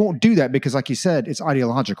 And they won't do that because, like you said, it's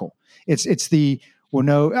ideological. It's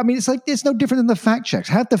no, I mean, it's no different than the fact checks.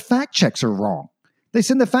 Half the fact checks are wrong. They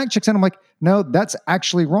send the fact checks and I'm like, no, that's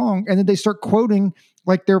actually wrong. And then they start quoting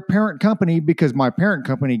like their parent company, because my parent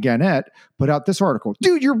company, Gannett, put out this article.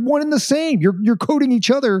 Dude, you're one and the same. You're quoting each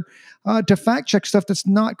other to fact check stuff that's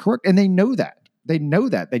not correct. And they know that.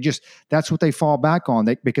 That's what they fall back on,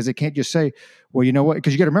 because they can't just say, well, you know what?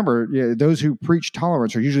 Because you got to remember, those who preach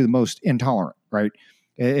tolerance are usually the most intolerant, right?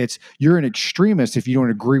 You're an extremist if you don't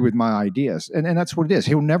agree with my ideas. And that's what it is.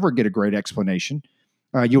 He'll never get a great explanation.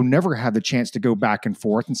 You'll never have the chance to go back and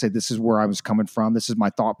forth and say, this is where I was coming from. This is my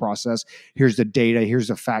thought process. Here's the data. Here's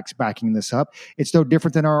the facts backing this up. It's no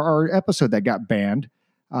different than our episode that got banned.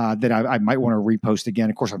 That I might want to repost again.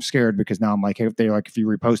 Of course, I'm scared because now I'm like, hey, if you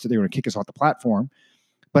repost it, they're going to kick us off the platform.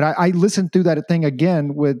 But I listened through that thing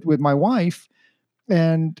again with my wife,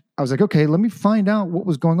 and I was like, okay, let me find out what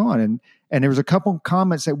was going on. And there was a couple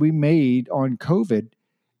comments that we made on COVID,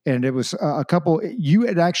 and it was a couple. You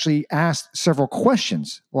had actually asked several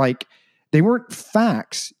questions, like they weren't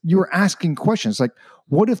facts. You were asking questions like,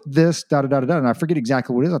 what if this, da da da da, and I forget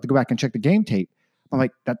exactly what it is. I have to go back and check the game tape. I'm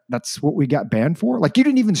like, that's what we got banned for? Like, you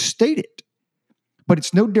didn't even state it. But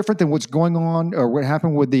it's no different than what's going on or what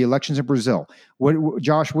happened with the elections in Brazil.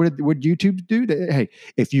 Josh, what did YouTube do? Hey,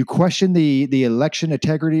 if you question the election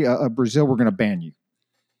integrity of Brazil, we're going to ban you.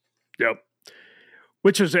 Yep.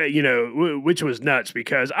 Which was, which was nuts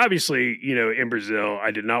because obviously, in Brazil, I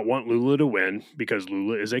did not want Lula to win because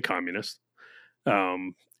Lula is a communist.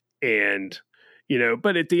 And,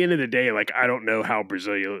 but at the end of the day, like, I don't know how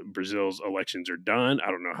Brazil's elections are done. I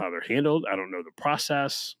don't know how they're handled. I don't know the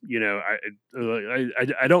process.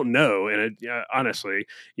 I don't know. And honestly,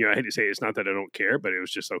 I hate to say it's not that I don't care, but it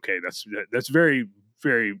was just, okay, that's very,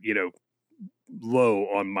 very, low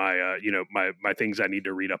on my, my things I need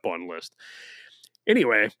to read up on list.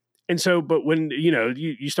 Anyway, and so, but when,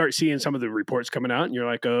 you start seeing some of the reports coming out and you're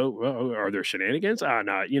like, oh, well, are there shenanigans?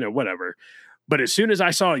 Not, whatever. But as soon as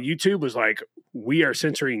I saw YouTube was like, we are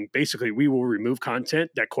censoring, basically, we will remove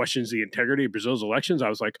content that questions the integrity of Brazil's elections, I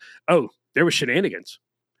was like, oh, there was shenanigans.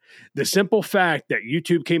 The simple fact that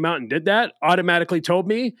YouTube came out and did that automatically told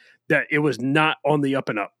me that it was not on the up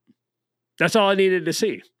and up. That's all I needed to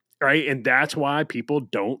see, right? And that's why people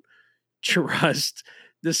don't trust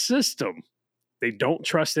the system. They don't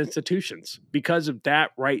trust institutions because of that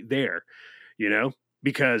right there,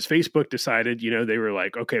 because Facebook decided, they were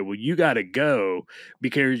like, okay, well, you got to go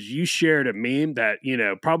because you shared a meme that,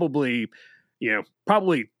 probably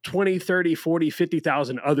 20, 30, 40,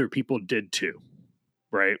 50,000 other people did too.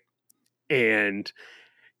 Right. And,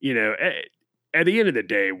 at the end of the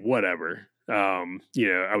day, whatever,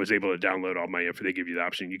 I was able to download all my info. They give you the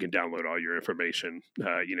option. You can download all your information,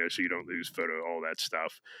 so you don't lose photo, all that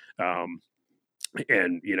stuff.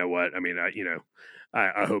 And you know what? I mean,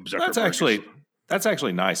 I hope Zuckerberg. That's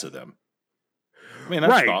actually nice of them. I mean,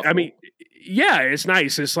 that's right. thoughtful. I mean, yeah, it's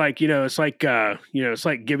nice. It's like, it's like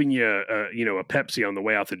giving you a Pepsi on the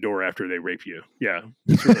way out the door after they rape you. Yeah.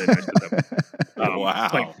 It's really nice of them.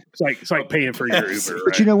 Wow. It's like paying for your Uber.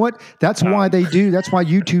 But you know what? That's why they do. That's why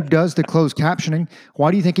YouTube does the closed captioning. Why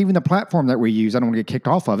do you think even the platform that we use, I don't want to get kicked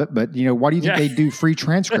off of it, but why do you think they do free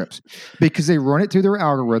transcripts? Because they run it through their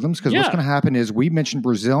algorithms. Because what's going to happen is we mentioned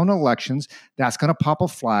Brazil and elections. That's going to pop a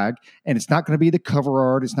flag, and it's not going to be the cover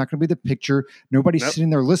art. It's not going to be the picture. Nobody's sitting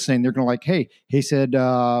there listening. They're going to like, hey, he said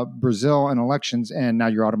Brazil and elections, and now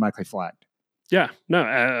you're automatically flagged. Yeah, no,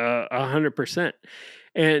 100%.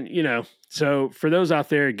 And, so for those out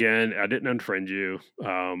there, again, I didn't unfriend you.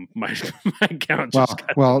 My account just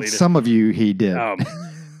got deleted. Some of you he did.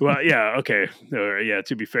 Well, yeah, okay. Yeah,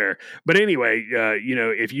 to be fair. But anyway,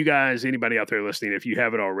 if you guys, anybody out there listening, if you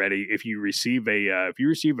haven't already, if you receive a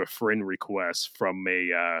friend request from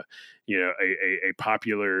a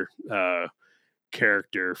popular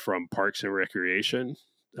character from Parks and Recreation,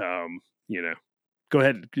 go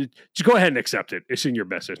ahead and accept it. It's in your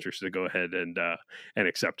best interest to go ahead and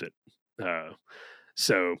accept it.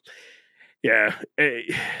 So yeah,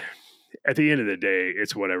 at the end of the day,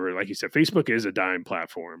 it's whatever. Like you said, Facebook is a dying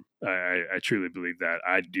platform. I truly believe that.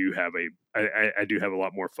 I do have a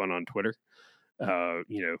lot more fun on Twitter,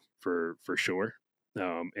 for sure.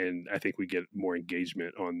 And I think we get more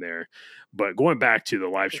engagement on there. But going back to the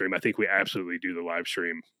live stream, I think we absolutely do the live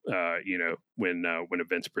stream, when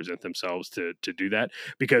events present themselves to do that.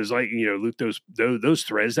 Because like, Luke, those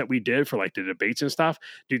threads that we did for like the debates and stuff,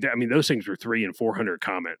 dude, I mean, those things were 300 and 400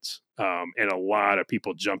 comments. And a lot of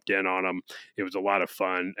people jumped in on them. It was a lot of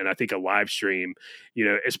fun. And I think a live stream,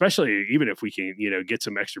 especially even if we can, get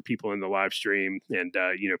some extra people in the live stream and,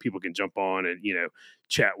 people can jump on and,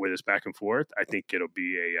 chat with us back and forth. I think it'll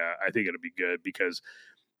be good because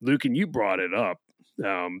Luke, and you brought it up.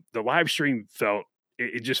 The live stream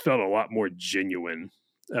just felt a lot more genuine,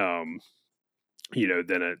 than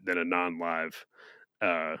a non-live,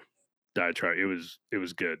 diatribe. It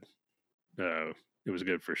was good. It was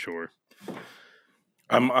good for sure.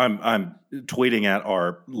 I'm tweeting at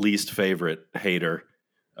our least favorite hater.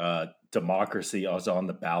 Democracy is on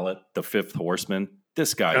the ballot. The fifth horseman.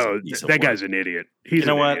 This guy's guy's an idiot. He's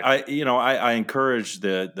what? I encourage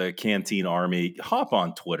the Canteen Army, hop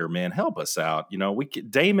on Twitter, man, help us out.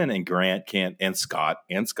 Damon and Grant can't, and Scott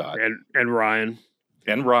and Ryan,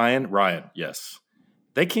 yes,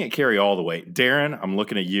 they can't carry all the weight. Darren, I'm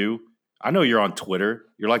looking at you. I know you're on Twitter.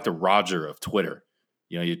 You're like the Roger of Twitter.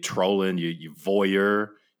 You're trolling, you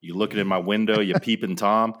voyeur, you looking in my window, you peeping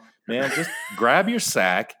Tom. Man, just grab your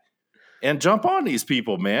sack and jump on these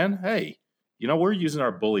people, man. Hey. We're using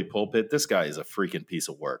our bully pulpit. This guy is a freaking piece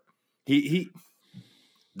of work.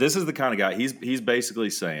 This is the kind of guy, he's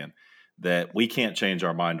basically saying that we can't change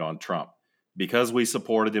our mind on Trump because we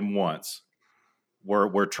supported him once.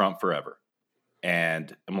 We're Trump forever.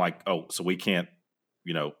 And I'm like, oh, so we can't,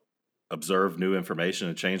 observe new information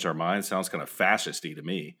and change our minds? Sounds kind of fascist-y to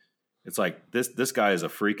me. It's like this guy is a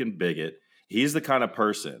freaking bigot. He's the kind of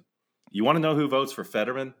person. You want to know who votes for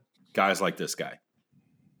Fetterman? Guys like this guy.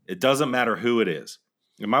 It doesn't matter who it is.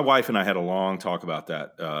 my wife and I had a long talk about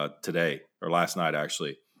that today or last night,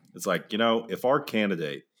 actually. It's like, if our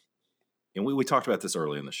candidate, and we talked about this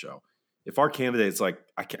early in the show, if our candidate's like,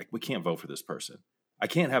 we can't vote for this person. I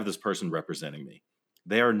can't have this person representing me.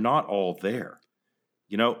 They are not all there.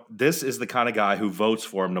 This is the kind of guy who votes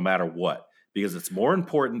for him no matter what, because it's more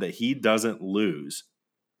important that he doesn't lose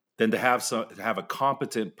than to have a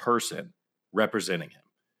competent person representing him.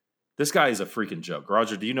 This guy is a freaking joke.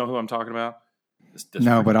 Roger, do you know who I'm talking about?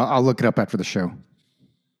 No, but I'll look it up after the show.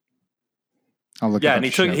 I'll look. Yeah, and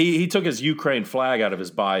he took his Ukraine flag out of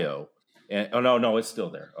his bio. And no, it's still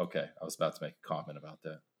there. Okay, I was about to make a comment about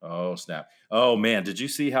that. Oh snap! Oh man, did you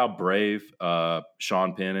see how brave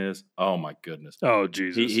Sean Penn is? Oh my goodness! Oh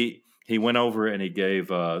Jesus! He went over and he gave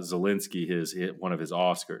Zelensky one of his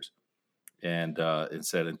Oscars, and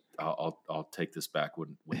said, "I'll take this back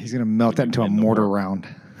when he's going to melt that into a mortar round."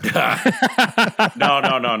 No.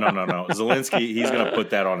 Zelensky, he's going to put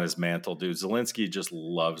that on his mantle, dude. Zelensky just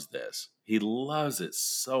loves this. He loves it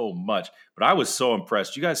so much. But I was so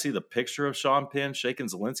impressed. You guys see the picture of Sean Penn shaking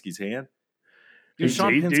Zelensky's hand? Dude,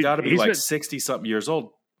 Sean Penn's got to be like 60-something years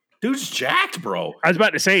old. Dude's jacked, bro. I was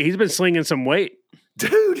about to say, he's been slinging some weight.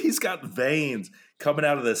 Dude, he's got veins coming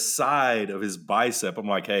out of the side of his bicep. I'm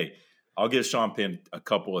like, hey, I'll give Sean Penn a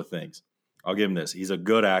couple of things. I'll give him this. He's a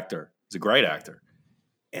good actor. He's a great actor.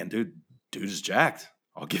 And dude is jacked.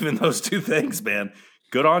 I'll give him those two things, man.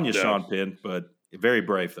 Good on you, Sean Penn, but very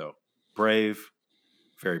brave, though. Brave,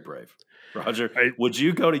 very brave. Roger, would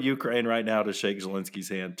you go to Ukraine right now to shake Zelensky's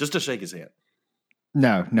hand? Just to shake his hand?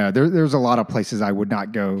 No. There's a lot of places I would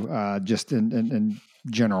not go, just in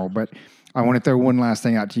general. But I want to throw one last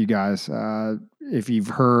thing out to you guys. If you've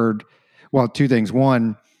heard, well, two things.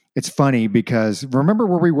 One, it's funny because remember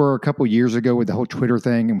where we were a couple of years ago with the whole Twitter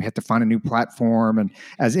thing, and we had to find a new platform, and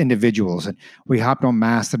as individuals, and we hopped on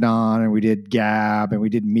Mastodon, and we did Gab, and we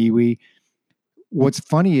did MeWe. What's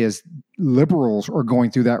funny is liberals are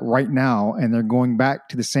going through that right now, and they're going back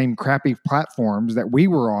to the same crappy platforms that we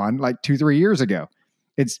were on like 2-3 years ago.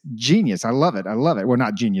 It's genius. I love it. Well,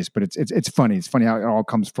 not genius, but it's funny. It's funny how it all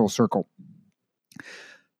comes full circle.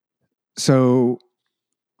 So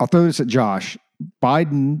I'll throw this at Josh.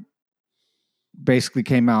 Biden basically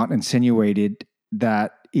came out and insinuated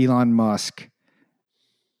that Elon Musk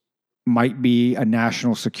might be a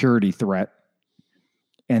national security threat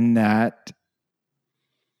and that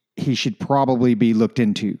he should probably be looked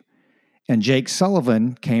into. And Jake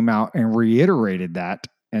Sullivan came out and reiterated that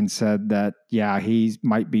and said that, yeah, he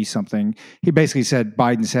might be something. He basically said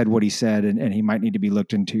Biden said what he said and he might need to be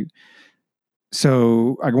looked into.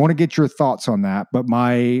 So I want to get your thoughts on that. But my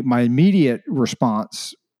immediate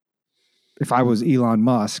response, if I was Elon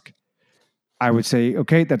Musk, I would say,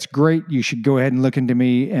 okay, that's great. You should go ahead and look into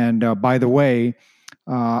me. And by the way,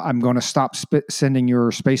 I'm going to stop sending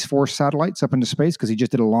your Space Force satellites up into space because he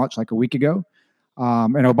just did a launch like a week ago.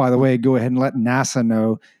 And oh, by the way, go ahead and let NASA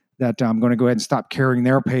know that I'm going to go ahead and stop carrying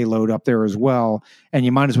their payload up there as well. And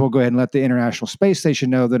you might as well go ahead and let the International Space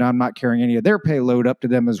Station know that I'm not carrying any of their payload up to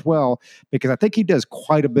them as well, because I think he does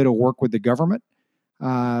quite a bit of work with the government.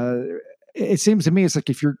 It seems to me it's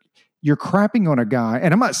like if you're crapping on a guy,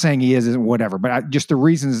 and I'm not saying he isn't whatever, but just the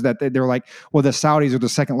reasons that they're like, well, the Saudis are the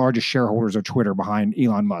second largest shareholders of Twitter behind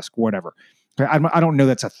Elon Musk, whatever. I don't know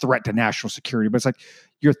that's a threat to national security, but it's like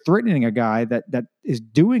you're threatening a guy that is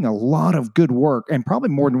doing a lot of good work and probably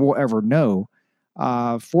more than we'll ever know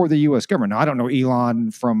for the U.S. government. Now, I don't know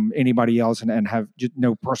Elon from anybody else and have just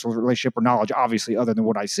no personal relationship or knowledge, obviously, other than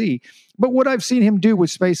what I see. But what I've seen him do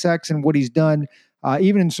with SpaceX and what he's done,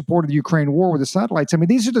 even in support of the Ukraine war with the satellites, I mean,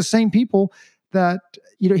 these are the same people that,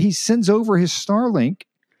 he sends over his Starlink,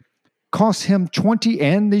 costs him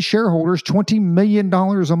and the shareholders $20 million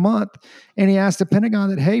a month. And he asked the Pentagon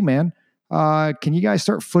that, hey, man, can you guys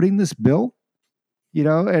start footing this bill?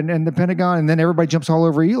 And the Pentagon, and then everybody jumps all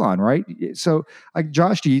over Elon, right? So,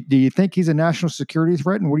 Josh, do you think he's a national security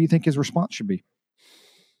threat? And what do you think his response should be?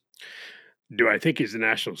 Do I think he's a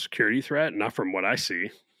national security threat? Not from what I see,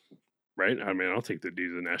 right? I mean, I don't think the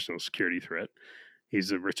dude's a national security threat. He's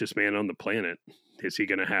the richest man on the planet. Is he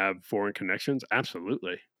going to have foreign connections?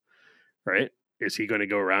 Absolutely. Right? Is he going to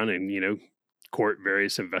go around and, court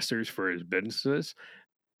various investors for his businesses?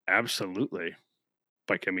 Absolutely.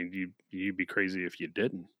 Like, I mean, you'd be crazy if you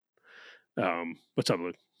didn't. What's up,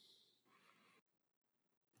 Luke?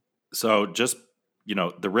 So just,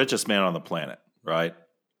 the richest man on the planet, right,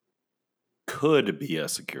 could be a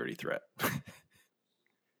security threat.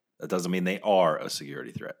 That doesn't mean they are a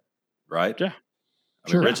security threat, right? Yeah.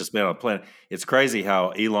 I mean, richest man on the planet. It's crazy how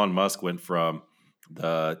Elon Musk went from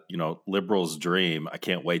the, liberal's dream, I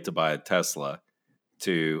can't wait to buy a Tesla,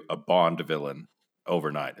 to a Bond villain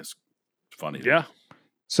overnight. It's funny. Yeah.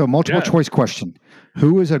 So multiple choice question.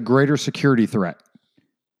 Who is a greater security threat?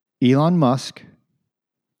 Elon Musk,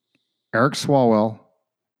 Eric Swalwell,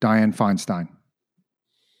 Dianne Feinstein.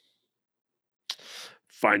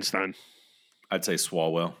 Feinstein. I'd say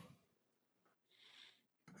Swalwell.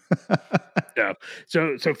 Yeah.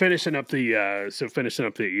 So finishing up the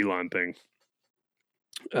Elon thing.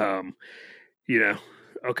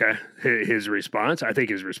 Okay. His response, I think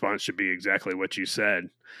his response should be exactly what you said.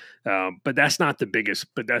 But that's not the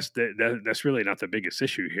biggest. But that's really not the biggest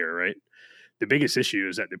issue here, right? The biggest issue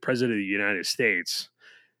is that the president of the United States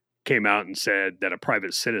came out and said that a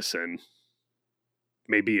private citizen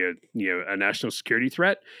may be a national security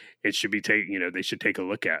threat. It should be they should take a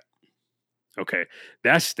look at. Okay,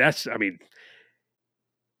 that's the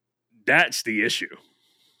issue,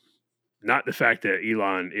 not the fact that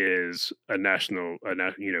Elon is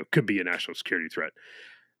could be a national security threat,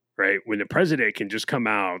 right? When the president can just come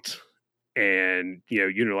out and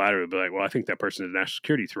unilaterally be like, well, I think that person is a national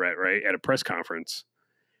security threat, right, at a press conference,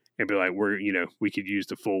 and be like, we could use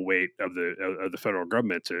the full weight of the federal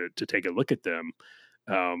government to take a look at them.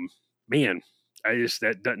 Man,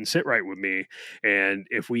 that doesn't sit right with me. And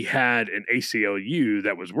if we had an ACLU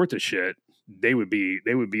that was worth a shit, they would be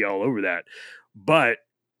all over that. But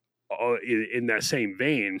in that same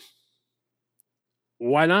vein,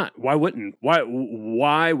 why not? Why wouldn't?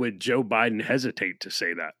 Why would Joe Biden hesitate to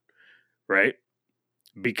say that? Right?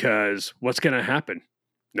 Because what's going to happen?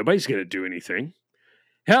 Nobody's going to do anything.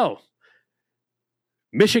 Hell,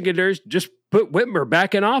 Michiganders just put Whitmer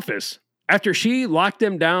back in office after she locked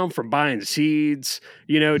them down from buying seeds,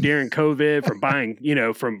 during COVID, from buying,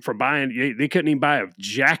 from buying, they couldn't even buy a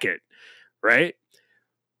jacket, right?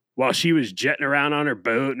 While she was jetting around on her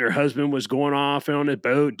boat and her husband was going off on his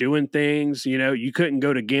boat doing things, you couldn't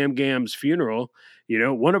go to Gam Gam's funeral.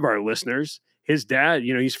 One of our listeners, his dad,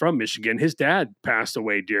 he's from Michigan. His dad passed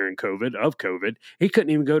away during COVID. He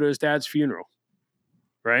couldn't even go to his dad's funeral,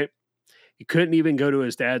 right? He couldn't even go to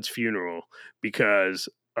his dad's funeral because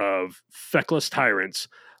of feckless tyrants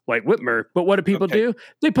like Whitmer. But what do people do?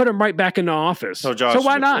 They put him right back into office. So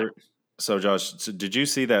why not? So Josh, did you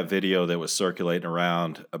see that video that was circulating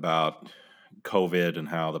around about COVID and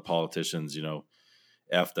how the politicians,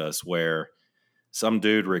 effed us, where some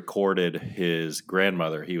dude recorded his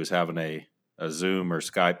grandmother. He was having a Zoom or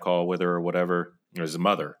Skype call with her or whatever. His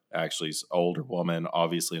mother, actually, is an older woman,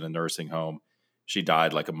 obviously in a nursing home. She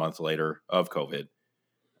died like a month later of COVID.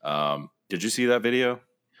 Did you see that video?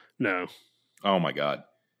 No. Oh my God.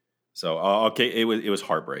 So, okay. It was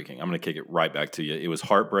heartbreaking. I'm going to kick it right back to you. It was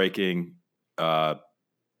heartbreaking.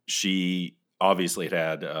 She obviously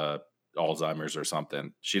had Alzheimer's or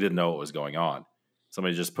something. She didn't know what was going on.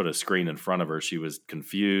 Somebody just put a screen in front of her. She was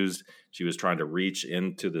confused. She was trying to reach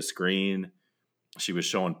into the screen. She was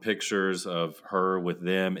showing pictures of her with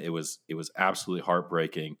them. It was absolutely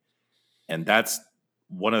heartbreaking. And that's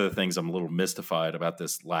one of the things I'm a little mystified about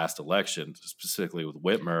this last election, specifically with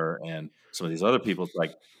Whitmer and some of these other people. It's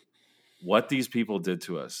like, what these people did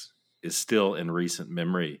to us is still in recent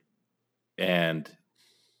memory. And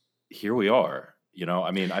here we are.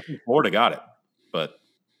 I think Florida got it, but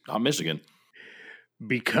not Michigan.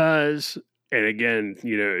 Because, and again,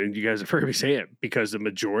 and you guys have heard me say it, because the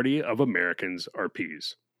majority of Americans are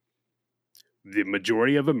peas. The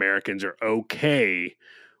majority of Americans are okay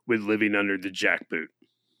with living under the jackboot.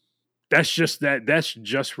 That's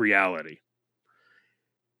just reality.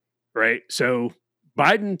 Right? So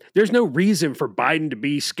Biden, there's no reason for Biden to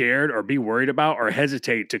be scared or be worried about or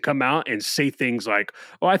hesitate to come out and say things like,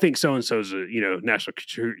 "Oh, I think so and so's a national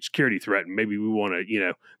security threat, and maybe we want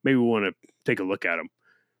to take a look at him."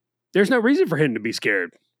 There's no reason for him to be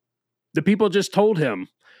scared. The people just told him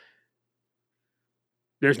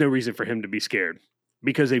there's no reason for him to be scared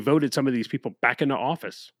because they voted some of these people back into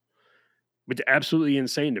office, which is absolutely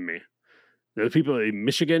insane to me. The people in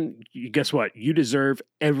Michigan, guess what? You deserve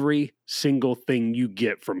every single thing you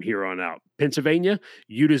get from here on out. Pennsylvania,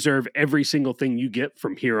 you deserve every single thing you get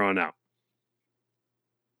from here on out.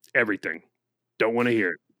 Everything. Don't want to hear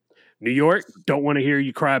it. New York, don't want to hear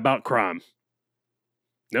you cry about crime.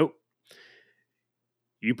 Nope.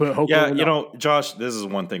 You put hope. Yeah, Josh, this is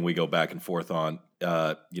one thing we go back and forth on.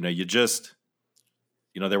 There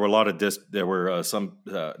were a lot of there were some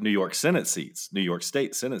New York State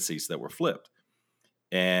Senate seats that were flipped,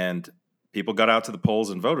 and people got out to the polls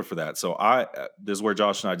and voted for that. So this is where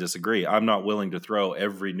Josh and I disagree. I'm not willing to throw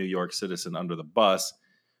every New York citizen under the bus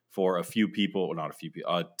for a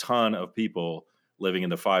ton of people living in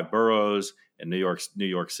the 5 boroughs in New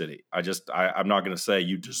York City. I'm not going to say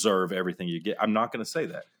you deserve everything you get. I'm not going to say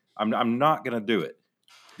that. I'm not going to do it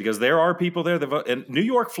because there are people there that vote. And New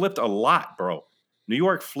York flipped a lot, bro. New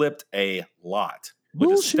York flipped a lot with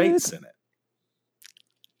the state Senate.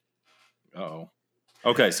 Uh-oh.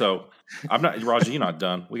 Okay, so I'm not, Roger, you're not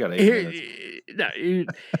done. We got 8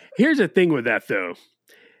 minutes. Here's the thing with that, though.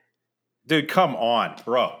 Dude, come on,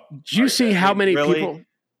 bro. Did you see how many people?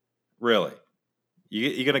 Really?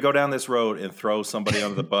 You're going to go down this road and throw somebody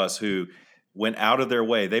under the bus who went out of their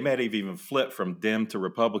way. They may have even flipped from Dem to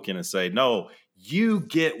Republican and say, no, you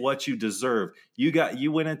get what you deserve.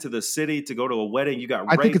 You went into the city to go to a wedding. You got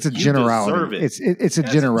raped. I think it's a generality. It's a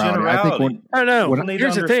generality. I think I don't know.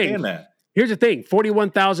 Here's the thing. Here's the thing.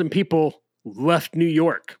 41,000 people left New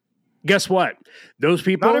York. Guess what? Those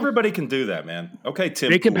people. Not everybody can do that, man. Okay, Tim.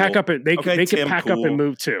 They can pack up and they can pack up and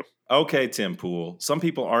move too. Okay, Tim Pool. Some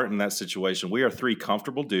people aren't in that situation. We are 3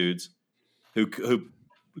 comfortable dudes who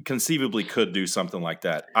conceivably could do something like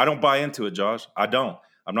that. I don't buy into it, Josh. I don't.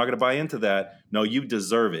 I'm not going to buy into that. No, you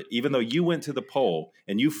deserve it. Even though you went to the poll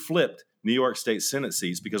and you flipped New York State Senate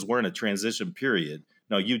seats because we're in a transition period.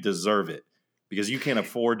 No, you deserve it because you can't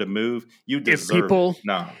afford to move. You deserve it.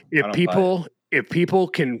 No, if people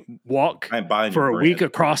can walk for a week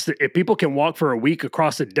across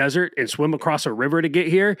the desert and swim across a river to get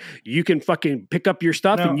here, you can fucking pick up your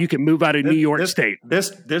stuff and you can move out of New York State.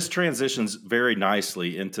 This transitions very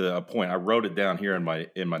nicely into a point. I wrote it down here in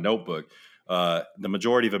my notebook. The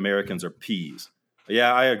majority of Americans are peas.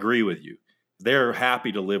 Yeah, I agree with you. They're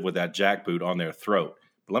happy to live with that jackboot on their throat.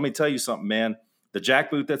 But let me tell you something, man. The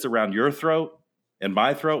jackboot that's around your throat and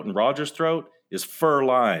my throat and Roger's throat is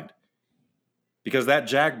fur-lined. Because that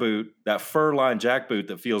jackboot, that fur-lined jackboot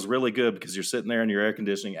that feels really good because you're sitting there in your air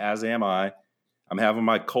conditioning, as am I. I'm having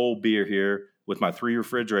my cold beer here with my 3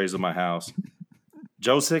 refrigerators in my house.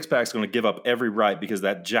 Joe Sixpack's going to give up every right because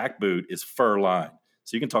that jackboot is fur-lined.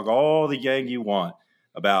 So you can talk all the yang you want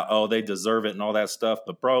about, oh, they deserve it and all that stuff.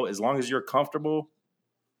 But, bro, as long as you're comfortable,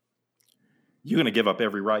 you're going to give up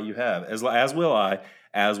every right you have, as will I,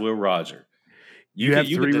 as will Roger. You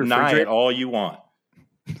can deny it all you want.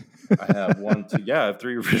 I have 1, 2. Yeah, I have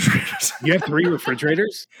 3 refrigerators. You have 3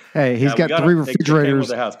 refrigerators? Hey, he's got 3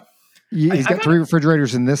 refrigerators. He's got 3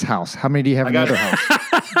 refrigerators in this house. How many do you have in the other house?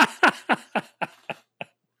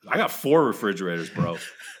 I got 4 refrigerators, bro.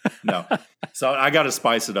 No, so I got to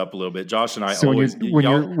spice it up a little bit. Josh and I always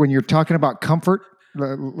when you're talking about comfort.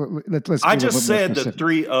 Let's. I just said the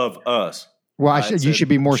 3 of us. Well, you should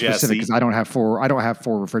be more specific because I don't have 4. I don't have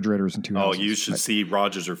 4 refrigerators in 2 houses. Oh, you should see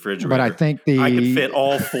Roger's refrigerator. But I think I could fit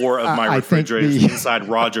all 4 of my refrigerators inside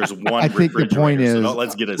Roger's one refrigerator. I think the point is,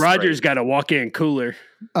 let's get it. Roger's got a walk-in cooler.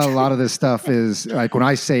 A lot of this stuff is like when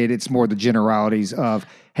I say it, it's more the generalities of,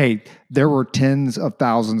 hey, there were tens of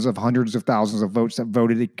thousands of hundreds of thousands of votes that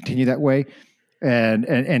voted to continue that way, and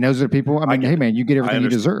those are the people. I mean, hey, man, you get everything you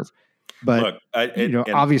deserve. But look,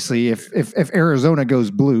 obviously, if Arizona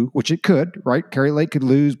goes blue, which it could, right? Kerry Lake could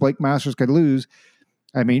lose, Blake Masters could lose.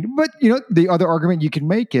 I mean, but the other argument you can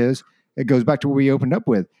make is it goes back to what we opened up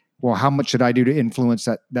with. Well, how much should I do to influence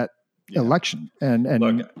that election? And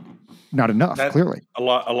look, not enough, clearly. A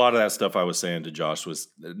lot of that stuff I was saying to Josh was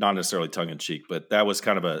not necessarily tongue in cheek, but that was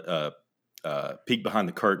kind of a peek behind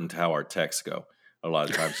the curtain to how our texts go. A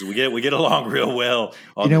lot of times we get along real well.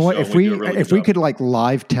 On you know what? If we could like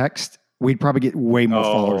live text. We'd probably get way more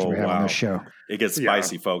followers than we have on this show. It gets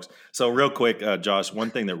spicy, folks. So real quick, Josh,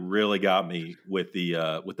 one thing that really got me with the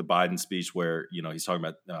Biden speech where, he's talking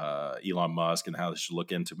about Elon Musk and how they should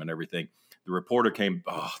look into him and everything. The reporter came,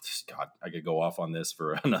 God, I could go off on this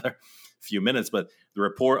for another few minutes, but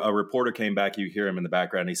a reporter came back, you hear him in the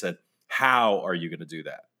background, and he said, how are you going to do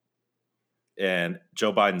that? And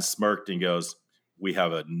Joe Biden smirked and goes, we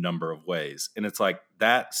have a number of ways. And it's like,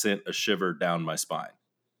 that sent a shiver down my spine.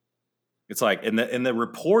 It's like, and the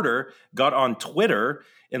reporter got on Twitter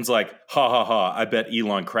and's like, ha, ha, ha, I bet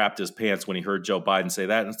Elon crapped his pants when he heard Joe Biden say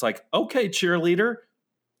that. And it's like, okay, cheerleader,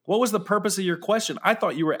 what was the purpose of your question? I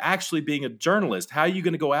thought you were actually being a journalist. How are you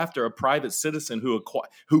going to go after a private citizen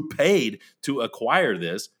who paid to acquire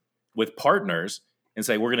this with partners and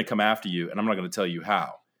say, we're going to come after you, and I'm not going to tell you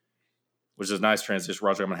how? Which is a nice transition,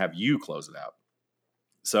 Roger. I'm going to have you close it out.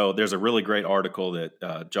 So there's a really great article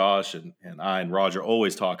that Josh and I and Roger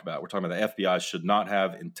always talk about. We're talking about the FBI should not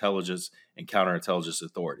have intelligence and counterintelligence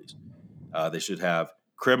authorities. They should have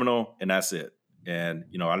criminal, and that's it. And,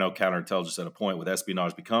 I know counterintelligence at a point with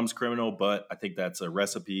espionage becomes criminal, but I think that's a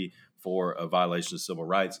recipe for a violation of civil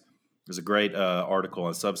rights. There's a great article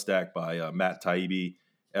on Substack by Matt Taibbi,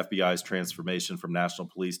 FBI's transformation from national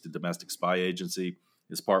police to domestic spy agency.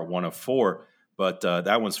 It's part 1 of 4. But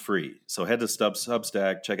that one's free. So head to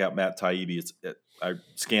Substack, check out Matt Taibbi. I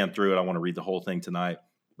scanned through it. I want to read the whole thing tonight.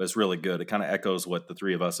 but it's really good. It kind of echoes what the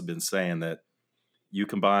three of us have been saying, that you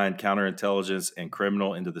combine counterintelligence and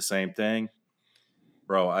criminal into the same thing.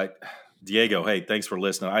 Bro, Diego, hey, thanks for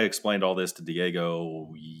listening. I explained all this to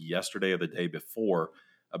Diego yesterday or the day before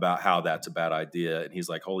about how that's a bad idea. And he's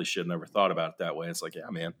like, holy shit, never thought about it that way. And it's like, yeah,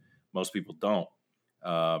 man, most people don't.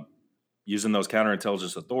 Using those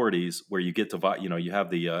counterintelligence authorities where you get to, you have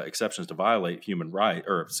the exceptions to violate human right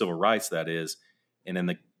or civil rights, that is. And in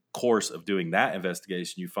the course of doing that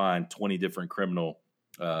investigation, you find 20 different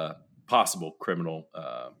possible criminal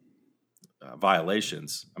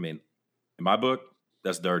violations. I mean, in my book,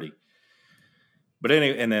 that's dirty. But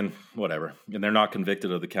anyway, and then whatever. And they're not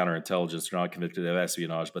convicted of the counterintelligence. They're not convicted of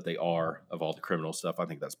espionage, but they are of all the criminal stuff. I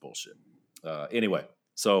think that's bullshit. Anyway,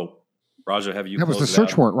 so Raja, have you? That was the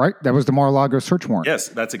search warrant, right? That was the Mar-a-Lago search warrant. Yes,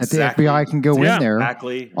 that's exactly. The FBI can go in there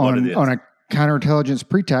exactly on a counterintelligence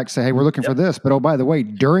pretext, say, hey, we're looking for this. But oh, by the way,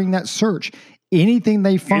 during that search, anything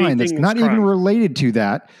they find that's not even related to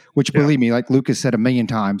that, which believe me, like Lucas said a million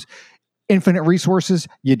times, infinite resources,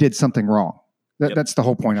 you did something wrong. That's the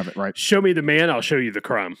whole point of it, right? Show me the man, I'll show you the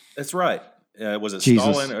crime. That's right. Was it Jesus.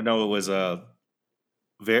 Stalin? Or no, it was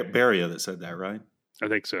Beria that said that, right? I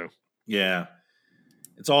think so. Yeah.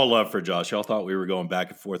 It's all love for Josh. Y'all thought we were going back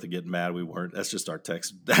and forth and getting mad. We weren't. That's just our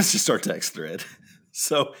text. That's just our text thread.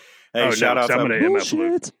 So, hey, shout out to I'm going to MF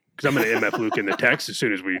Luke. Because I'm going to MF Luke in the text as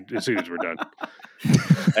soon as we're done.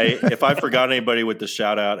 Hey, if I forgot anybody with the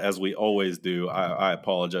shout out, as we always do, I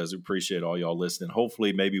apologize. We appreciate all y'all listening.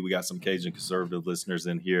 Hopefully, maybe we got some Cajun conservative listeners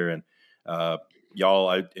in here, and y'all,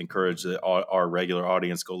 I encourage our regular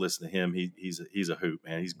audience go listen to him. He's a hoot,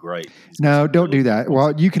 man. He's great. Don't do that.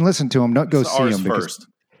 Well, you can listen to him. Don't go see him first.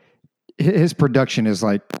 His production is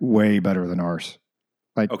like way better than ours.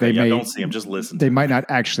 Like, okay, don't see him. Just listen. They might not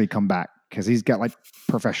actually come back because he's got like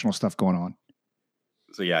professional stuff going on.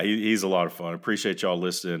 So yeah, he's a lot of fun. Appreciate y'all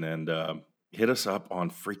listening, and hit us up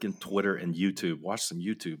on freaking Twitter and YouTube. Watch some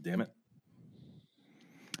YouTube, damn it.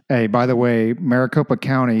 Hey, by the way, Maricopa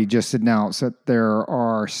County just announced that there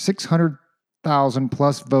are 600,000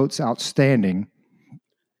 plus votes outstanding,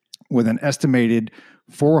 with an estimated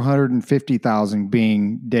 450,000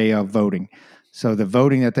 being day of voting. So the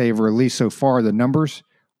voting that they've released so far, the numbers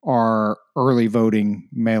are early voting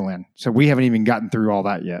mail-in. So we haven't even gotten through all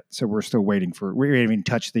that yet. So we're still waiting we haven't even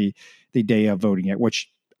touched the day of voting yet,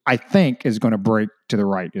 which I think is going to break to the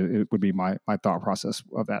right. It would be my thought process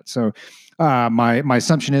of that. So my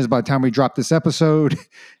assumption is by the time we drop this episode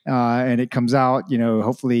and it comes out,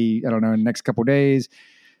 hopefully, I don't know, in the next couple of days,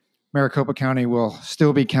 Maricopa County will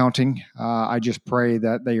still be counting. I just pray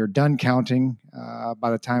that they are done counting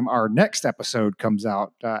by the time our next episode comes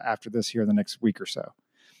out after this here in the next week or so.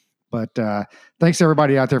 But thanks to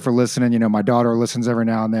everybody out there for listening. My daughter listens every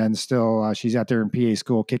now and then still. She's out there in PA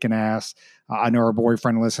school kicking ass. I know her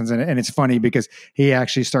boyfriend listens. And it's funny because he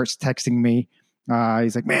actually starts texting me.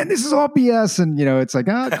 He's like, man, this is all BS. And, it's like,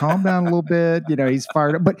 calm down a little bit. He's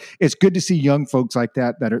fired up. But it's good to see young folks like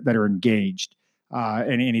that are engaged.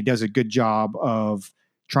 And he does a good job of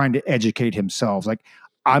trying to educate himself. Like,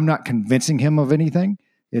 I'm not convincing him of anything.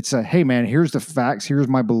 It's hey, man, here's the facts. Here's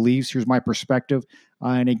my beliefs. Here's my perspective.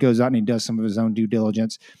 And he goes out and he does some of his own due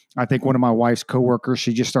diligence. I think one of my wife's coworkers,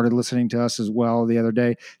 she just started listening to us as well the other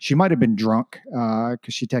day. She might have been drunk because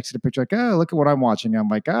she texted a picture like, oh, look at what I'm watching. I'm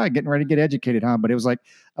like, getting ready to get educated, huh? But it was like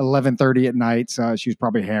 11:30 at night. So she was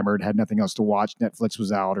probably hammered, had nothing else to watch. Netflix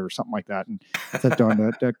was out or something like that. And flipped on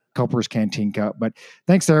the Culper's Canteen Cup. But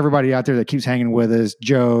thanks to everybody out there that keeps hanging with us.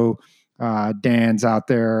 Joe, Dan's out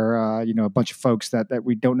there, a bunch of folks that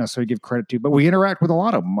we don't necessarily give credit to, but we interact with a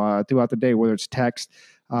lot of them throughout the day, whether it's text,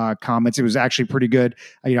 comments. It was actually pretty good.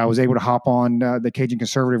 I was able to hop on the Cajun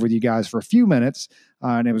Conservative with you guys for a few minutes,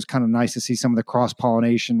 and it was kind of nice to see some of the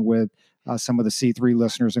cross-pollination with some of the C3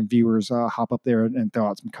 listeners and viewers hop up there and throw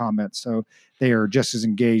out some comments. So they are just as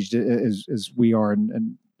engaged as we are,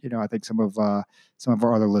 and I think some of our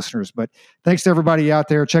other listeners. But thanks to everybody out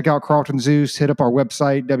there. Check out Carlton Zeus. Hit up our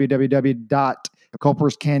website,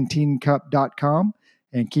 www.culperscanteencup.com,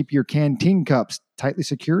 and keep your canteen cups tightly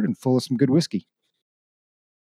secured and full of some good whiskey.